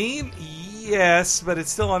beginning, right? Yes, but it's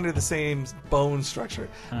still under the same bone structure.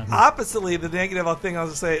 Oppositely, the negative thing I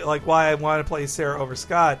was going to say, like why I want to play Sarah over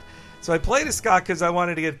Scott. So I played as Scott because I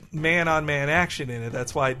wanted to get man-on-man action in it.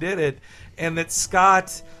 That's why I did it. And that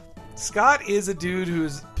Scott is a dude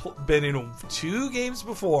who's been in 2 games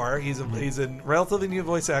before. He's a relatively new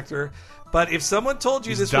voice actor. But if someone told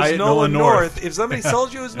you this was Diet Nolan Nolan North, North. if somebody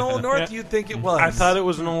told you it was Nolan North, you'd think it was. I thought it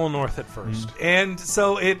was Nolan North at first. And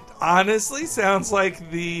so it honestly sounds like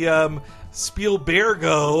the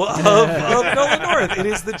Spielbergo of Nolan North. It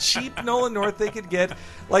is the cheap Nolan North they could get.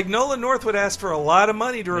 Like Nolan North would ask for a lot of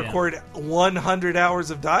money to record 100 hours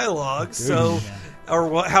of dialogue. So,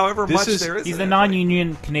 or however much there is. He's the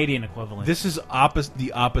non-union Canadian equivalent. This is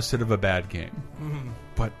the opposite of a bad game,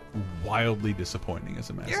 but wildly disappointing as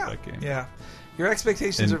a Mass Effect game. Yeah. Your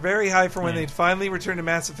expectations And- are very high for when they finally return to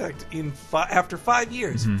Mass Effect after 5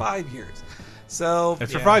 years. 5 years. So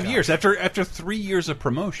After 5 years, after 3 years of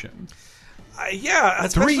promotion. Yeah,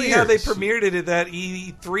 especially 3 how they years. premiered it at that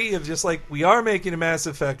E3 of just like, we are making a Mass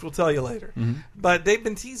Effect, we'll tell you later. But they've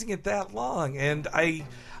been teasing it that long, and I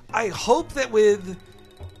hope that with,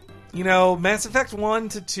 Mass Effect 1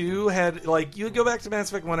 to 2 had, like, you go back to Mass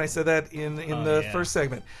Effect 1, I said that in the first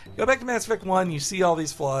segment. Go back to Mass Effect 1, you see all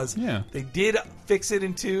these flaws. Yeah. They did fix it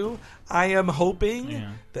in 2. I am hoping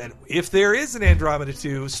that if there is an Andromeda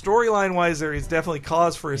 2, storyline-wise, there is definitely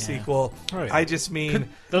cause for a sequel. Right. I just mean,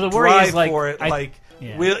 Though the worry drive is, like, for it,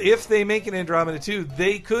 if they make an Andromeda 2,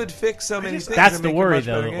 they could fix so many things. That's and the make a worry, much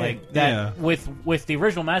better though. game. Like that with the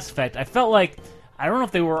original Mass Effect, I felt like I don't know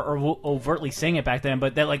if they were overtly saying it back then,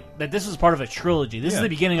 but that this was part of a trilogy. This is the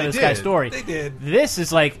beginning of this guy's story. They did. This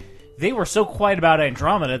is like. They were so quiet about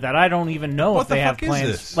Andromeda that I don't even know What if the they have fuck is plans.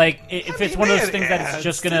 this? Like, if it's one of those things that it's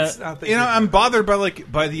just gonna. I'm bothered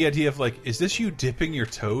by the idea of like, is this you dipping your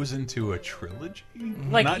toes into a trilogy?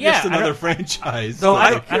 Like, not yeah, just I another don't- franchise. So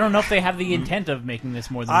Like- I don't know if they have the intent of making this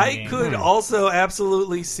more than one I game. could also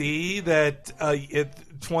absolutely see that at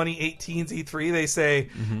 2018's E3 they say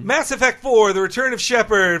Mass Effect 4, The Return of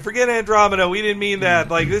Shepard. Forget Andromeda. We didn't mean that.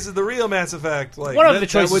 Like this is the real Mass Effect. Like One of the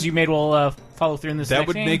choices you made will follow through in this. That next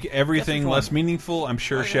would game. make everything That's less fun. meaningful. I'm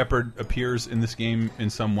sure Shepard appears in this game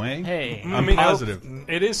in some way. Hey. I'm positive.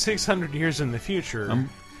 It is 600 years in the future.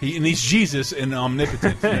 And he's Jesus and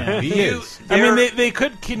omnipotent. He is. I mean, they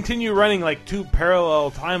could continue running like two parallel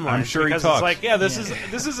timelines. I'm sure he because talks. It's like,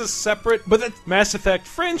 this is a separate Mass Effect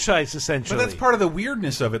franchise essentially. But that's part of the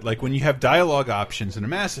weirdness of it. Like when you have dialogue options in a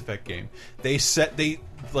Mass Effect game,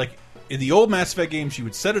 like in the old Mass Effect games, you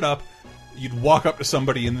would set it up, you'd walk up to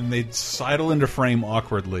somebody, and then they'd sidle into frame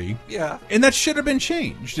awkwardly. Yeah, and that should have been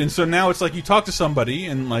changed. And so now it's like you talk to somebody,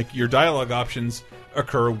 and like your dialogue options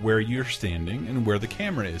occur where you're standing and where the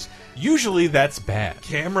camera is. Usually that's bad.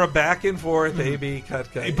 Camera back and forth, A/B, cut.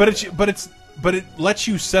 But it lets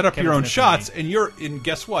you set up your own shots, and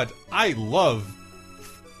guess what? I love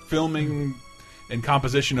filming and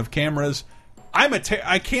composition of cameras.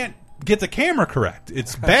 I can't get the camera correct.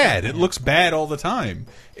 It's bad. It looks bad all the time.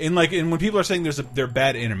 And when people are saying they're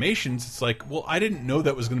bad animations, it's like, well, I didn't know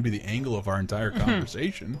that was going to be the angle of our entire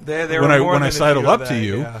conversation when I sidled up to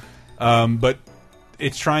you. Yeah. But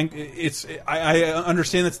it's trying. I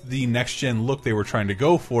understand that's the next gen look they were trying to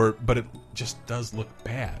go for, but it just does look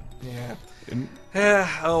bad. Yeah. And,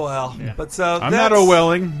 oh well. Yeah. But so I'm not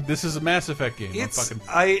Orwelling. This is a Mass Effect game.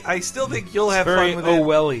 I still think you'll have very fun with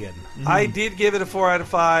Orwellian. it. I did give it a 4 out of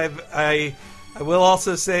 5. I will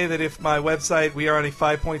also say that if my website, we are on a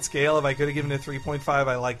 5-point scale. If I could have given it a 3.5,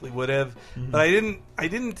 I likely would have. But I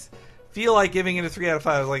didn't feel like giving it a 3 out of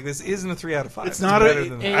 5. I was like, this isn't a 3 out of 5. It's not.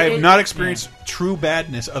 I have not experienced true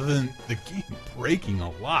badness other than the game breaking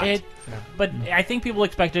a lot. But I think people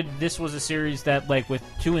expected this was a series that, like, with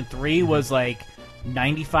 2 and 3 was like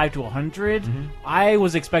 95 to 100. I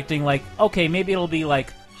was expecting like, okay, maybe it'll be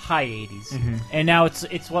like high 80s, and now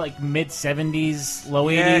it's what, like mid 70s, low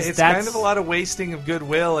 80s. Yeah, it's kind of a lot of wasting of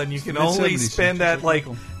goodwill, and you can only spend that like.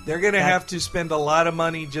 They're going to have to spend a lot of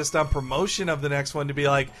money just on promotion of the next one to be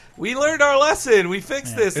like, we learned our lesson, we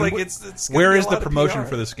fixed this. And like it's where is the promotion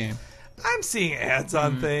for this game? I'm seeing ads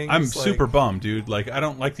on things. I'm super bummed, dude. Like, I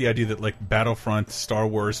don't like the idea that like Battlefront, Star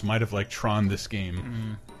Wars might have like Tron this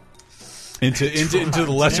game into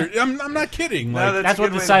the lesser. I'm not kidding. No, like, that's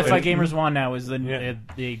what the sci-fi gamers want now is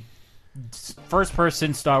the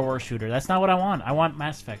first-person Star Wars shooter. That's not what I want. I want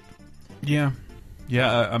Mass Effect. Yeah.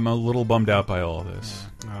 I'm a little bummed out by all this.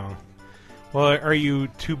 Oh. Well, are you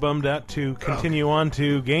too bummed out to continue on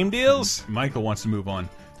to game deals? Michael wants to move on.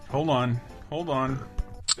 Hold on.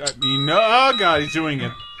 I mean, oh God, he's doing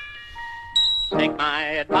it. Take my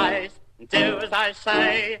advice, do as I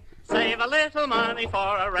say. Save a little money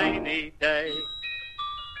for a rainy day.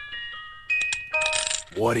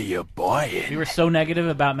 What are you buying? We were so negative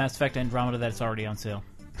about Mass Effect Andromeda that it's already on sale.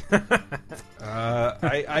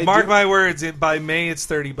 I mark my words. By May, it's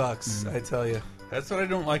 $30. I tell you, that's what I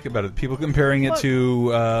don't like about it. People comparing it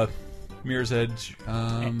to Mirror's Edge.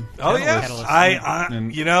 Oh yeah,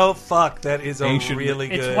 you know, fuck, that is really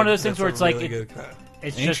good. It's one of those things where it's like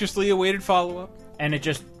it's anxiously awaited follow-up, and it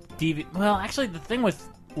just well, actually, the thing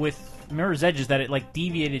with Mirror's Edge is that it like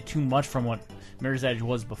deviated too much from what Mirror's Edge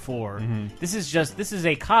was before. This is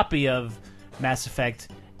a copy of Mass Effect.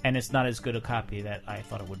 And it's not as good a copy that I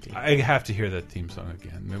thought it would be. I have to hear that theme song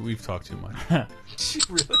again. We've talked too much.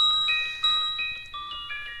 Really?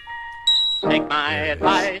 Take my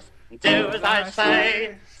advice, do as I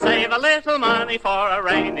say. Save a little money for a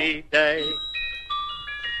rainy day.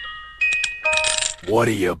 What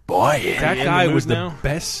are you buying? That guy was the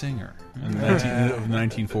best singer in the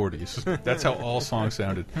 1940s. That's how all songs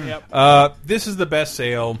sounded. Yep. This is the best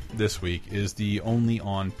sale this week. Is the only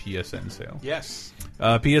on PSN sale. Yes.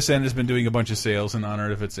 PSN has been doing a bunch of sales in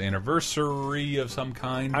honor of its anniversary of some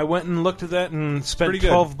kind. I went and looked at that and spent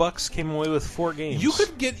 $12. Came away with 4 games. You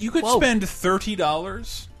could spend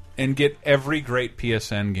 $30 and get every great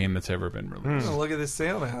PSN game that's ever been released. Oh, look at this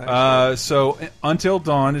sale now. So Until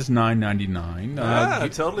Dawn is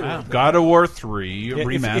 $9.99. Totally. Wow. God of War 3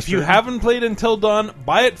 remastered. If you haven't played Until Dawn,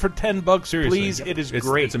 buy it for $10. Seriously, please. It is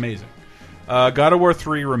great. It's amazing. God of War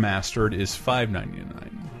 3 remastered is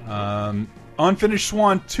 $5.99. Unfinished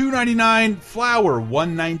Swan $2.99. Flower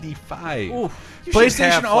 $1.95.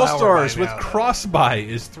 PlayStation All Stars with cross buy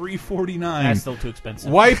is $3.49. That's still too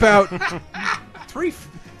expensive. Wipeout three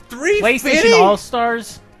PlayStation All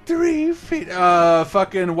Stars. Fucking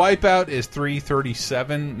Wipeout is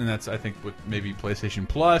 $3.37, and that's I think with maybe PlayStation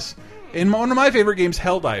Plus. And one of my favorite games,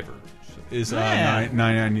 Helldivers, is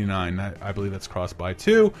 $9.99. I believe that's cross buy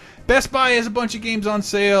too. Best Buy has a bunch of games on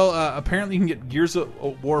sale. Apparently, you can get Gears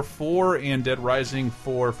of War 4 and Dead Rising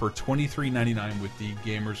 4 for $23.99 with the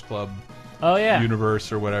Gamers Club.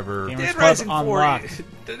 Universe or whatever. Dead Rising 4.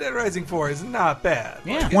 Dead Rising 4 is not bad.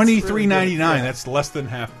 Yeah, $23.99. That's less than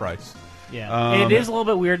half price. Yeah, and it is a little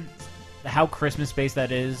bit weird how Christmas based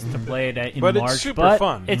that is to play it in but March. It's super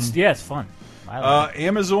fun. It's fun.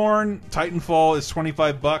 Amazon Titanfall is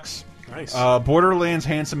 $25. Nice. Borderlands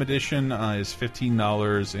Handsome Edition is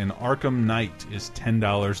 $15, and Arkham Knight is $10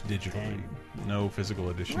 digitally. No physical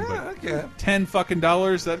edition, but okay. $10 fucking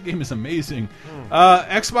dollars. That game is amazing.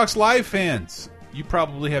 Xbox Live fans, you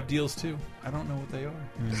probably have deals too. I don't know what they are,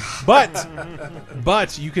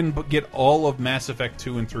 but you can get all of Mass Effect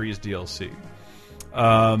 2 and 3 as DLC.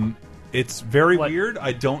 It's very weird.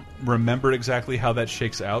 I don't remember exactly how that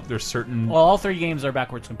shakes out. There's certain. Well, all 3 games are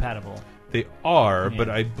backwards compatible. They are, but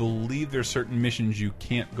I believe there's certain missions you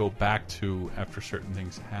can't go back to after certain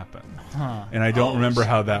things happen. Huh. And I don't remember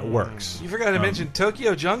how that works. You forgot to mention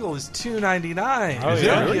Tokyo Jungle is $2.99. Oh,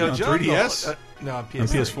 yeah, really? On Jungle. 3DS? No, on On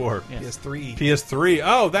PS4. PS4. PS3. PS3.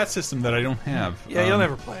 Oh, that system that I don't have. Yeah, you'll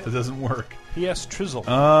never play it. That doesn't work. PS Trizzle.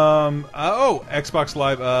 Xbox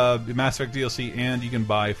Live, Mass Effect DLC, and you can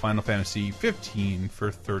buy Final Fantasy 15 for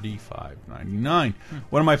 $35.99.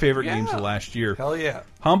 One of my favorite games of last year. Hell yeah.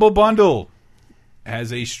 Humble Bundle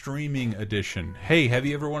has a streaming edition. Hey, have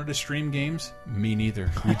you ever wanted to stream games? Me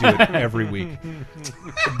neither. We do it every week.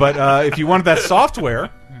 But if you want that software,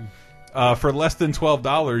 for less than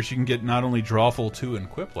 $12, you can get not only Drawful 2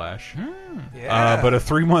 and Quiplash, but a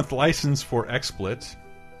 3-month license for XSplit.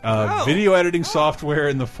 Video editing software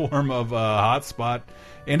in the form of Hotspot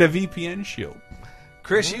and a VPN shield.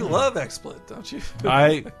 Chris, you love XSplit, don't you?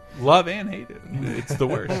 I love and hate it. It's the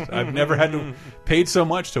worst. I've never had to paid so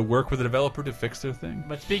much to work with a developer to fix their thing.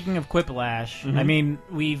 But speaking of Quiplash, I mean,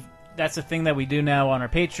 that's a thing that we do now on our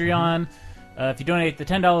Patreon. If you donate at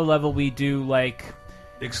the $10 level, we do like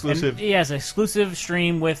exclusive. Exclusive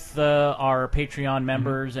stream with our Patreon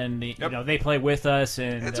members, and you know they play with us.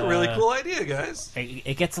 And It's a really cool idea, guys.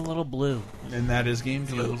 It gets a little blue, and that is Game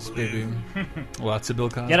Deals, baby. Lots of Bill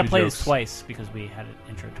Cosby. You got to play jokes. this twice because we had it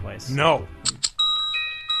intro twice. No.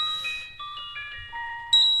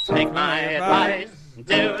 Take my advice,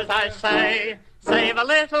 do as I say. Save a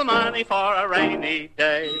little money for a rainy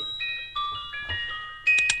day.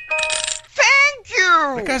 Thank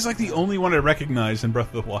you! That guy's like the only one I recognize in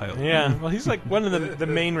Breath of the Wild. Yeah, well, he's like one of the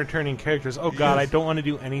main returning characters. Oh god, I don't want to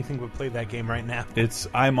do anything but play that game right now.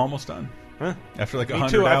 I'm almost done. Huh? After like Me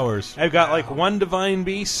 100 too. hours. I've got like one Divine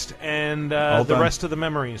Beast and All the done. rest of the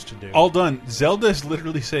memories to do. All done. Zelda is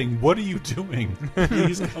literally saying, "What are you doing?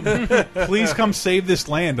 Please come save this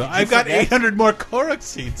land. I've got 800 more Korok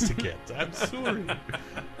seeds to get. I'm sorry."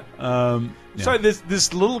 Yeah. Sorry,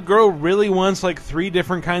 this little girl really wants like 3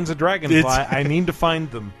 different kinds of dragonfly. It's- I need to find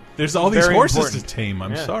them. There's all these Very horses important. to tame.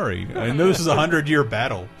 I'm Yeah. sorry. I know this is a 100-year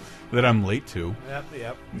battle that I'm late to.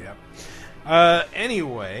 Yep.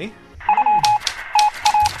 Anyway.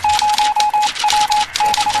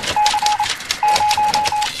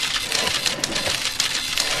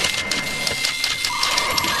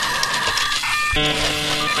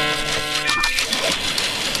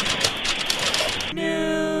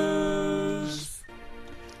 News.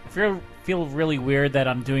 I feel really weird that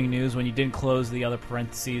I'm doing news when you didn't close the other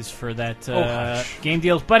parentheses for that game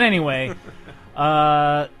deals. But anyway,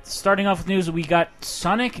 starting off with news, we got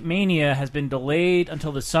Sonic Mania has been delayed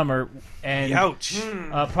until the summer, and Ouch.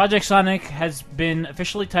 Project Sonic has been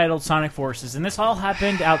officially titled Sonic Forces, and this all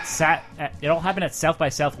happened at South by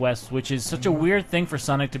Southwest, which is such a weird thing for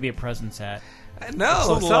Sonic to be a presence at.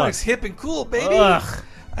 No, Sonic's hip and cool, baby. Ugh.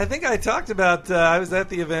 I think I talked about. I was at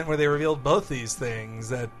the event where they revealed both these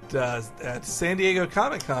things at San Diego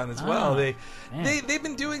Comic Con as well. Oh, They've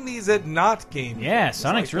been doing these at not game. Yeah, games.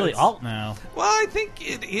 Sonic's Like, really that's- alt now. Well, I think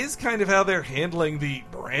it is kind of how they're handling the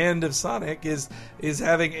brand of Sonic is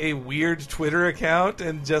having a weird Twitter account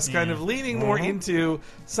and just kind of leaning more into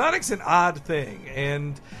Sonic's an odd thing,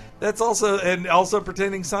 and that's also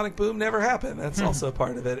pretending Sonic Boom never happened. That's also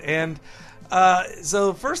part of it. And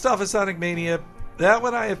so first off, is Sonic Mania. That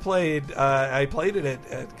one I have played. I played it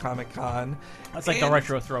at Comic Con. That's like the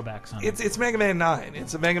retro throwback Sonic. It's Mega Man 9.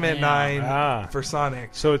 It's a Mega Man 9 for Sonic.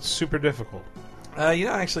 So it's super difficult.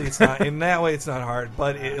 Actually, it's not. In that way, it's not hard,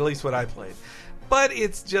 but at least what I played. But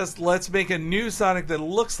it's just, let's make a new Sonic that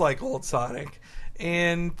looks like old Sonic.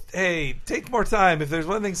 And, hey, take more time. If there's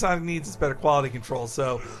one thing Sonic needs, it's better quality control.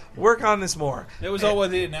 So work on this more. That was all why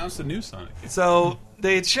they announced the new Sonic. So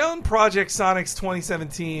they had shown Project Sonic's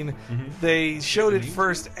 2017. They showed it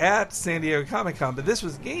first at San Diego Comic Con, but this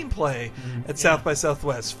was gameplay at South by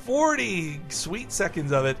Southwest. 40 sweet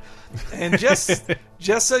seconds of it, and just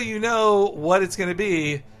so you know what it's going to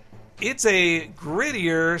be, it's a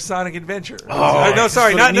grittier Sonic Adventure.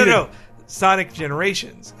 No. Sonic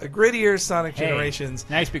Generations, a grittier Sonic Generations.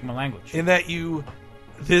 Now you speak my language. In that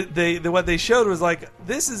what they showed was like,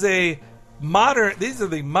 these are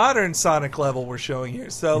the modern Sonic level we're showing here.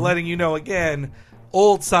 So letting you know again,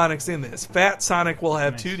 old Sonic's in this. Fat Sonic will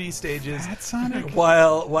have 2D stages. Fat Sonic?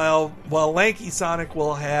 While Lanky Sonic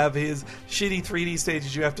will have his shitty 3D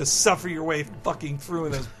stages you have to suffer your way fucking through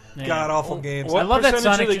in those god-awful games. What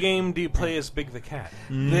percentage of the game do you play as Big the Cat?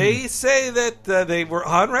 They say that they were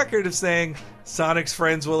on record of saying Sonic's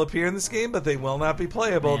friends will appear in this game, but they will not be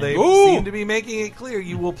playable. They seem to be making it clear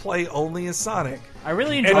you will play only as Sonic. I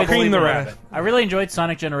really enjoyed Cream the Rabbit. I really enjoyed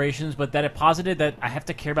Sonic Generations, but that it posited that I have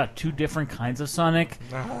to care about two different kinds of Sonic.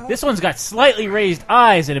 This one's got slightly raised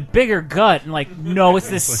eyes and a bigger gut, and no, it's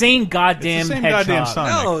the same goddamn hedgehog.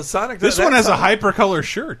 Sonic. No, Sonic. This one has a hypercolor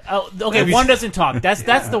shirt. Oh, okay, one doesn't talk.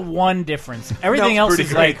 That's the one difference. Everything else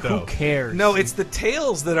is who cares? No, it's the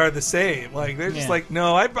tails that are the same. They're just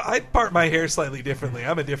no, I part my hair slightly differently.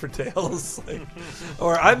 I'm a different Tails.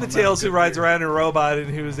 Or I'm the Tails who rides around in a robot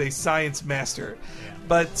and who is a science master.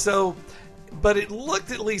 But it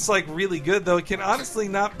looked at least really good, though it can honestly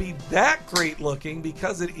not be that great looking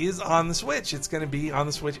because it is on the Switch. It's going to be on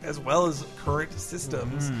the Switch as well as current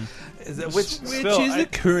systems. Which is the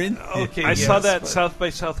current. Okay, I saw that South by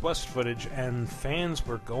Southwest footage, and fans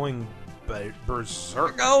were going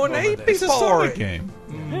berserk. Going ape It's a for Sonic it. game.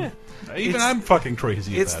 Yeah. Even I'm fucking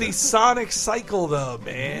crazy. It's about the it. Sonic cycle, though,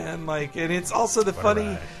 man. And it's also the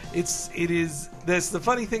funny. The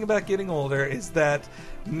funny thing about getting older is that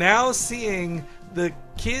now seeing the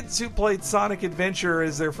kids who played Sonic Adventure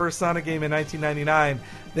as their first Sonic game in 1999,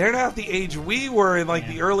 they're now at the age we were in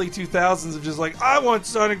the early 2000s of just I want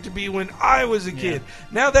Sonic to be when I was a kid.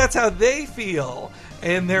 Now that's how they feel.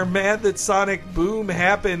 And they're mad that Sonic Boom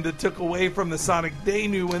happened that took away from the Sonic they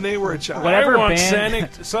knew when they were a child. I want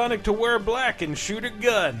Sonic to wear black and shoot a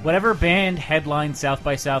gun. Whatever band headlined South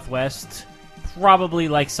by Southwest probably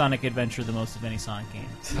likes Sonic Adventure the most of any Sonic game.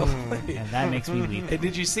 And that makes me weep. And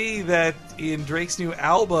did you see that in Drake's new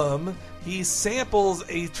album, he samples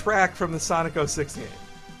a track from the Sonic 06 game?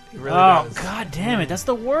 He really does. God damn it, that's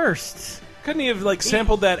the worst. Couldn't he have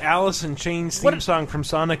sampled that Alice in Chains theme song from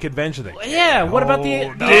Sonic Adventure? Yeah, what about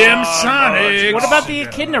the damn Sonic? What about the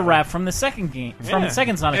Echidna rap from the second game, from the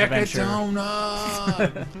second Sonic Adventure?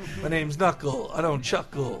 My name's Knuckle. I don't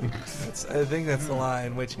chuckle. I think that's the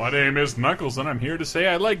line. Which my name is Knuckles, and I'm here to say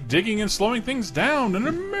I like digging and slowing things down in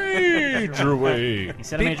a major way. He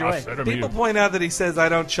said a major way. People point out that he says I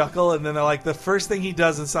don't chuckle, and then they're like, the first thing he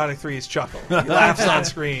does in Sonic 3 is chuckle. He laughs on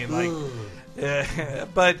screen.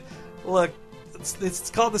 But look, it's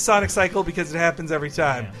called the Sonic cycle because it happens every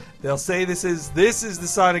time. Yeah. They'll say this is the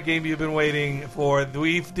Sonic game you've been waiting for.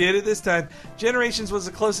 We did it this time. Generations was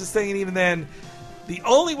the closest thing, and even then, the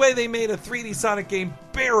only way they made a 3D Sonic game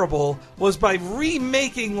bearable was by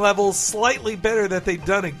remaking levels slightly better that they'd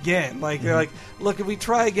done again. They're like, look, if we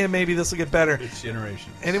try again, maybe this will get better. It's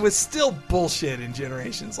Generations. And it was still bullshit in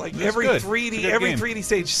Generations. Every 3D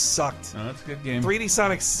stage sucked. No, that's a good game. 3D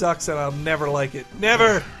Sonic sucks, and I'll never like it.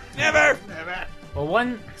 Never! Well,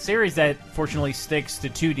 one series that fortunately sticks to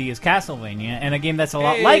 2D is Castlevania, and a game that's a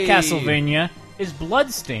lot like Castlevania is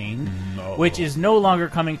Bloodstained, which is no longer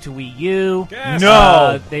coming to Wii U.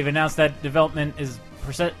 They've announced that development is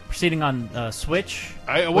proceeding on Switch.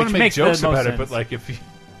 I want to make jokes about it, but if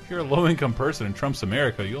you're a low-income person in Trump's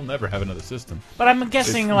America, you'll never have another system. But I'm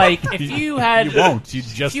guessing, if you had... You won't. You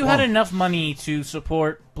just If you had enough money to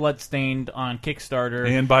support Bloodstained on Kickstarter...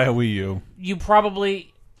 And buy a Wii U. You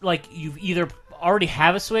probably... you either already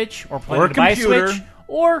have a Switch or plan to buy a Switch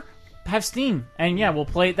or have Steam, and we'll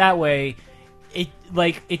play it that way.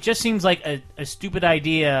 It just seems like a stupid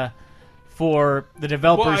idea for the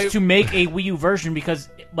developers to make a Wii U version because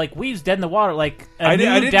Wii U's dead in the water. I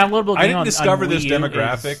didn't downloadable game I didn't discover on this Wii U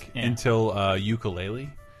demographic until Yooka-Laylee.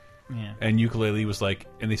 Yeah. And Yooka-Laylee was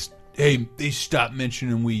and they stopped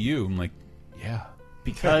mentioning Wii U. I'm like, yeah.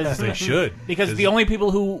 Because they should. Because the only people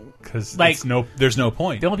who there's no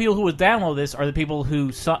point. The only people who would download this are the people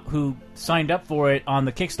who signed up for it on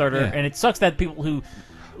the Kickstarter, and it sucks that people who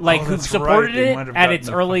who supported it at its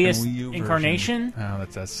earliest incarnation. Oh,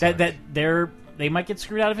 that's that they might get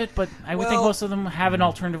screwed out of it, but I would think most of them have an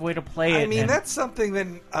alternative way to play it. I mean, that's something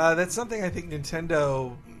I think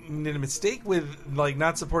Nintendo made a mistake with,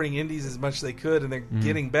 not supporting indies as much as they could, and they're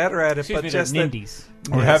getting better at it. Indies.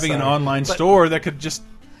 Or having an online store that could just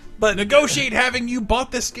negotiate having you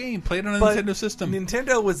bought this game, play it on a Nintendo system.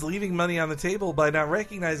 Nintendo was leaving money on the table by not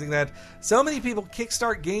recognizing that so many people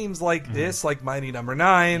kickstart games like this, like Mighty Number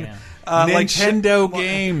 9, Nintendo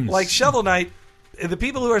games, like Shovel Knight. The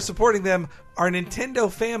people who are supporting them are Nintendo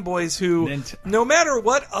fanboys who, no matter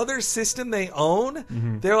what other system they own,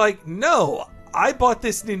 they're like, no, I bought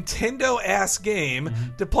this Nintendo-ass game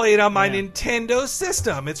to play it on my Nintendo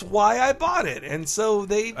system. It's why I bought it. And so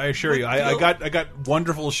I assure you, I got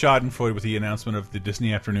wonderful schadenfreude with the announcement of the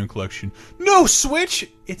Disney Afternoon Collection. No Switch!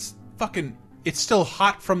 It's still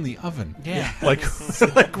hot from the oven. Yeah. Like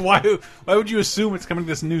why would you assume it's coming to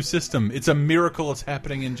this new system? It's a miracle it's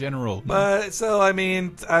happening in general. But so I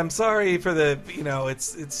mean, I'm sorry for the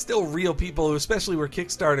it's still real people who especially were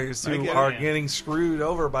Kickstarters who are getting screwed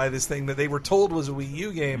over by this thing that they were told was a Wii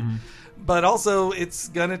U game. But also, it's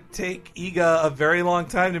gonna take Iga a very long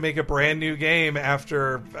time to make a brand new game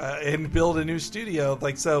after and build a new studio.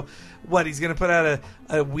 Like, so what? He's gonna put out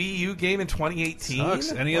a Wii U game in 2018.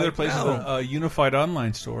 Sucks. Any other place with a unified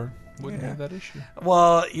online store wouldn't have that issue.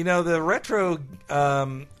 Well, the Retro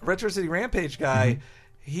City Rampage guy,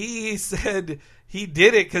 he said he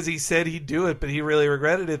did it because he said he'd do it, but he really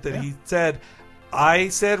regretted it. That he said, "I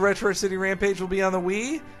said Retro City Rampage will be on the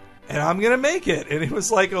Wii." And I'm going to make it. And it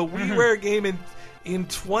was like a WiiWare game in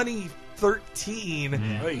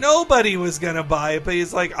 2013. Nobody was going to buy it. But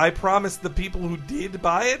he's like, I promised the people who did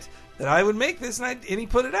buy it that I would make this. And he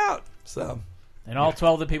put it out. So, and all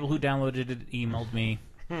 12 of the people who downloaded it emailed me.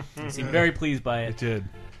 They seemed very pleased by it. It did.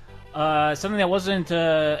 Something that wasn't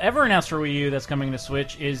ever announced for Wii U that's coming to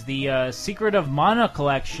Switch is the Secret of Mana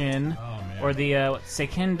collection. Or the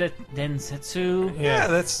Seiken Densetsu. Yeah,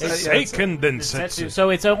 that's Seiken Densetsu. So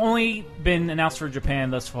it's only been announced for Japan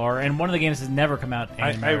thus far, and one of the games has never come out in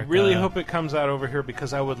America. I really hope it comes out over here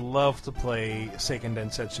because I would love to play Seiken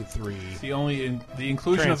Densetsu 3. The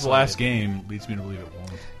inclusion of the last game leads me to believe it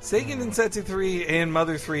won't. Seiken Densetsu 3 and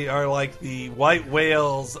Mother 3 are like the white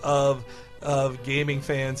whales of gaming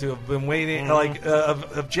fans who have been waiting,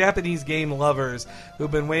 of Japanese game lovers who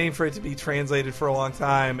have been waiting for it to be translated for a long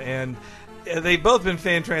time, and they've both been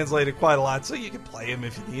fan translated quite a lot, so you can play them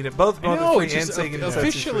if you need it. Both Mother 3 and Seiken Densetsu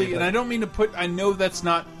officially, 3, and I don't mean to put. I know that's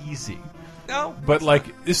not easy. No, but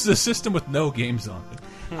this is a system with no games on it.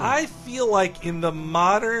 I feel like in the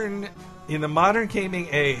modern gaming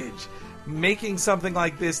age, making something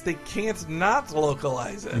like this, they can't not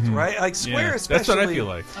localize it, right? Like Square, especially. That's what I feel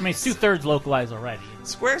like. I mean, it's 2/3 localized already.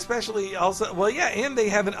 Square, especially, also. Well, yeah, and they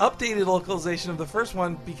have an updated localization of the first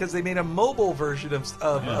one because they made a mobile version of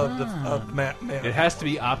Mana. It has to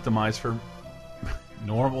be optimized for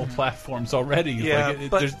normal platforms already. Yeah,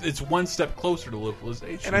 it's one step closer to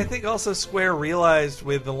localization. And I think also Square realized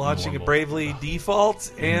with the launching of Bravely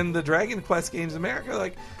Default and the Dragon Quest games in America,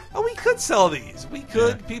 like, oh, we could sell these. We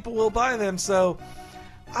could. People will buy them. So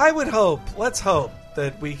I would hope, let's hope,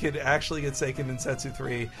 that we could actually get Seiken Densetsu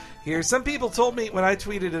 3 here. Some people told me when I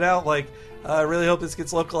tweeted it out, like, I really hope this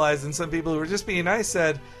gets localized. And some people who were just being nice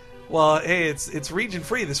said, well, hey, it's region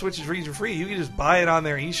free. The Switch is region free. You can just buy it on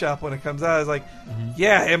their eShop when it comes out. I was like,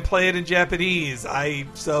 yeah, and play it in Japanese. I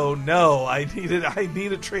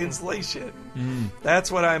need a translation. That's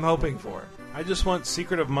what I'm hoping for. I just want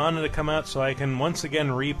Secret of Mana to come out so I can once again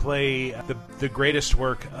replay the greatest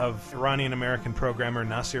work of Iranian-American programmer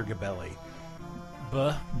Nasir Gabelli.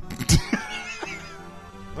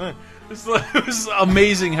 It was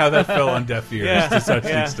amazing how that fell on deaf ears to such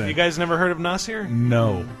an extent. You guys never heard of Nasir?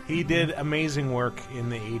 No. He did amazing work in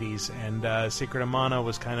the 80s, and Secret of Mana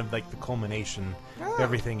was kind of like the culmination of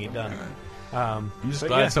everything he'd done. I'm just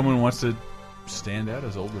glad someone wants to stand out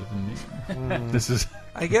as older than me. This is...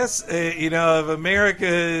 I guess if America,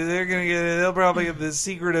 they'll probably get the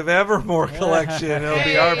Secret of Evermore collection. It'll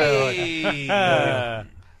be our ballot.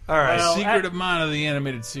 All right, Well, Secret of Mana, the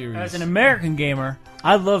animated series. As an American gamer,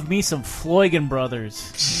 I love me some Floygan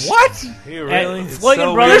Brothers. What? Really?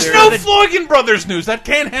 Floygan Brothers. There's no Floygan Brothers news. That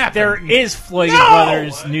can't happen. There is Floygan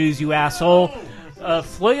Brothers news, you asshole.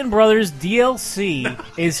 Floygan Brothers DLC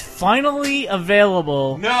is finally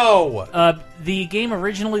available. No! The game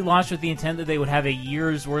originally launched with the intent that they would have a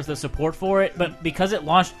year's worth of support for it, but because it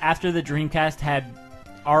launched after the Dreamcast had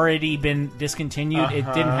already been discontinued, it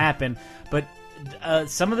didn't happen. But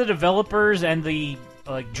some of the developers and the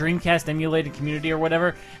Dreamcast emulated community or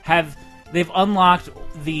whatever they've unlocked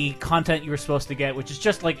the content you were supposed to get, which is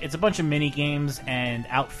just it's a bunch of mini games and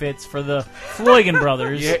outfits for the Floygan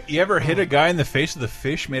Brothers. You ever hit a guy in the face with a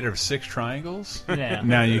fish made out of 6 triangles? Yeah.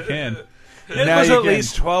 Now you can. It was at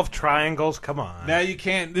least 12 triangles. Come on. Now you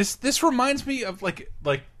can. This reminds me of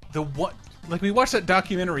the what we watched that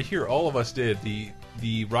documentary here. All of us did the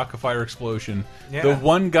Rock-afire explosion. Yeah. The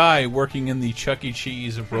one guy working in the Chuck E.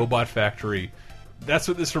 Cheese robot factory. That's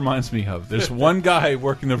what this reminds me of. There's one guy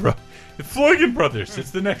working the Floygan Brothers.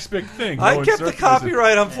 It's the next big thing. I kept the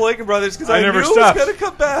copyright on Floygan Brothers because I never knew stopped. it was going to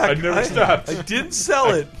come back. I never stopped. I didn't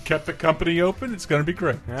sell it. Kept the company open. It's going to be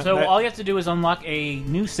great. So all you have to do is unlock a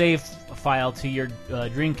new save file to your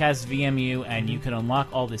Dreamcast VMU, and you can unlock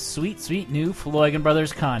all this sweet new Floygan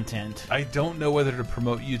Brothers content. I don't know whether to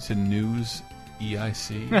promote you to News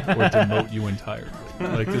EIC or demote you entirely.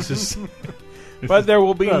 Like, this is... But there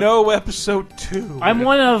will be no episode 2. I'm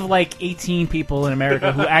one of like 18 people in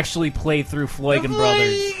America who actually played through Floygan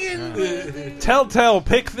Brothers. Telltale,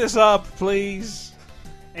 pick this up, please.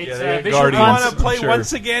 It's I want to play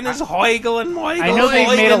once again as Heugel and Moigel. I know they've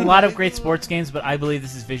made a lot of great sports games, but I believe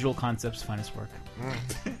this is Visual Concepts' finest work.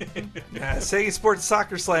 Yeah, Sega Sports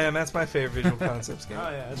Soccer Slam. That's my favorite Visual Concepts game. Oh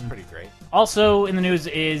yeah, that's pretty great. Also in the news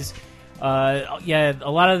is, a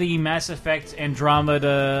lot of the Mass Effect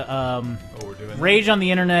Andromeda rage on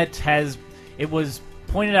the internet it was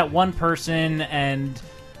pointed at one person, and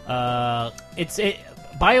BioWare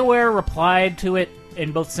replied to it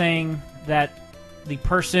in both saying that the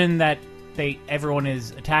person that everyone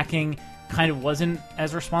is attacking kind of wasn't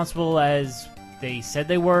as responsible as they said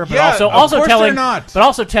they were, but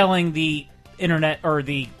also telling the internet or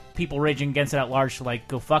the people raging against it at large to like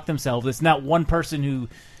go fuck themselves. It's not one person who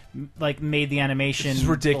like made the animation. This is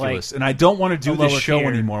ridiculous, like, and I don't want to do this show tier.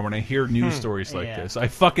 anymore when I hear news stories like this. I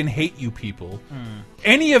fucking hate you people.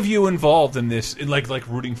 Any of you involved in this, in like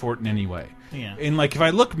rooting for it in any way. Yeah. And like if I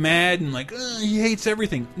look mad and like he hates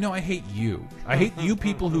everything. No, I hate you. I hate you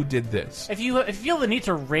people who did this. If you feel the need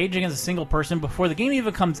to rage against a single person before the game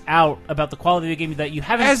even comes out about the quality of the game that you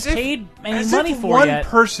haven't paid any money for one yet.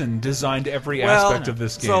 person designed every aspect of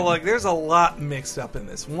this game. So like, there's a lot mixed up in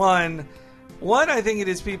this. One, I think it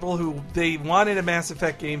is people who they wanted a Mass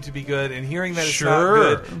Effect game to be good, and hearing that it's not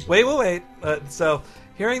good. Wait. So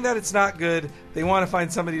hearing that it's not good, they want to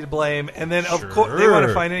find somebody to blame, and then of course they want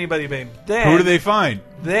to find anybody to blame. Then who do they find?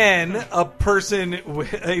 Then a person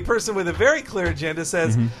with a very clear agenda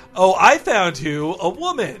says, "Oh, I found who? A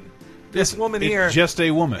woman." This woman here, just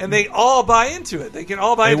a woman, and they all buy into it. They can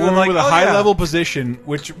all buy into it. A woman like, with a high-level position,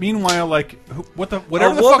 which meanwhile, like whatever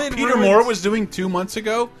the fuck Peter Moore was doing 2 months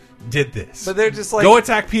ago. Did this, but they're just like, go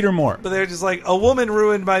attack Peter Moore. But they're just like, a woman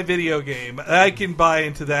ruined my video game. I can buy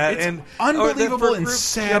into that. It's and unbelievable and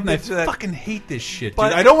sad. And I fucking hate this shit, but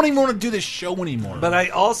dude. I don't even want to do this show anymore. But I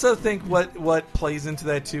also think what plays into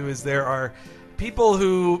that too is there are people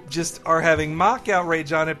who just are having mock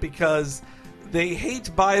outrage on it because they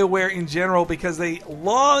hate BioWare in general because they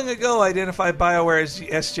long ago identified BioWare as the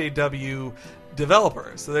SJW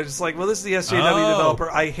developer. So they're just like, well, this is the SJW developer.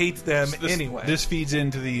 I hate them anyway. This feeds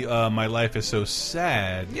into the my life is so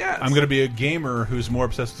sad. Yes. I'm going to be a gamer who's more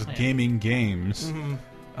obsessed with gaming games.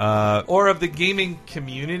 Or of the gaming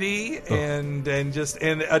community and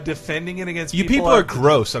defending it against you people are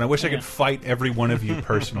gross, and I wish I could fight every one of you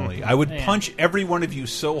personally. I would punch every one of you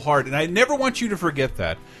so hard, and I never want you to forget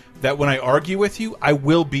that when I argue with you, I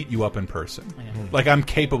will beat you up in person. Like, I'm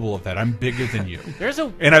capable of that. I'm bigger than you.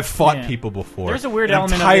 And I've fought people before. There's a weird and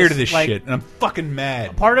element I'm tired of this like, shit, and I'm fucking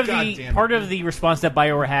mad. Part of the response that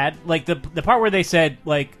BioWare had, like the part where they said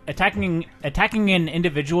like attacking an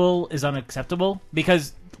individual is unacceptable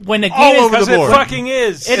because when the game all over the board, it fucking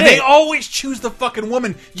is. And they always choose the fucking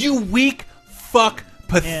woman. You weak fuck,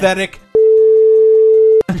 pathetic.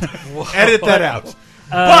 Edit that out.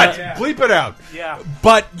 But bleep it out. Yeah.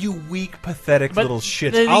 But you weak, pathetic little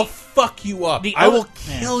shits. I'll fuck you up. I will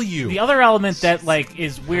kill you. The other element that like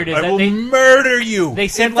is weird is I that will murder you. They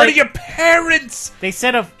said in front of your parents. They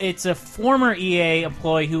said it's a former EA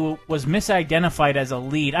employee who was misidentified as a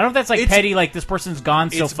lead. I don't know if that's like petty. Like this person's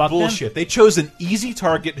gone, so fuck bullshit. them. They chose an easy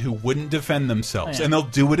target who wouldn't defend themselves, and they'll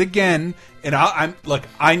do it again. And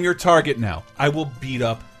I'm your target now. I will beat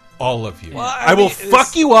up all of you. Well, I will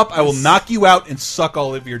fuck you up. I will knock you out and suck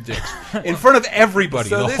all of your dicks in front of everybody.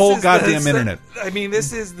 So the whole goddamn internet. I mean,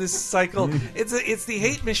 this is this cycle. It's the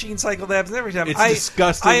hate machine cycle that happens every time. It's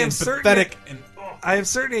disgusting and pathetic. I am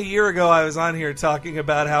certain a year ago I was on here talking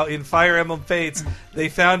about how in Fire Emblem Fates they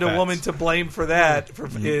found a woman to blame for that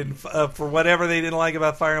for whatever they didn't like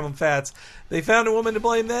about Fire Emblem Fates. They found a woman to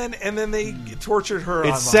blame then, and then they tortured her.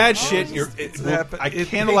 It's sad shit. I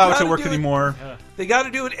can't allow it to work anymore. They got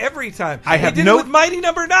to do it every time. They did it with Mighty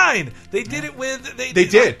Number 9. They did it with they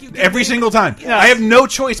did every single time. Yeah. I have no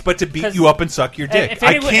choice but to beat you up and suck your dick.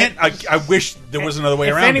 I can't. I wish there was another way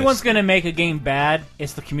around. If anyone's this. going to make a game bad,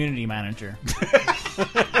 it's the community manager.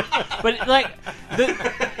 But like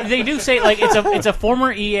they do say like it's a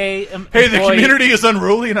former EA employee. Hey, the community is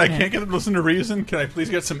unruly, and I can't get them to listen to reason. Can I please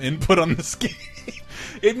get some input on this game?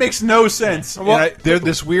 It makes no sense. Well, they're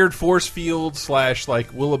this weird force field / like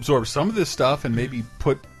we'll absorb some of this stuff and maybe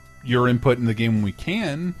put your input in the game when we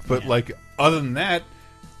can. But like other than that,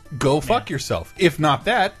 go fuck yourself. If not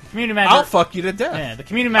that, community manager, I'll fuck you to death. Yeah, the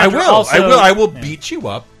community manager. I will beat you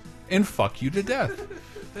up and fuck you to death.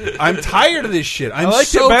 I'm tired of this shit. I'm I liked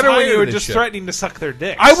so it better when tired you were of this just shit. threatening to suck their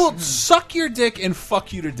dicks. I will suck your dick and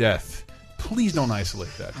fuck you to death. Please don't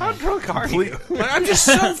isolate that. How drunk are you? I'm just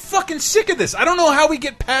so fucking sick of this. I don't know how we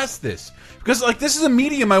get past this. Because, like, this is a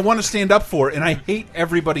medium I want to stand up for, and I hate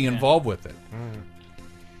everybody involved with it.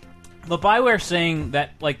 But BioWare saying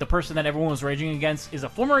that, like, the person that everyone was raging against is a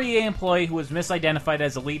former EA employee who was misidentified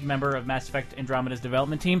as a lead member of Mass Effect Andromeda's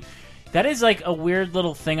development team. That is, like, a weird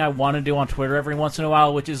little thing I want to do on Twitter every once in a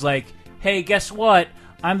while, which is like, hey, guess what?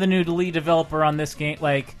 I'm the new lead developer on this game.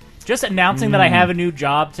 Like, just announcing that I have a new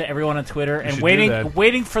job to everyone on Twitter and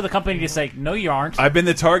waiting for the company to say, no, you aren't. I've been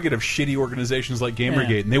the target of shitty organizations like Gamergate,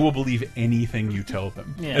 Yeah. and they will believe anything you tell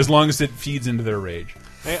them, Yeah. as long as it feeds into their rage.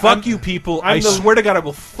 Hey, Fuck you, people. I I'm the- swear to God, I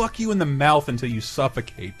will fuck you in the mouth until you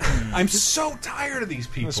suffocate. I'm so tired of these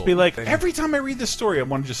people. Must be like- Every time I read this story, I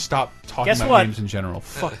want to just stop talking Guess about what? games in general.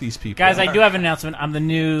 Fuck these people. Guys, I do have an announcement. I'm the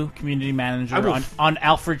new community manager I will on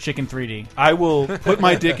Alfred Chicken 3D. I will put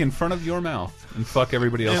my dick in front of your mouth and fuck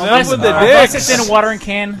everybody else. Unless it's in a watering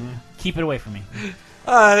can, keep it away from me.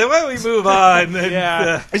 Why don't we move on?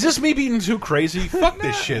 And, Is this me being too crazy? Fuck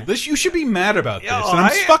this shit. You should be mad about this. Yo, And I'm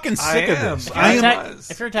I- fucking I sick of am. this. If I you're am. attack-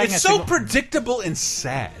 if you're attacking It's a so single- predictable and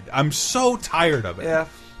sad. I'm so tired of it. Yeah.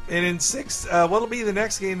 And in 6, what'll be the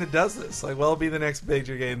next game that does this? Like, what'll be the next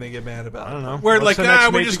major game they get mad about? I don't know. Where What's like, the next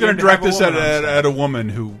we're major just going game to to direct have a this at, woman on set? at a woman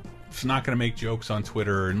who's not going to make jokes on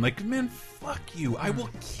Twitter and like, man, fuck you. I will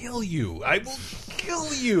kill you. I will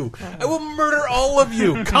kill you. I will murder all of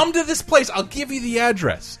you. Come to this place. I'll give you the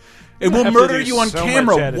address. And we'll have to murder do you on so much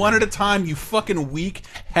camera editing. one at a time, you fucking weak,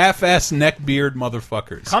 half-ass neckbeard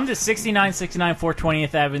motherfuckers. Come to 6969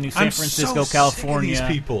 420th Avenue, San I'm Francisco, so California. Sick of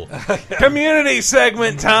these people. Community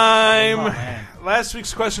segment time. Last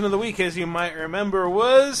week's question of the week, as you might remember,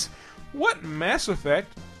 was what Mass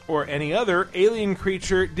Effect or any other alien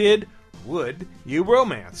creature would you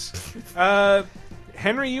romance?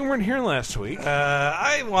 Henry, you weren't here last week.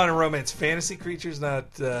 I want to romance fantasy creatures, not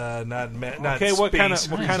Okay, what kind of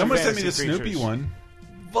Someone sent me fantasy the Snoopy creatures? one.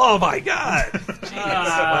 Oh my god! Jeez.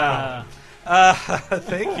 Wow.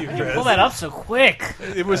 Thank you, Chris. Pull that up so quick.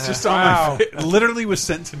 It was just on my. It literally was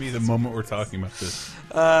sent to me the moment we're talking about this.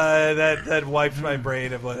 That wiped my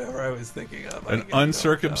brain of whatever I was thinking of. An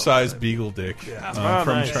uncircumcised beagle dick Oh,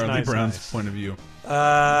 from nice, Charlie nice, Brown's nice. point of view.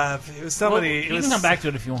 It was somebody. Well, it you was, can come back to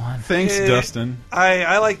it if you want. Thanks, Dustin.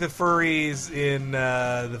 I like the furries in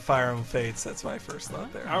the Fire Emblem Fates. That's my first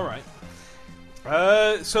thought there. All right.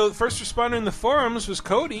 So the first responder in the forums was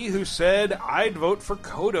Cody, who said, I'd vote for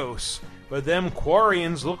Kodos, but them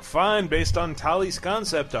Quarians look fine based on Tali's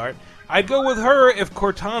concept art. I'd go with her if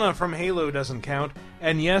Cortana from Halo doesn't count,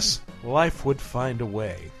 and yes, life would find a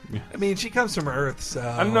way. I mean, she comes from Earth, so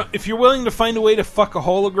I don't know, if you're willing to find a way to fuck a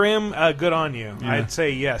hologram, good on you. Yeah. I'd say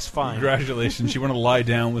yes, fine. Congratulations. You want to lie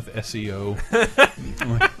down with SEO.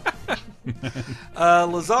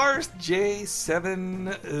 Lazarus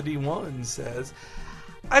J781 says,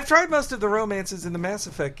 I've tried most of the romances in the Mass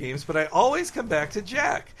Effect games, but I always come back to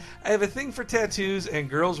Jack. I have a thing for tattoos and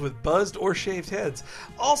girls with buzzed or shaved heads.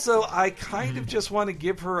 Also, I kind of just want to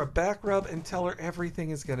give her a back rub and tell her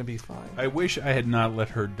everything is going to be fine. I wish I had not let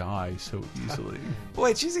her die so easily.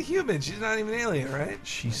 Wait, she's a human. She's not even an alien, right?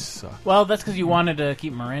 She sucked. Well, that's because you wanted to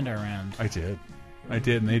keep Miranda around. I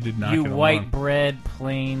did, and they did not. You get white along. bread,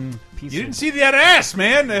 plain piece. You didn't see that ass,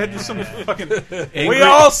 man. They had some fucking. Angry... We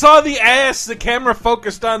all saw the ass. The camera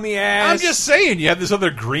focused on the ass. I'm just saying, you had this other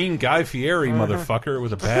green Guy Fieri motherfucker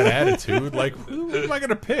with a bad attitude. Like, who am I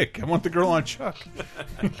going to pick? I want the girl on Chuck.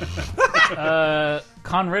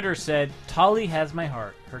 Con Ritter said, Tali has my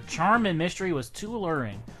heart. Her charm and mystery was too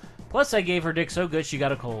alluring. Plus, I gave her dick so good she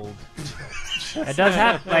got a cold. It does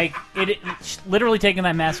happen. Like, it literally taking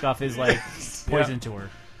that mask off is like poison to her.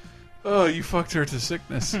 Oh, you fucked her to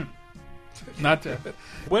sickness. Not to.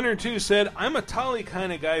 Winner 2 said, I'm a Tali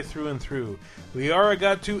kind of guy through and through. Liara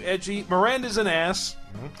got too edgy. Miranda's an ass.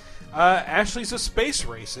 Ashley's a space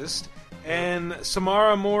racist. And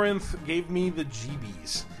Samara Morinth gave me the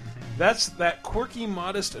GBs. That's that quirky,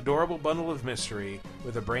 modest, adorable bundle of mystery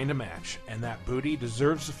with a brain to match. And that booty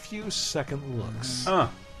deserves a few second looks.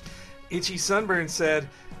 Itchy Sunburn said,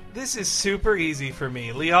 this is super easy for me.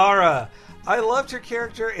 Liara. I loved her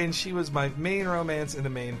character, and she was my main romance in my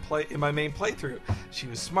main playthrough. She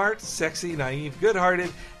was smart, sexy, naive,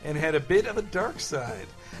 good-hearted, and had a bit of a dark side.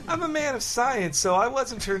 I'm a man of science, so I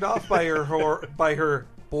wasn't turned off by her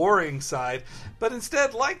boring side, but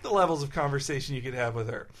instead liked the levels of conversation you could have with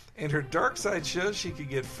her. And her dark side shows she could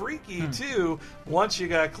get freaky too once you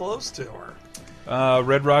got close to her.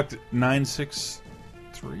 Red Rock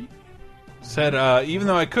 963. said, even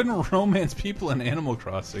though I couldn't romance people in Animal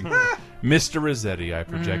Crossing, Mr. Rossetti, I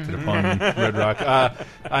projected upon Red Rock.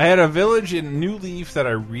 I had a village in New Leaf that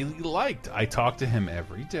I really liked. I talked to him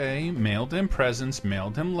every day, mailed him presents,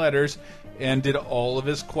 mailed him letters, and did all of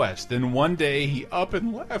his quests. Then one day he up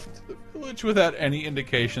and left the village without any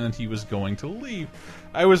indication that he was going to leave.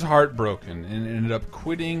 I was heartbroken and ended up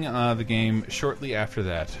quitting the game shortly after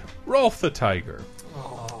that. Rolf the Tiger.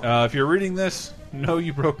 If you're reading this, know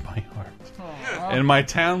you broke my heart. And my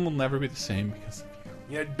town will never be the same because of you.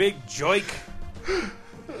 You had big joik.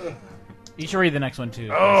 You should read the next one, too.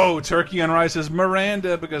 Oh, Turkey on Rice says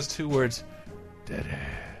Miranda because 2 words. Dead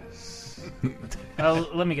ass.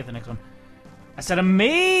 Let me get the next one. I said a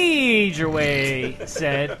major way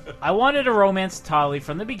said, I wanted to romance Tali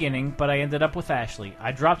from the beginning, but I ended up with Ashley.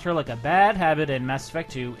 I dropped her like a bad habit in Mass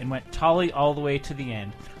Effect 2 and went Tali all the way to the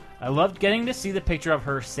end. I loved getting to see the picture of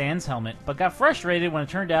her sans helmet, but got frustrated when it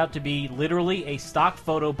turned out to be literally a stock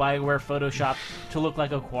photo BioWare photoshopped to look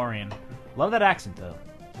like a Quarian. Love that accent, though.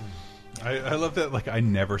 I love that, like, I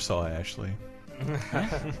never saw Ashley.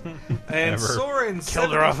 And Soren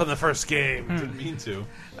killed her off in the first game. Didn't mean to.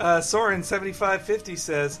 Soren 7550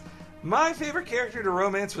 says, my favorite character to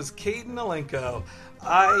romance was Caden Alenko.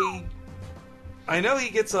 I know he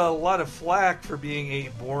gets a lot of flack for being a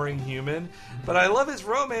boring human, but I love his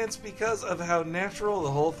romance because of how natural the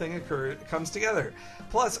whole thing comes together.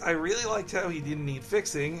 Plus, I really liked how he didn't need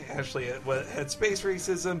fixing. Ashley had space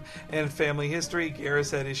racism and family history.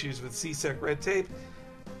 Garrus had issues with CSEC red tape,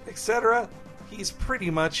 etc. He's pretty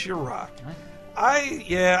much your rock.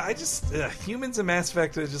 Humans in Mass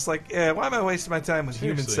Effect are just like, why am I wasting my time with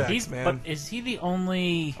human sex, man? But is he the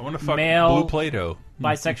only I want to fuck male Blue Play-Doh.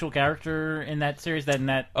 bisexual character in that series?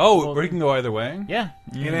 Or he can go either way? Yeah.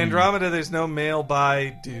 In Andromeda, there's no male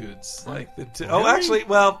bi dudes. Like actually,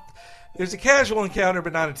 well, there's a casual encounter,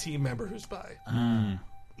 but not a team member who's bi.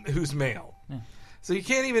 Who's male. Yeah. So you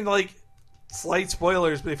can't even, like, slight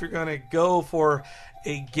spoilers, but if you're going to go for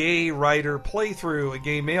a gay writer playthrough, a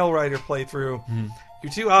gay male writer playthrough,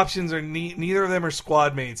 your two options are neither of them are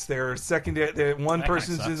squad mates. They're secondary. One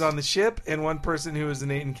person is on the ship, and one person who is an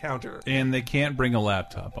encounter. And they can't bring a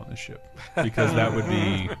laptop on the ship because that would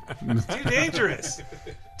be too dangerous.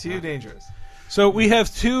 Too dangerous. So we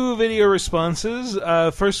have 2 video responses.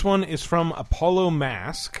 First one is from Apollo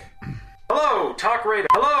Mask. Hello, Talk Radio.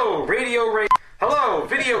 Hello, Radio Radio. Hello,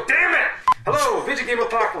 Video. Damn it! Hello, Video Game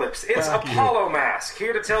Apocalypse. It's Apollo Mask,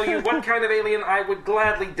 here to tell you what kind of alien I would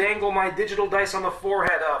gladly dangle my digital dice on the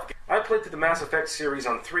forehead of. I played through the Mass Effect series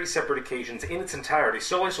on 3 separate occasions in its entirety,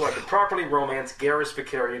 solely so I could properly romance Garrus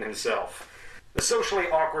Vakarian himself. The socially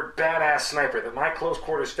awkward, badass sniper that my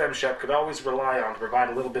close-quarters femshep could always rely on to provide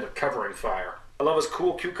a little bit of covering fire. I love his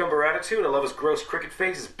cool cucumber attitude, I love his gross cricket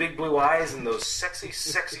face, his big blue eyes, and those sexy,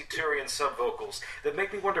 sexy Turian sub-vocals that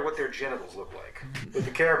make me wonder what their genitals look like. With the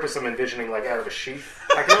carapace I'm envisioning like out of a sheath,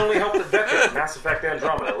 I can only hope that Vector of Mass Effect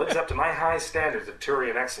Andromeda lives up to my high standards of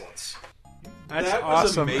Turian excellence. That was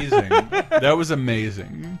awesome. Amazing. That was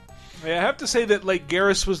amazing. Yeah, I have to say that, like,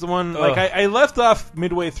 Garrus was the one. Like, I left off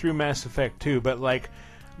midway through Mass Effect 2, but like,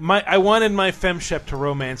 I wanted my femshep to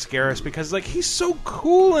romance Garrus because, like, he's so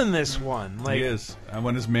cool in this one. Like, he is. I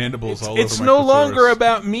want his mandibles all over my It's no thesaurus. longer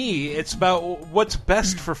about me. It's about what's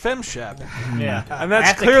best for femshep. Yeah. And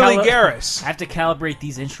that's clearly Garrus. I have to calibrate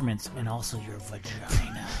these instruments and also your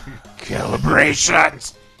vagina.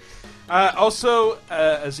 Calibrations. Also,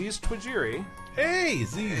 Aziz Twajiri. Hey,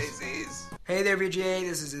 Aziz. Hey there, VGA.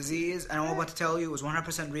 This is Aziz, and I'm about to tell you it was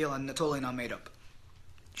 100% real and totally not made up.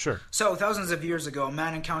 Sure. So, thousands of years ago,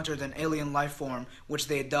 man encountered an alien life form, which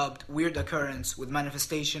they dubbed Weird Occurrence with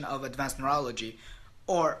Manifestation of Advanced Neurology,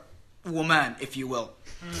 or woman, if you will.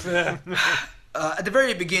 At the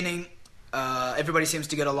very beginning, everybody seems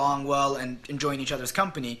to get along well and enjoying each other's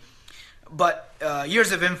company, but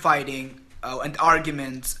years of infighting and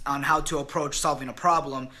arguments on how to approach solving a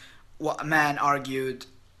problem, man argued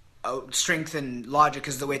strength and logic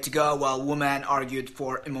is the way to go, while woman argued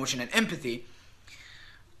for emotion and empathy.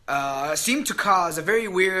 Seemed to cause a very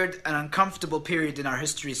weird and uncomfortable period in our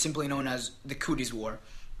history simply known as the Cooties War.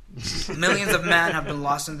 Millions of men have been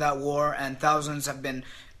lost in that war, and thousands have been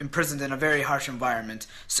imprisoned in a very harsh environment,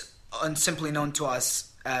 and simply known to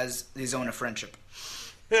us as the Zone of Friendship.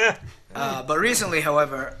 But recently,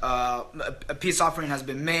 however, a peace offering has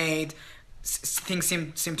been made. Things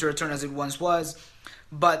seem to return as it once was,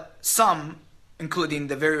 but some, including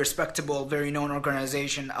the very respectable, very known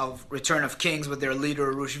organization of Return of Kings with their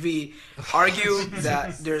leader, Rush V, argue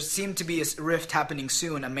that there seemed to be a rift happening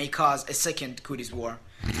soon and may cause a second Cooties War.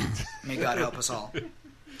 May God help us all.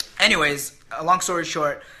 Anyways, long story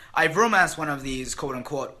short, I've romanced one of these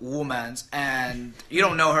quote-unquote womans, and you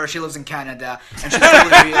don't know her. She lives in Canada, and she's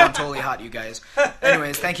totally real and totally hot, you guys.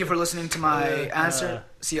 Anyways, thank you for listening to my answer.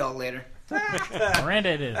 See y'all later. Miranda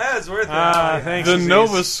it is. That's worth it. Thanks, The Aziz.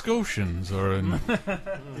 Nova Scotians are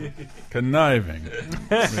conniving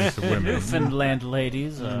women. Newfoundland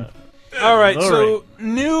ladies. All right, All so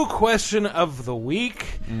new question of the week,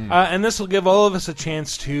 and this will give all of us a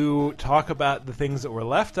chance to talk about the things that were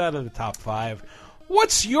left out of the top 5.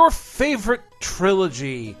 What's your favorite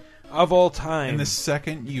trilogy of all time? And the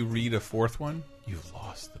second you read a fourth one, you've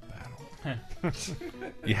lost the battle.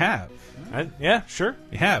 You have. Yeah, sure.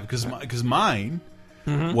 You have, because mine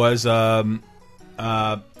was the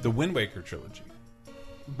Wind Waker trilogy.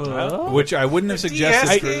 Which I wouldn't have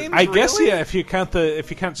suggested. I guess if you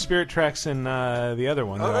count Spirit Tracks and the other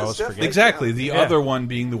one that I always forget. Exactly, the other one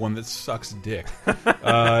being the one that sucks dick.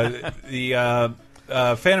 The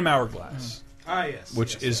Phantom Hourglass.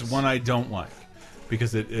 Which is one I don't like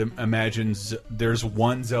because it imagines there's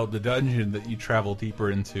one Zelda dungeon that you travel deeper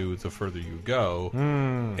into the further you go,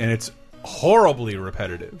 and it's horribly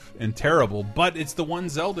repetitive and terrible. But it's the one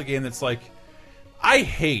Zelda game that's like, I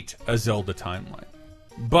hate a Zelda timeline.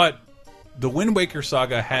 But the Wind Waker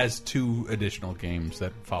saga has 2 additional games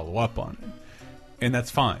that follow up on it, and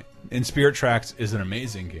that's fine. And Spirit Tracks is an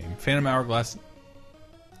amazing game. Phantom Hourglass,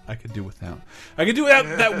 I could do without. I could do without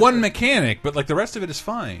that one mechanic, but like the rest of it is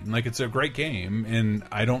fine. Like it's a great game, and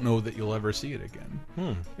I don't know that you'll ever see it again.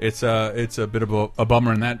 It's a bit of a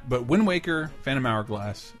bummer in that. But Wind Waker, Phantom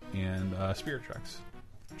Hourglass, and Spirit Tracks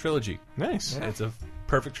trilogy. Nice. It's a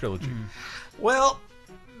perfect trilogy. Well,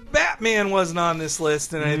 Batman wasn't on this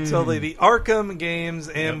list, and I totally the Arkham games.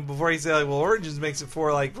 And before you say, like, well, Origins makes it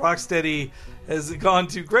for like Rocksteady has gone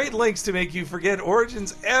to great lengths to make you forget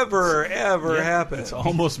Origins ever happened. It's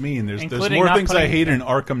almost mean. There's Including more not things I putting- hate in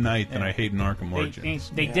Arkham Knight than I hate in Arkham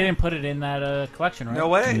Origins. They didn't put it in that collection, right? No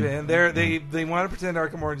way, man. They want to pretend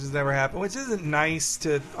Arkham Origins never happened, which isn't nice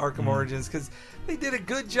to Arkham Origins because they did a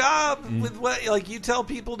good job with what. Like you tell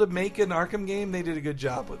people to make an Arkham game, they did a good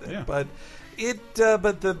job with it. Yeah. But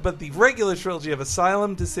the regular trilogy of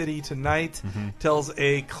Asylum to City to Night tells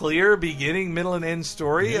a clear beginning, middle, and end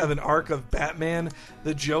story of an arc of Batman,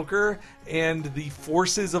 the Joker, and the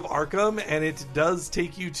forces of Arkham, and it does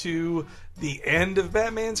take you to the end of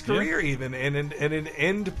Batman's career, even and an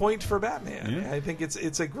end point for Batman. I think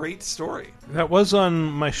it's a great story. That was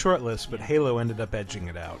on my short list, but Halo ended up edging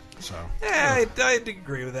it out. So I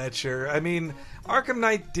agree with that. Sure, I mean Arkham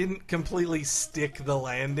Knight didn't completely stick the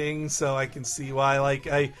landing, so I can see why. Like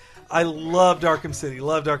I loved Arkham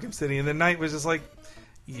City, and the Knight was just like,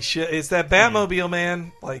 it's that Batmobile,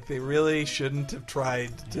 man. Like they really shouldn't have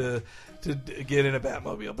tried to get in a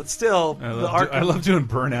Batmobile, but still, I love doing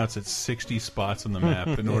burnouts at 60 spots on the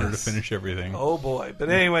map in order to finish everything. Oh boy! But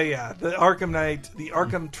anyway, yeah, the Arkham Knight, the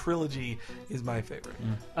Arkham trilogy is my favorite.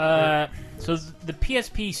 So the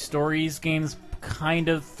PSP Stories games kind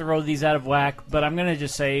of throw these out of whack, but I'm gonna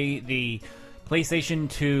just say the PlayStation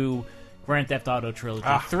 2 Grand Theft Auto trilogy,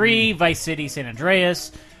 3 Vice City, San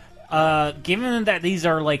Andreas. Given that these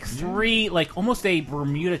are like 3, like almost a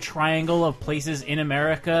Bermuda Triangle of places in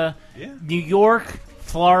America, New York,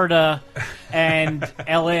 Florida, and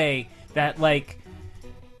LA, that like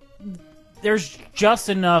there's just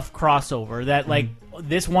enough crossover that like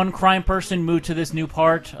this one crime person moved to this new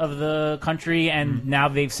part of the country and now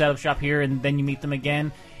they've set up shop here and then you meet them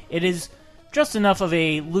again. It is just enough of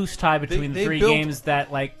a loose tie between the 3 games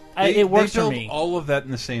that like it works for me. All of that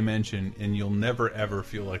in the same engine, and you'll never ever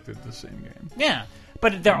feel like they're the same game. Yeah,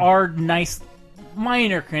 but there are nice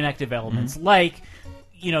minor connective elements, like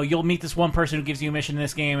you'll meet this one person who gives you a mission in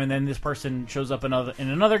this game, and then this person shows up in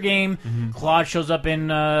another game. Claude shows up in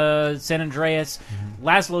San Andreas.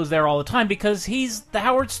 Laszlo's there all the time because he's the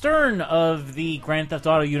Howard Stern of the Grand Theft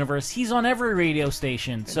Auto universe. He's on every radio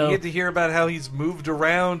station. So you get to hear about how he's moved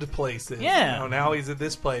around places. Yeah. Now he's at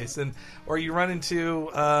this place, or you run into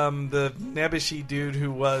the Nebuchadnezzar dude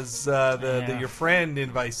who was your friend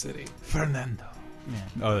in Vice City, Fernando. Yeah.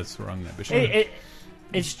 Oh, that's the wrong Nebuchadnezzar.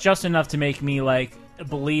 It's just enough to make me like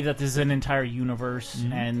believe that this is an entire universe,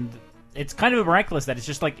 and it's kind of miraculous that it's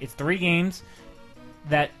just like it's 3 games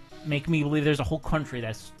that make me believe there's a whole country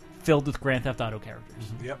that's filled with Grand Theft Auto characters.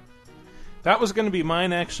 Yep. That was going to be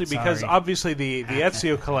mine actually because obviously the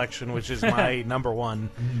Ezio collection, which is my number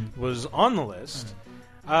 1, was on the list.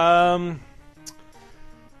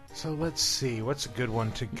 So let's see, what's a good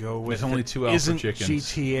one to go with? There's only 2 Alfred Chickens.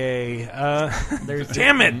 GTA.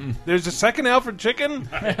 Damn it! There's a second Alfred Chicken.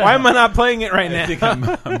 Why am I not playing it right now? I think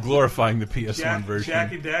I'm glorifying the PS1 version.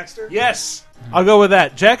 Jak and Daxter. Yes, I'll go with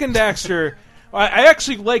that. Jak and Daxter I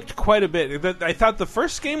actually liked quite a bit. I thought the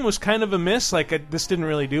first game was kind of a miss. Like, this didn't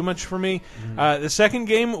really do much for me. The second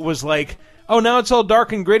game was like, oh, now it's all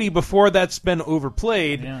dark and gritty before that's been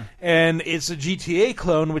overplayed. Yeah. And it's a GTA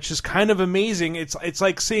clone, which is kind of amazing. It's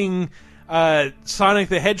like seeing Sonic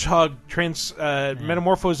the Hedgehog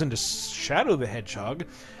metamorphose into Shadow the Hedgehog.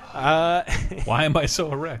 Why am I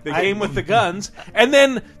so erect? The game with the guns. And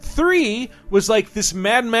then 3 was like this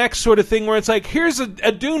Mad Max sort of thing where it's like, here's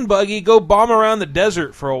a dune buggy, go bomb around the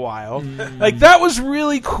desert for a while. Like, that was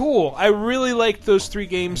really cool. I really liked those 3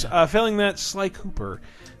 games. Failing that, Sly Cooper.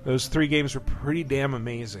 Those 3 games were pretty damn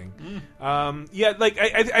amazing. Like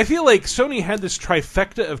I feel like Sony had this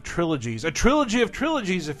trifecta of trilogies, a trilogy of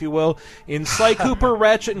trilogies, if you will, in Sly Cooper,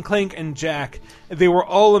 Ratchet and Clank, and Jak. They were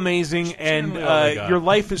all amazing, and your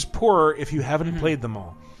life is poorer if you haven't played them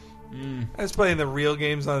all. I was playing the real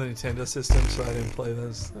games on the Nintendo system, so I didn't play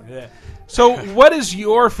those. Yeah. So, what is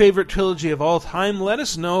your favorite trilogy of all time? Let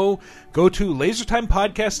us know. Go to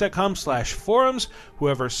lasertimepodcast.com/forums.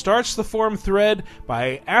 Whoever starts the forum thread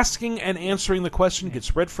by asking and answering the question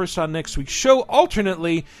gets read first on next week's show.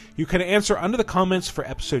 Alternately, you can answer under the comments for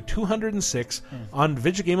episode 206 on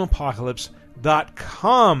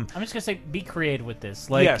VidjagameApocalypse.com. I'm just gonna say, be creative with this.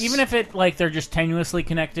 Like, Yes. even if it they're just tenuously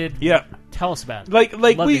connected. Yeah. Tell us about it. Like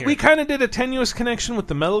Love to we hear it. kind of did a tenuous connection with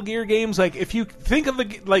the Metal Gear games. Like, if you think of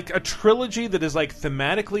like a trilogy that is like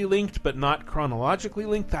thematically linked but not chronologically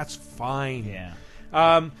linked, that's fine. Yeah.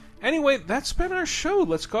 Anyway, that's been our show.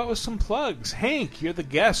 Let's go out with some plugs. Hank, you're the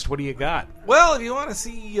guest. What do you got? Well, if you want to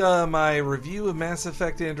see my review of Mass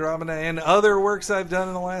Effect Andromeda and other works I've done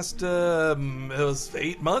in the last, it was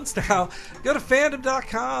 8 months now, go to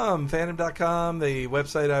fandom.com. Fandom.com, the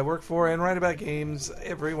website I work for and write about games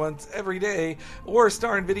every day, or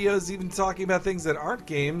star in videos even talking about things that aren't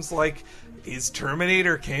games, like, is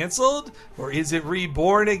Terminator canceled? Or is it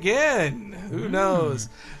reborn again? Who knows?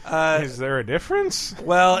 Is there a difference?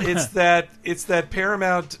 Well, it's that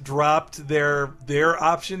Paramount dropped their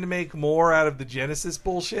option to make more out of the Genesis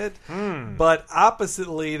bullshit. But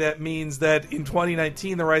oppositely, that means that in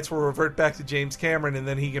 2019 the rights will revert back to James Cameron, and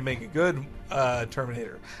then he can make a good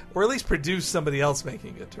Terminator, or at least produce somebody else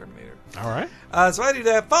making a Terminator. All right. So I do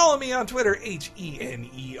that. Follow me on Twitter,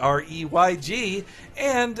 HENEREYG,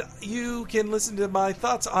 and you can listen to my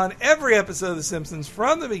thoughts on every episode of The Simpsons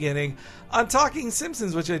from the beginning on Talking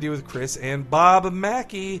Simpsons, which I do with Chris and Bob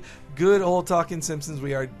Mackey. Good old Talking Simpsons.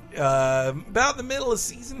 We are about the middle of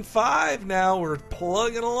season 5 now. We're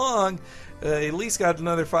plugging along. At least got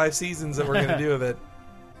another 5 seasons that we're going to do with it.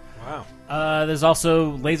 Wow. There's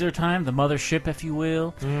also Laser Time, the mothership, if you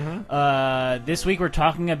will. This week we're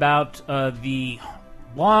talking about the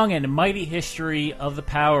long and mighty history of the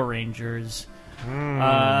Power Rangers,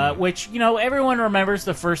 which, everyone remembers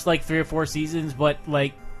the first 3 or 4 seasons, but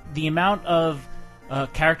the amount of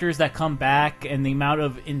characters that come back and the amount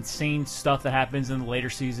of insane stuff that happens in the later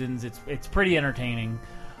seasons, it's pretty entertaining.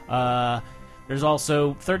 There's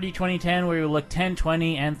also 30-20-10, where we look 10,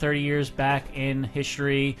 20, and 30 years back in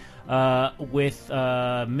history with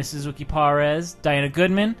Mrs. Wiki Perez, Diana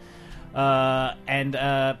Goodman,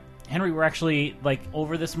 and Henry. We're actually,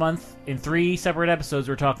 over this month, in 3 separate episodes,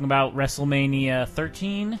 we're talking about WrestleMania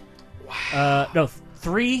 13. Wow.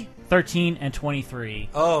 3, 13, and 23.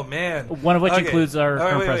 Oh, man. One of which includes our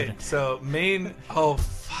current president. Wait. So, oh,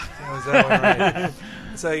 fuck, that was that one right.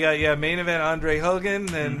 So, main event Andre Hogan,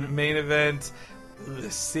 then main event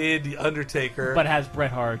Sid Undertaker. But has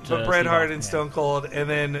Bret Hart. But Bret Hart and Stone Cold, and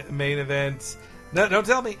then main event... No, don't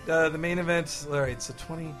tell me. The main event... All right, so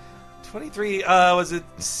 23... was it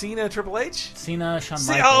Cena Triple H? Cena, Shawn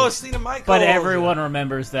Michaels. Oh, Cena Michaels. But everyone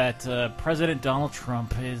remembers that President Donald Trump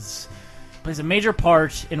plays a major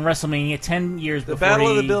part in WrestleMania 10 years before Battle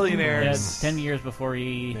of the Billionaires. 10 years before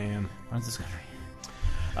he runs this country.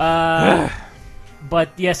 But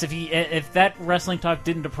yes, if that wrestling talk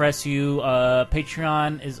didn't depress you,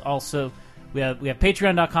 Patreon is also... We have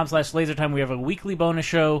patreon.com/lasertime. We have a weekly bonus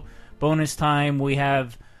show, Bonus Time. We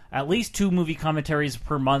have at least 2 movie commentaries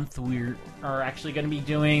per month. We are actually going to be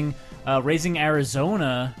doing Raising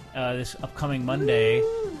Arizona this upcoming Monday.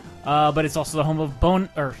 But it's also the home of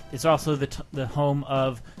it's also the home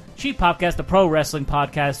of Cheap Popcast, the pro wrestling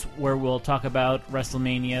podcast, where we'll talk about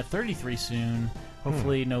WrestleMania 33 soon.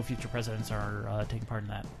 Hopefully, no future presidents are taking part in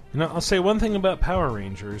that. I'll say one thing about Power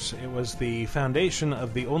Rangers. It was the foundation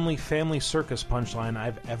of the only family circus punchline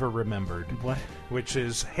I've ever remembered. What? Which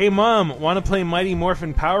is, "Hey Mom, want to play Mighty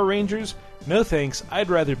Morphin Power Rangers? No thanks, I'd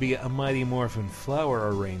rather be a Mighty Morphin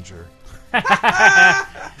Flower Arranger."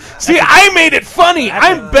 See, I made it funny!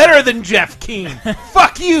 I'm better than Jeff Keane!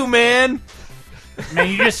 Fuck you, man!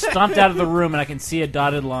 Man, you just stomped out of the room and I can see a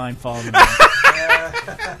dotted line following me.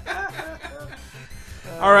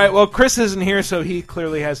 All right, well, Chris isn't here, so he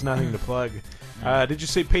clearly has nothing to plug. Did you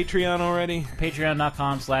say Patreon already?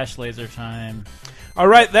 Patreon.com/LaserTime. All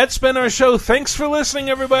right, that's been our show. Thanks for listening,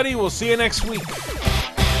 everybody. We'll see you next week.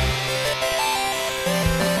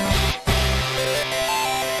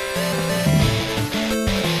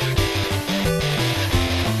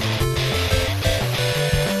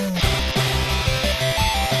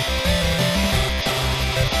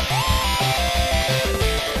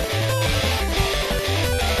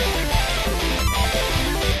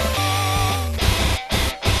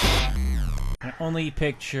 I only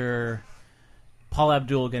picture Paul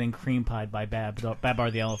Abdul getting cream pied by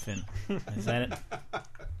Babar the Elephant. Is that it?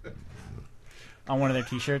 On one of their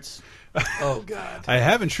T-shirts. Oh God! I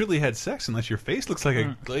haven't truly had sex unless your face looks like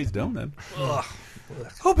a glazed donut. Ugh.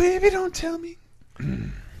 Oh baby, don't tell me.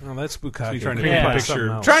 Oh, that's Bukkake. So you're trying to Yeah. get a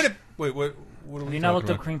picture. Trying to wait. What are Have we you not talking looked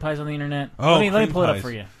about? up cream pies on the internet? Oh, let me cream pull it up pies.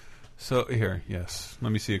 for you. So here, yes.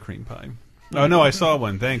 Let me see a cream pie. Oh no, I saw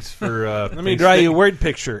one. Thanks for. Let me draw you a word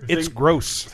picture. It's gross.